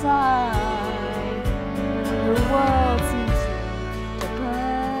a sign. The world seems to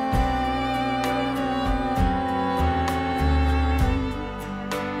burn.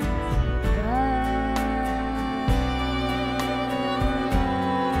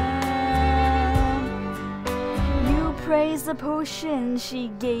 You praised the potion she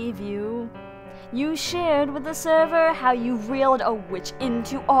gave you. You shared with the server how you reeled a witch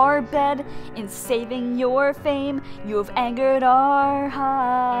into our bed. In saving your fame, you have angered our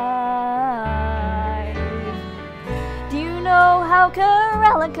hive. Do you know how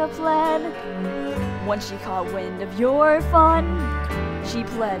Coralica fled when she caught wind of your fun? She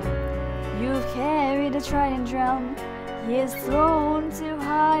pled, you've carried a trident drum. He is thrown too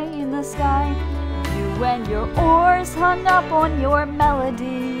high in the sky. You and your oars hung up on your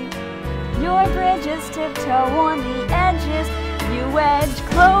melody. Your bridges tiptoe on the edges. You edge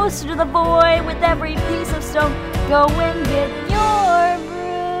closer to the void with every piece of stone. Go and get your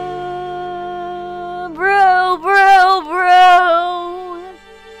brew, brew, brew, brew.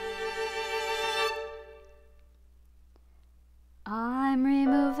 I'm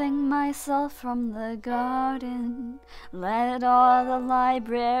removing myself from the garden. Let all the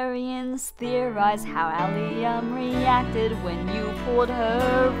librarians theorize how Allium reacted when you pulled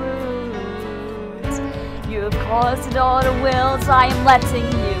her roots. You have caused it all to wilt. I am letting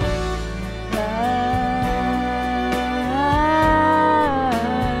you burn.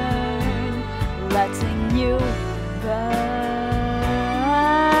 Letting you burn.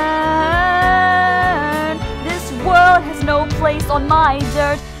 This world has no place on my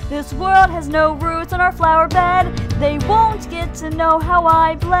dirt. This world has no roots on our flower bed. They won't get to know how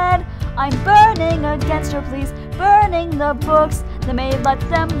I bled. I'm burning against her pleas, burning the books that may let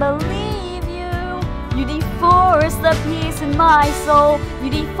them believe you. You deforest the peace in my soul. You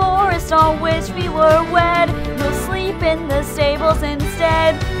deforest on which we were wed. You'll sleep in the stables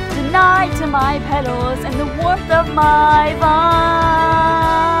instead, denied to my petals and the warmth of my vines.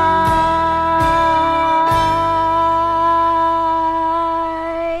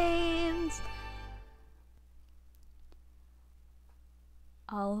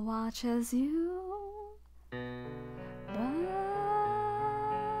 I'll watch as you burn.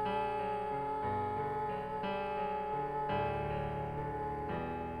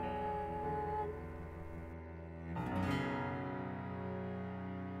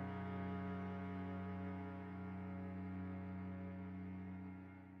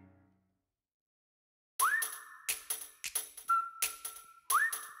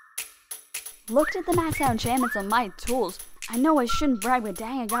 Looked at the max out enchantments on my tools. I know I shouldn't brag, but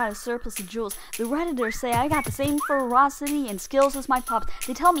dang, I got a surplus of jewels. The Redditors say I got the same ferocity and skills as my pops.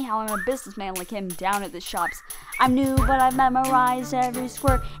 They tell me how I'm a businessman like him down at the shops. I'm new, but I've memorized every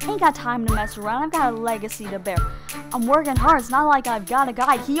square. Ain't got time to mess around, I've got a legacy to bear. I'm working hard, it's not like I've got a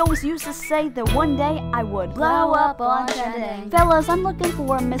guide. He always used to say that one day I would blow up on trending. Fellas, I'm looking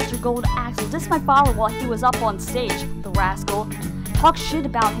for Mr. Gold Axel. This is my father while he was up on stage, the rascal. Talk shit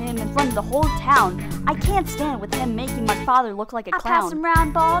about him in front of the whole town. I can't stand with him making my father look like a clown. I passed him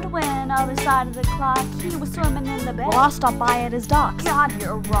round Baldwin, other side of the clock. He was swimming in the bay. Well, I'll stop by at his dock. God,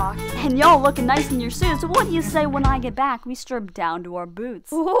 you're a rock. And y'all looking nice in your suits. What do you say when I get back? We strip down to our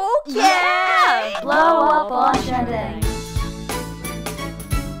boots. Okay! Yeah! Blow up on trending.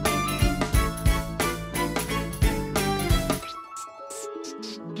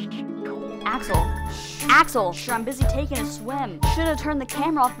 Axel, sure, I'm busy taking a swim. Should have turned the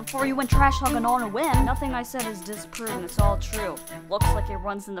camera off before you went trash talking on a whim. Nothing I said is disproven, it's all true. Looks like it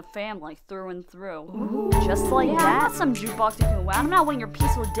runs in the family, through and through. Ooh, just like that. I'm not some jukebox you can wow. I'm not winning your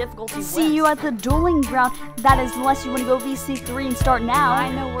peaceful difficulty wins. See you at the dueling ground. That is, unless you want to go VC3 and start now. I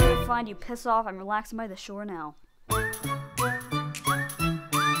know where to find you. Piss off, I'm relaxing by the shore now.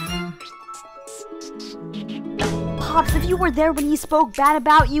 Pops, if you were there when he spoke bad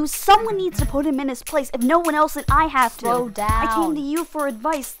about you, someone needs to put him in his place. If no one else, then I have to. Slow down. I came to you for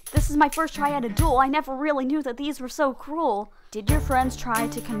advice. This is my first try at a duel. I never really knew that these were so cruel. Did your friends try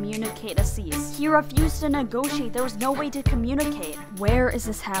to communicate a cease? He refused to negotiate. There was no way to communicate. Where is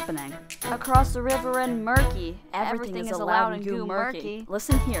this happening? Across the river in Murky. Everything is allowed in Goo Murky.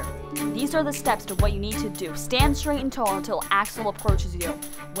 Listen here. These are the steps to what you need to do. Stand straight and tall until Axel approaches you.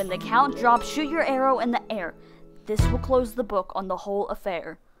 When the count drops, shoot your arrow in the air. This will close the book on the whole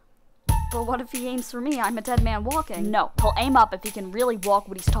affair. But what if he aims for me? I'm a dead man walking. No, he'll aim up if he can really walk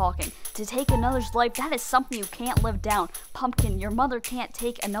what he's talking. To take another's life, that is something you can't live down. Pumpkin, your mother can't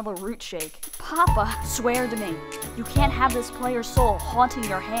take another root shake. Papa, swear to me. You can't have this player's soul haunting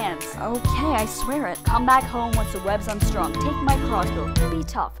your hands. Okay, I swear it. Come back home once the web's unstrung. Take my crossbow. Be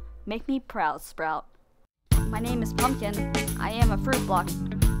tough. Make me proud, Sprout. My name is Pumpkin. I am a fruit block.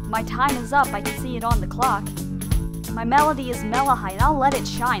 My time is up. I can see it on the clock. My melody is Mellohi, and I'll let it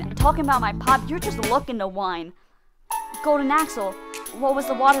shine. I'm talking about my pop, you're just looking to whine. Golden Axel, what was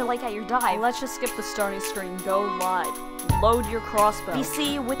the water like at your dive? Let's just skip the starting screen, go live. Load your crossbow.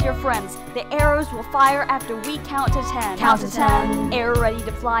 BC with your friends. The arrows will fire after we count to 10. Count to 10. Arrow ready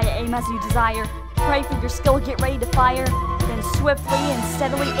to fly, aim as you desire. Pray for your skill, get ready to fire. Then swiftly and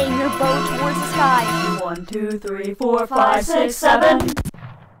steadily aim your bow towards the sky. 1, 2, 3, 4, 5, 6, 7.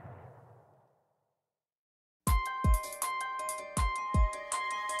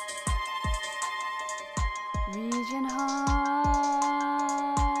 Region highs,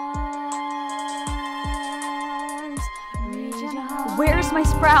 region highs. Where's my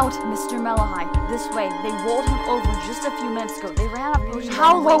Sprout? Mr. Mellohi, this way. They rolled him over just a few minutes ago. They ran out of potions.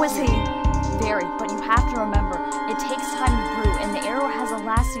 How low is he? Very, but you have to remember, it takes time to brew, and the arrow has a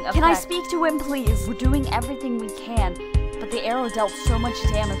lasting effect. Can I speak to him, please? We're doing everything we can, but the arrow dealt so much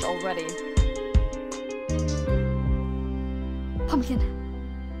damage already. Pumpkin.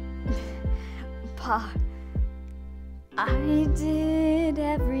 Pa. I did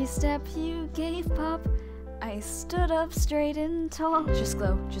every step you gave, Pop. I stood up straight and tall. Just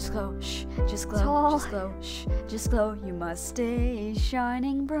glow, shh, just glow, tall. just glow, shh, just glow. You must stay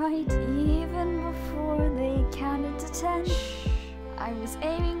shining bright. Even before they counted to 10. Shh. I was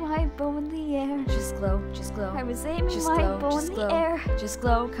aiming my bow in the air. Just glow, just glow. I was aiming just my glow, bow just in glow. the air. Just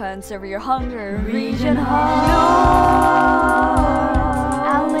glow, conserve your hunger. Region high.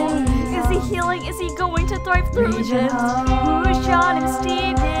 Is he healing? Is he going to thrive through this? Who shot him,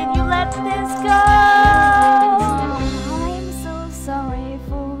 Steve? Did you let this go? I'm so sorry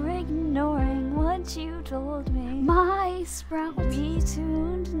for ignoring what you told me. My Sprout, we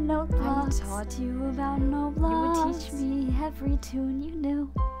tuned no plots. I taught you about no blocks. You would teach me every tune you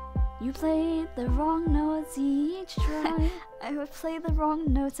knew. You played the wrong notes each try. I would play the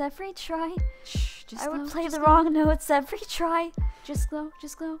wrong notes every try. Shh, just I would glow, play just the glow. wrong notes every try. Just glow,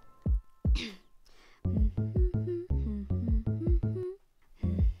 just glow.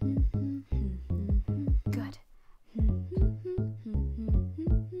 Good.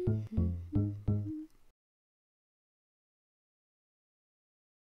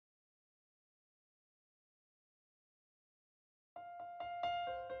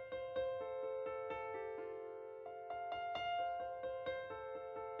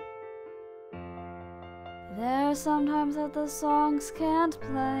 There's sometimes that the songs can't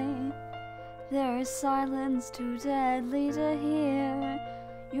play. There is silence too deadly to hear.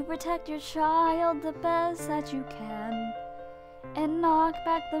 You protect your child the best that you can, and knock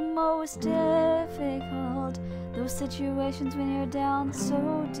back the most difficult. Those situations when you're down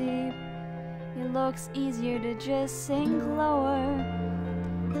so deep, it looks easier to just sink lower.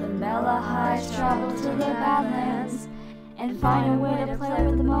 The Mellohis travel to the Badlands and find a way to play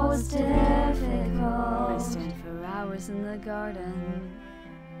with the most difficult. I stand for hours in the garden.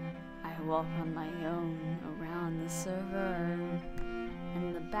 I walk on my own around the server,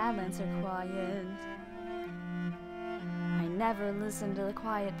 and the Badlands are quiet. I never listened to the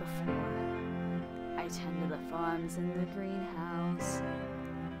quiet before. I tend to the farms in the greenhouse.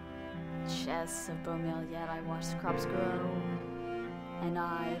 Chests of bone meal, yet I watch the crops grow, and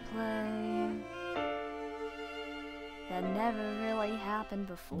I play. That never really happened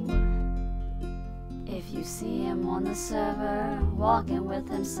before. If you see him on the server, walking with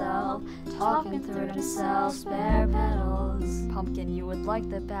himself, talking through himself, spare petals. Pumpkin, you would like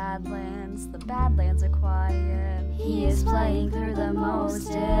the Badlands are quiet. He is playing through the most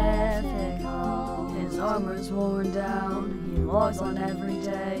difficult. His armor's worn down, he logs on every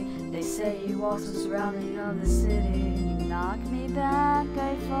day. They say he walks the surrounding of the city. You knock me back,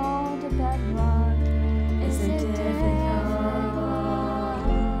 I fall to bedrock. Is it difficult?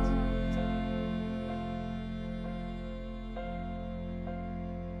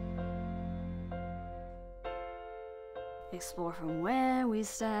 Explore from where we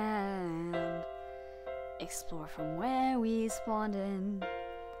stand. Explore from where we spawned in.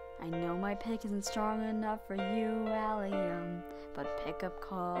 I know my pick isn't strong enough for you, Allium, but pick up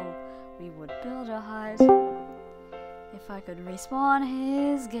call, we would build a hut. If I could respawn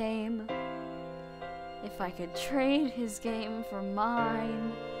his game, if I could trade his game for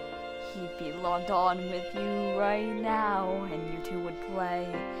mine, he'd be logged on with you right now, and you two would play,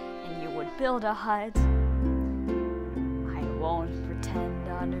 and you would build a hut. I won't pretend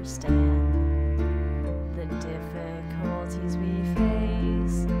to understand the difficulties we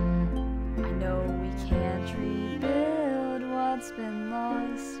face. I know we can't rebuild what's been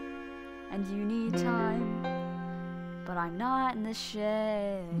lost, and you need time, but I'm not in the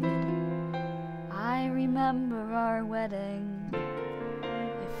shed. I remember our wedding.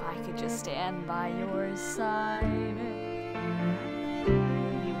 If I could just stand by your side,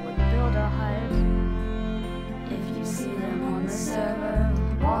 we would build a hut. If you see them on the server,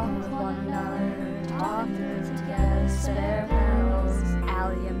 walking with one another, talking together, spare petals.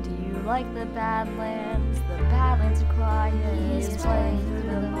 Allium, do you like the Badlands? The Badlands are quiet. He is playing through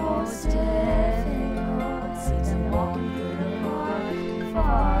the most difficult. See them walking through the park,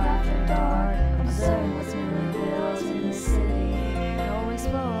 far after dark, observing what's newly built in the city. Go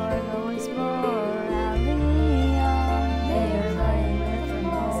explore, Allium. They are playing with the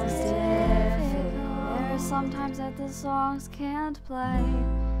most difficult. There are sometimes that the songs can't play.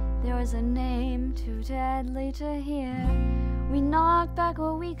 There was a name too deadly to hear. We knocked back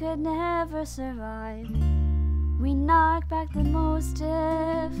what we could never survive. We knocked back the most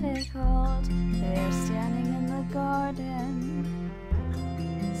difficult. They're standing in the garden,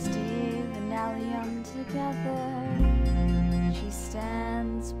 Steve and Allium together. She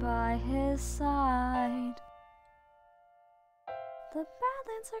stands by his side. The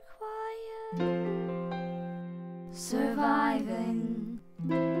Badlands are quiet. Surviving.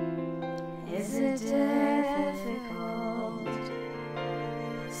 Is it difficult?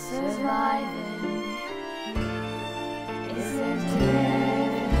 Surviving. Is it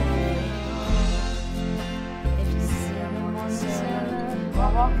difficult? If you see them on the server,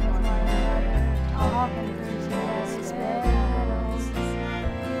 walk with one another, talking through tears, spare petals.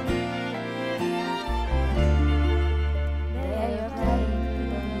 They are playing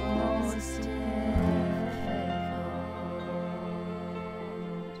for the most difficult.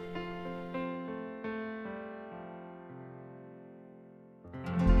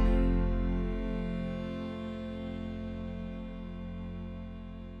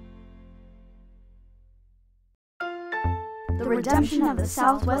 The redemption of the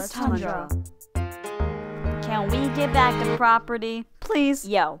Southwest Tundra. Can we get back to property, please?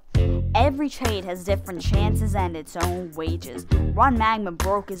 Yo, every trade has different chances and its own wages. Ron Magma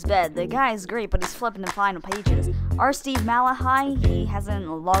broke his bed. The guy is great, but he's flipping the final pages. Our Steve Mellohi, he hasn't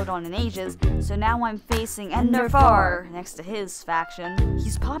logged on in ages, so now I'm facing Enderfar next to his faction.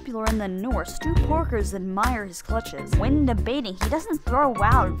 He's popular in the north. Stu Porkers admire his clutches. When debating, he doesn't throw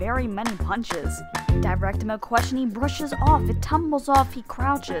out very many punches. Direct him a question, he brushes off. It tumbles off, he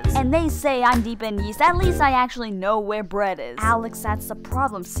crouches. And they say I'm deep in yeast. At least I actually know where bread is. Alex, that's the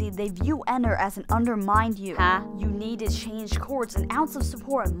problem. See, they view Ender as an undermined you. Huh? You need to change course. An ounce of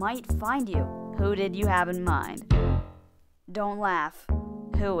support might find you. Who did you have in mind? Don't laugh.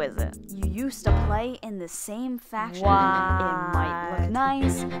 Who is it? You used to play in the same faction. What? It might look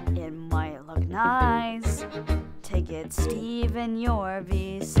nice. It might look nice. Take it, Steve, in your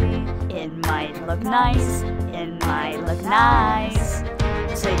VC. It might look nice. It might look nice.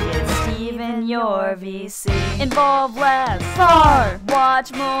 Take it, Steve, in your VC. Involve less. Far.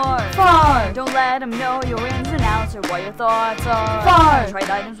 Watch more. Far. Don't let him know your ins and outs or what your thoughts are. Far. Trade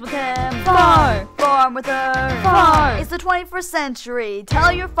items with him. Far. Farm with her. Far. It's the 21st century.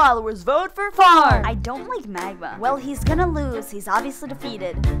 Tell your followers, vote for Far. I don't like Magma. Well, he's gonna lose. He's obviously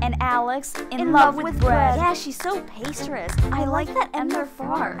defeated. And Alex, in love with bread. Yeah, she's so pastries. I like that Ender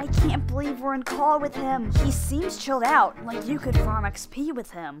Far. I can't believe we're in call with him. He seems chilled out, like you could farm XP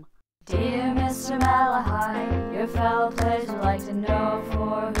with him. Dear Mr. Mellohi, your fellow players would like to know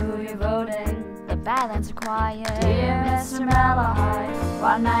for who you're voting. The balance are quiet. Dear Mr. Mellohi,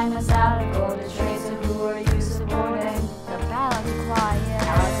 why Magnus out of gold is trace of who are you supporting? The balance are quiet.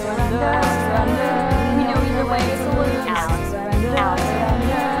 Alex surrender. We know either way it's a lose. Alex surrender. Alex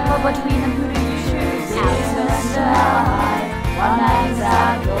surrender. But between them, who do you choose? Alex surrender. Mellohi, why Magnus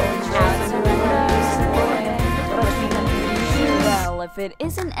out of gold is trace of who are you supporting? But between them, who do you choose? Well, if it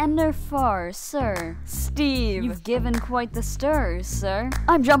isn't Ender Far, sir. Steve. You've given quite the stir, sir.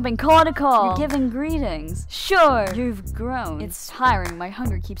 I'm jumping call to call. You're giving greetings. Sure. You've grown. It's tiring. My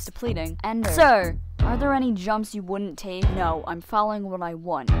hunger keeps depleting. Ender. Sir. Are there any jumps you wouldn't take? No, I'm following what I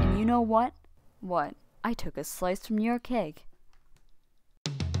want. And you know what? What? I took a slice from your cake.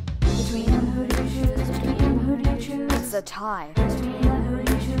 Between them, who do you choose? Between them, who do you choose? It's a tie. Between them, who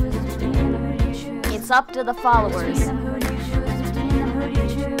do you choose? Between them, who do you choose? It's up to the followers. Between them, who do you choose? Between them, who do you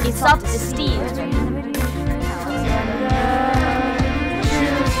choose? It's up to Steve. Between them, who do you choose?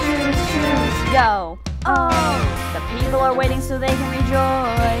 Choose. Go. Oh. The people are waiting so they can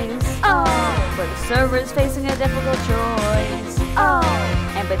rejoice. Oh. But the server is facing a difficult choice. Oh.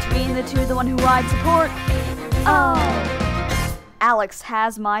 And between the two, the one who I'd support. Oh. Alex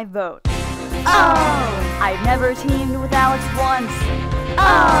has my vote. Oh. I've never teamed with Alex once.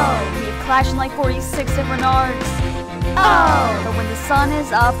 Oh. We've clashed in like 46 different arcs. Oh. But when the sun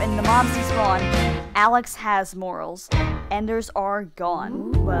is up and the mobs despawn, Alex has morals. Enders are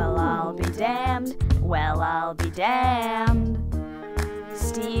gone. Well, I'll be damned. Well, I'll be damned.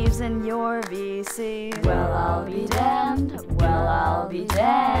 Steve's in your VC. Well, I'll be damned. Well, I'll be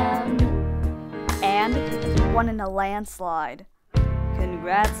damned. And he won in a landslide.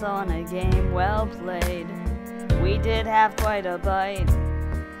 Congrats on a game well played. We did have quite a bite.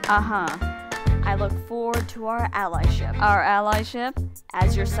 I look forward to our allyship. Our allyship?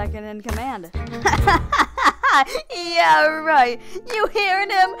 As your second in command. Yeah, right. You hearing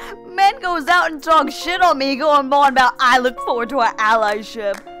him? Man goes out and talks shit on me going on about I look forward to our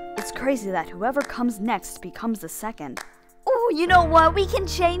allyship. It's crazy that whoever comes next becomes the second. Oh, you know what? We can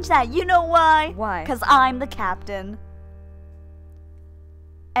change that. You know why? Why? Because I'm the captain.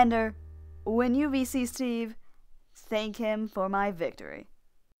 Ender, when you VC Steve, thank him for my victory.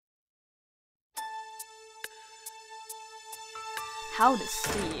 How does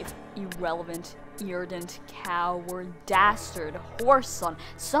Steve, irrelevant, irritant, coward, dastard, horse son,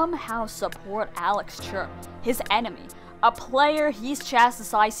 somehow support Alex Chirp, his enemy, a player he's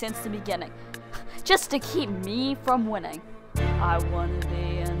chastised since the beginning, just to keep me from winning? I wanna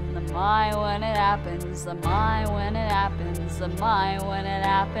be in the my when it happens, the my when it happens, the my when it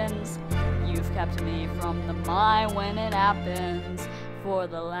happens. You've kept me from the my when it happens for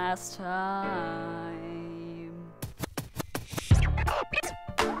the last time.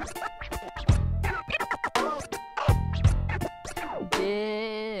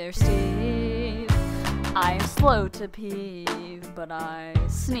 Dear Steve, I am slow to peeve, but I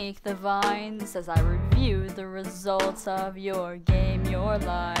sneak the vines as I review the results of your game, your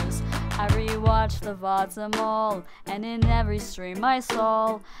lives. I rewatch the VODs them all, and in every stream I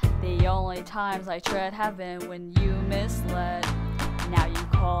saw, the only times I tread have been when you misled. Now you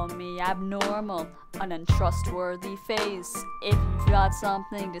call me abnormal, an untrustworthy face. If you've got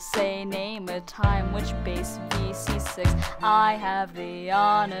something to say, name a time which base VC6 I have the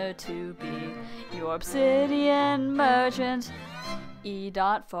honor to be your obsidian merchant.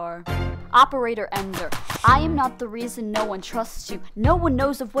 E.Far. Operator Ender, I am not the reason no one trusts you. No one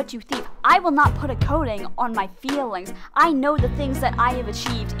knows of what you thieve. I will not put a coating on my feelings. I know the things that I have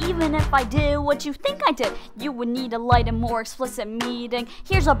achieved. Even if I did what you think I did, you would need a light and more explicit meeting.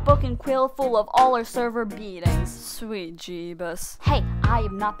 Here's a book and quill full of all our server beatings. Sweet Jeebus. Hey, I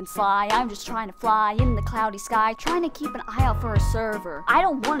have not been sly. I'm just trying to fly in the cloudy sky, trying to keep an eye out for a server. I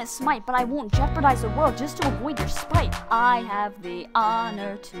don't want to smite, but I won't jeopardize the world just to avoid your spite. I have the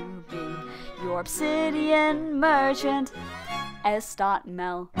honor to be your obsidian merchant.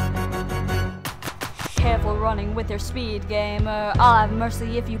 S.Mel. Careful running with your speed, gamer. I'll have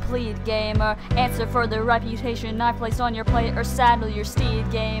mercy if you plead, gamer. Answer for the reputation I placed on your plate, or saddle your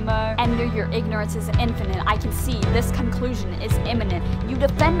steed, gamer. Ender, your ignorance is infinite. I can see this conclusion is imminent. You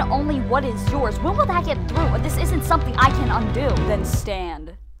defend only what is yours. When will that get through? This isn't something I can undo. Then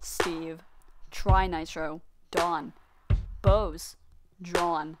stand, Steve. Try Nitro. Dawn. Bows.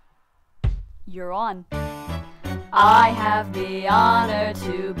 Drawn. You're on. I have the honor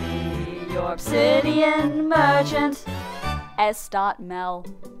to be your obsidian merchant. S.Mel.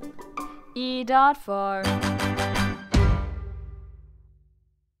 E.Far.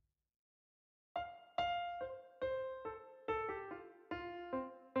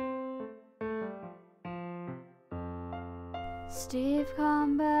 Steve,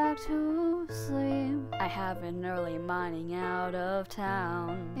 come back to sleep. I have an early mining out of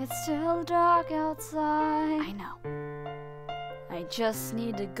town. It's still dark outside. I know. I just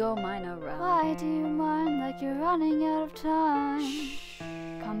need to go mine around. Why do you mine like you're running out of time? Shh.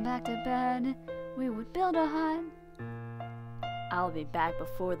 Come back to bed. We would build a hut. I'll be back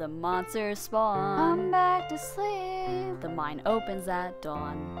before the monsters spawn. I'm back to sleep. The mine opens at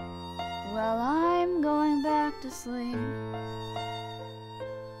dawn. Well, I'm going back to sleep.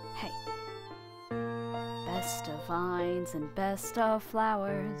 Hey. Best of vines and best of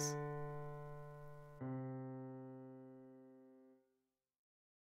flowers.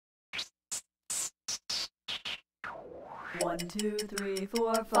 1, 2, 3,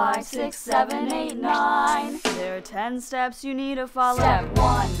 4, 5, 6, 7, 8, 9. There are 10 steps you need to follow. Step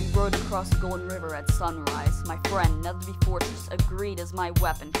 1. We rode across the Golden River at sunrise. My friend, Netherby Fortress, agreed as my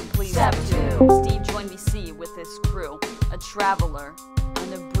weapon. Complete. Step 2. Steve joined BC with his crew, a traveler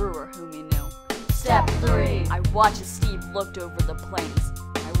and a brewer whom he knew. Step 3. I watched as Steve looked over the plains.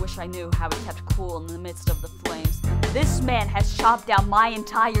 I wish I knew how he kept cool in the midst of the flames. This man has chopped down my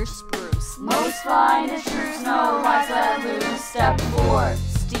entire spruce. Most fine is true snow, lies let loose. Step 4.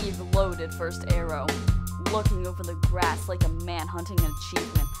 Steve loaded first arrow, looking over the grass like a man hunting an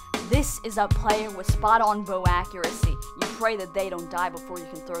achievement. This is a player with spot-on bow accuracy. You pray that they don't die before you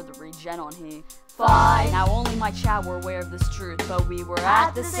can throw the regen on he. 5. Now only my chat were aware of this truth, but we were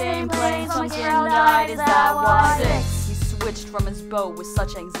At the same place when Karen died, is that why? 6. He switched from his bow with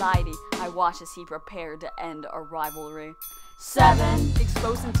such anxiety. I watched as he prepared to end our rivalry. 7.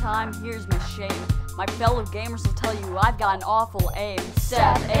 Exposed in time, here's my shame. My fellow gamers will tell you I've got an awful aim.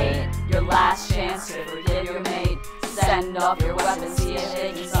 Step 8. Your last chance to forgive your mate. Send off your weapons, see if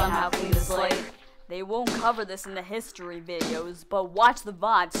they can somehow clean the slate. They won't cover this in the history videos, but watch the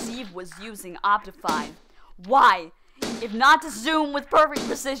VOD. Steve was using Optifine. Why? If not to zoom with perfect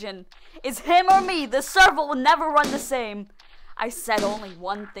precision, it's him or me. The server will never run the same. I said only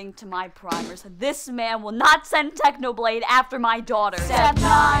one thing to my primers. This man will not send Technoblade after my daughter. Step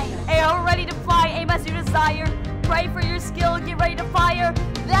 9. AR ready to fly, aim as you desire. Pray for your skill, get ready to fire.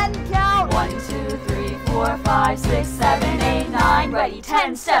 Then count. 1, 2, 3, 4, 5, 6, 7, 8, 9. Ready,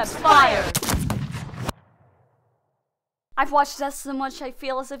 10 steps, fire. I've watched death so much I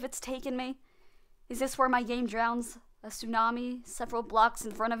feel as if it's taken me. Is this where my game drowns? A tsunami, several blocks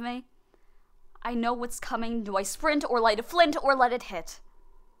in front of me? I know what's coming. Do I sprint or light a flint or let it hit?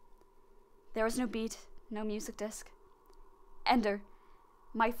 There is no beat, no music disc. Ender,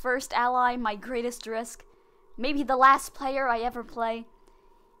 my first ally, my greatest risk. Maybe the last player I ever play.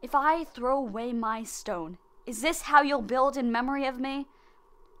 If I throw away my stone, is this how you'll build in memory of me?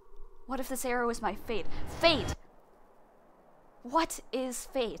 What if this arrow is my fate? Fate! What is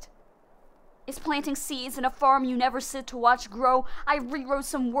fate? Is planting seeds in a farm you never sit to watch grow. I rewrote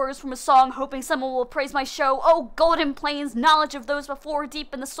some words from a song, hoping someone will praise my show. Oh, golden plains, knowledge of those before,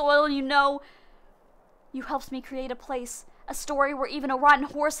 deep in the soil, you know. You helped me create a place, a story where even a rotten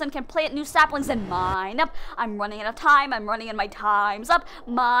horse can plant new saplings and mine up. I'm running out of time, I'm running and my time's up.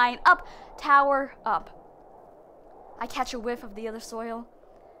 Mine up, tower up. I catch a whiff of the other soil.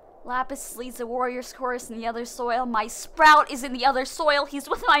 Lapis leads the warrior's chorus in the other soil. My sprout is in the other soil. He's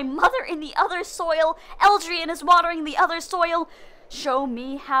with my mother in the other soil. Eldrian is watering the other soil. Show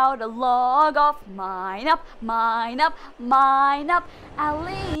me how to log off. Mine up, mine up, mine up.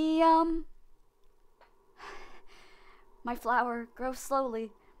 Allium. My flower grows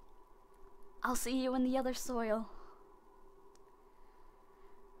slowly. I'll see you in the other soil.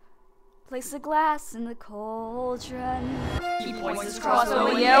 Place a glass in the cauldron. He points his crossbow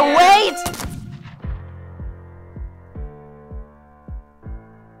in the Yeah, air. wait!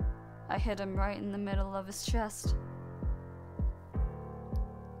 I hit him right in the middle of his chest.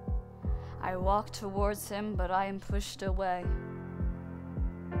 I walk towards him, but I am pushed away.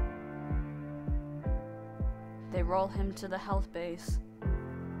 They roll him to the health base.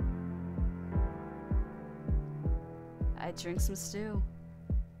 I drink some stew.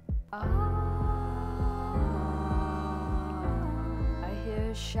 I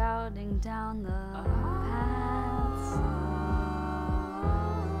hear shouting down the paths.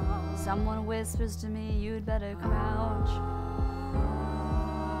 Someone whispers to me, you'd better crouch.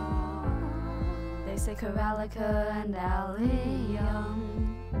 They say Karalika and Allium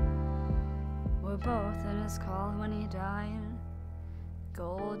were both in his call when he died.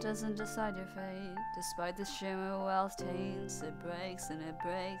 Gold doesn't decide your fate, despite the shimmer wealth taints. It breaks and it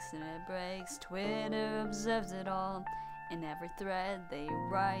breaks and it breaks. Twitter observes it all. In every thread they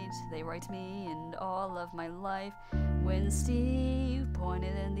write me and all of my life. When Steve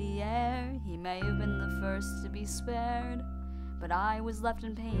pointed in the air, he may have been the first to be spared, but I was left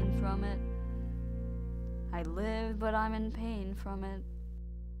in pain from it. I live, but I'm in pain from it.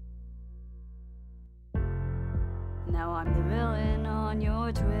 Now I'm the villain on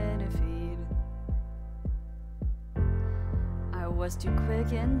your Twitter feed. I was too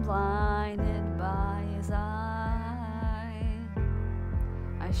quick and blinded by his eye.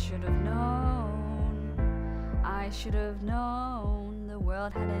 I should have known the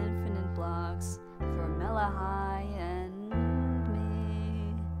world had infinite blocks for Mellohi and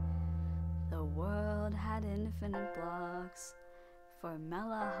me. The world had infinite blocks for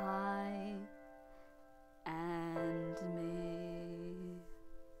Mellohi and me.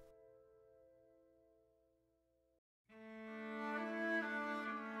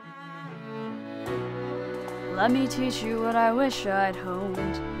 Let me teach you what I wish I'd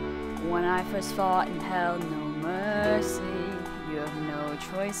honed when I first fought and held no mercy. You have no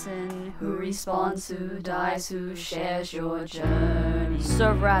choice in who respawns, who dies, who shares your journey.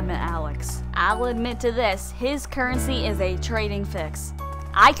 Server admin Alex. I'll admit to this, his currency is a trading fix.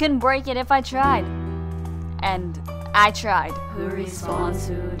 I couldn't break it if I tried. And I tried. Who respawns,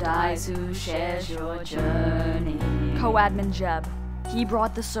 who dies, who shares your journey. Co-admin Jeb. He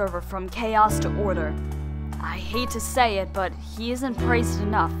brought the server from chaos to order. I hate to say it, but he isn't praised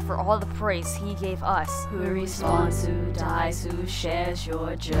enough for all the praise he gave us. Who respawns, who dies, who shares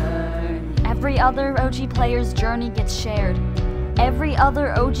your journey. Every other OG player's journey gets shared. Every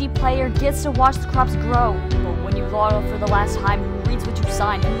other OG player gets to watch the crops grow. But when you log for the last time, who reads what you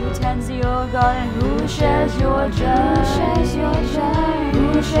signed? Who tends to your garden? Who shares your journey? Who shares your journey?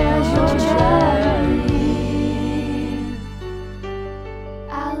 Who shares your journey?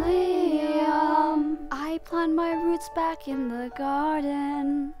 I plant my roots back in the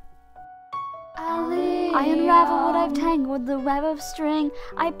garden. I unravel what I've tangled, the web of string.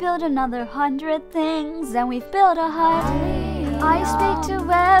 I build another 100 things, and we've built a hut. I speak to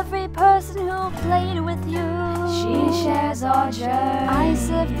every person who played with you. She shares our journey. I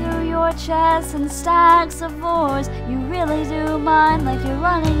sift through your chests and stacks of ores. You really do mine like you're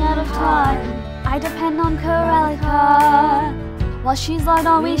running out of time. I depend on Karalika. While she's logged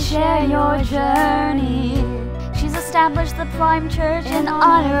on, we share your journey. She's established the Prime Church in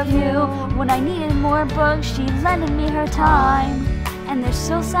honor of you. When I needed more books, she lended me her time. And there's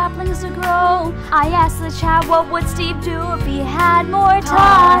still saplings to grow. I asked the chat, what would Steve do if he had more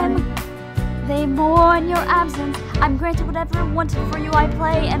time? They mourn your absence. I'm granted whatever I wanted for you I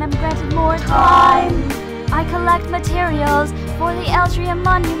play, and I'm granted more time. I collect materials for the Eldria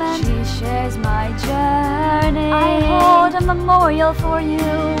monument. She shares my journey. I hold a memorial for you.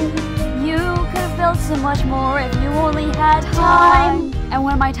 You could have built so much more if you only had time. And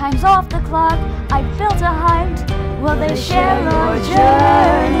when my time's off the clock, I've built a hut. Will they share your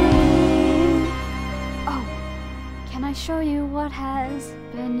journey? Oh, can I show you what has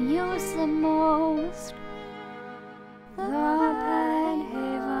been used the most? The pet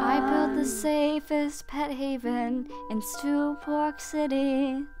haven. I built the safest pet haven in Stewpork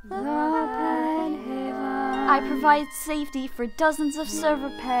City. The pet haven. I provide safety for dozens of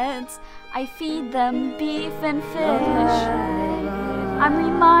server pets. I feed them beef and fish. I'm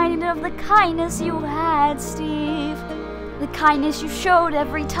reminded of the kindness you had, Steve. The kindness you showed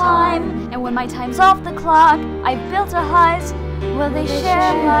every time. And when my time's off the clock, I've built a hut. Will they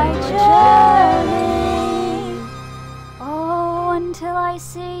share my journey? Oh, until I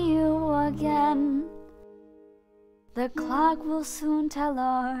see you again. The clock will soon tell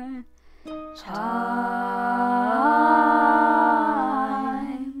our time.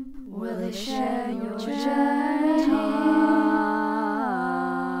 Will they share your journey?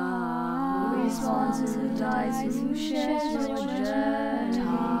 Who respawns, who dies, who shares your journey?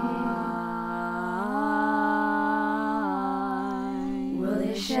 Will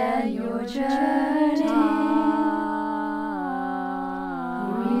they share your journey?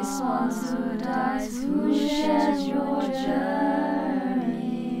 Who responds, who dies, who shares your journey.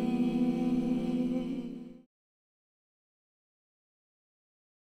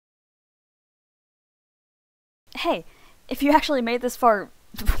 Hey, if you actually made this far,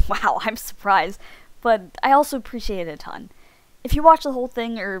 wow, I'm surprised, but I also appreciate it a ton. If you watch the whole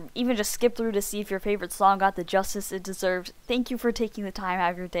thing, or even just skip through to see if your favorite song got the justice it deserved, thank you for taking the time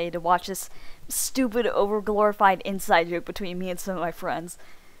out of your day to watch this stupid, over-glorified inside joke between me and some of my friends.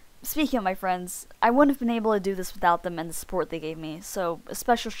 Speaking of my friends, I wouldn't have been able to do this without them and the support they gave me, so a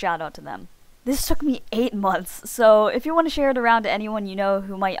special shout out to them. This took me 8 months, so if you want to share it around to anyone you know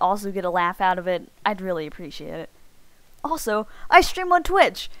who might also get a laugh out of it, I'd really appreciate it. Also, I stream on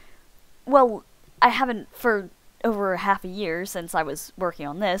Twitch! Well, I haven't for over half a year since I was working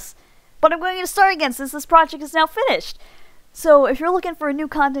on this, but I'm going to start again since this project is now finished. So if you're looking for a new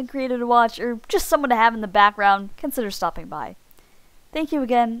content creator to watch, or just someone to have in the background, consider stopping by. Thank you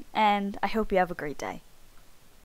again, and I hope you have a great day.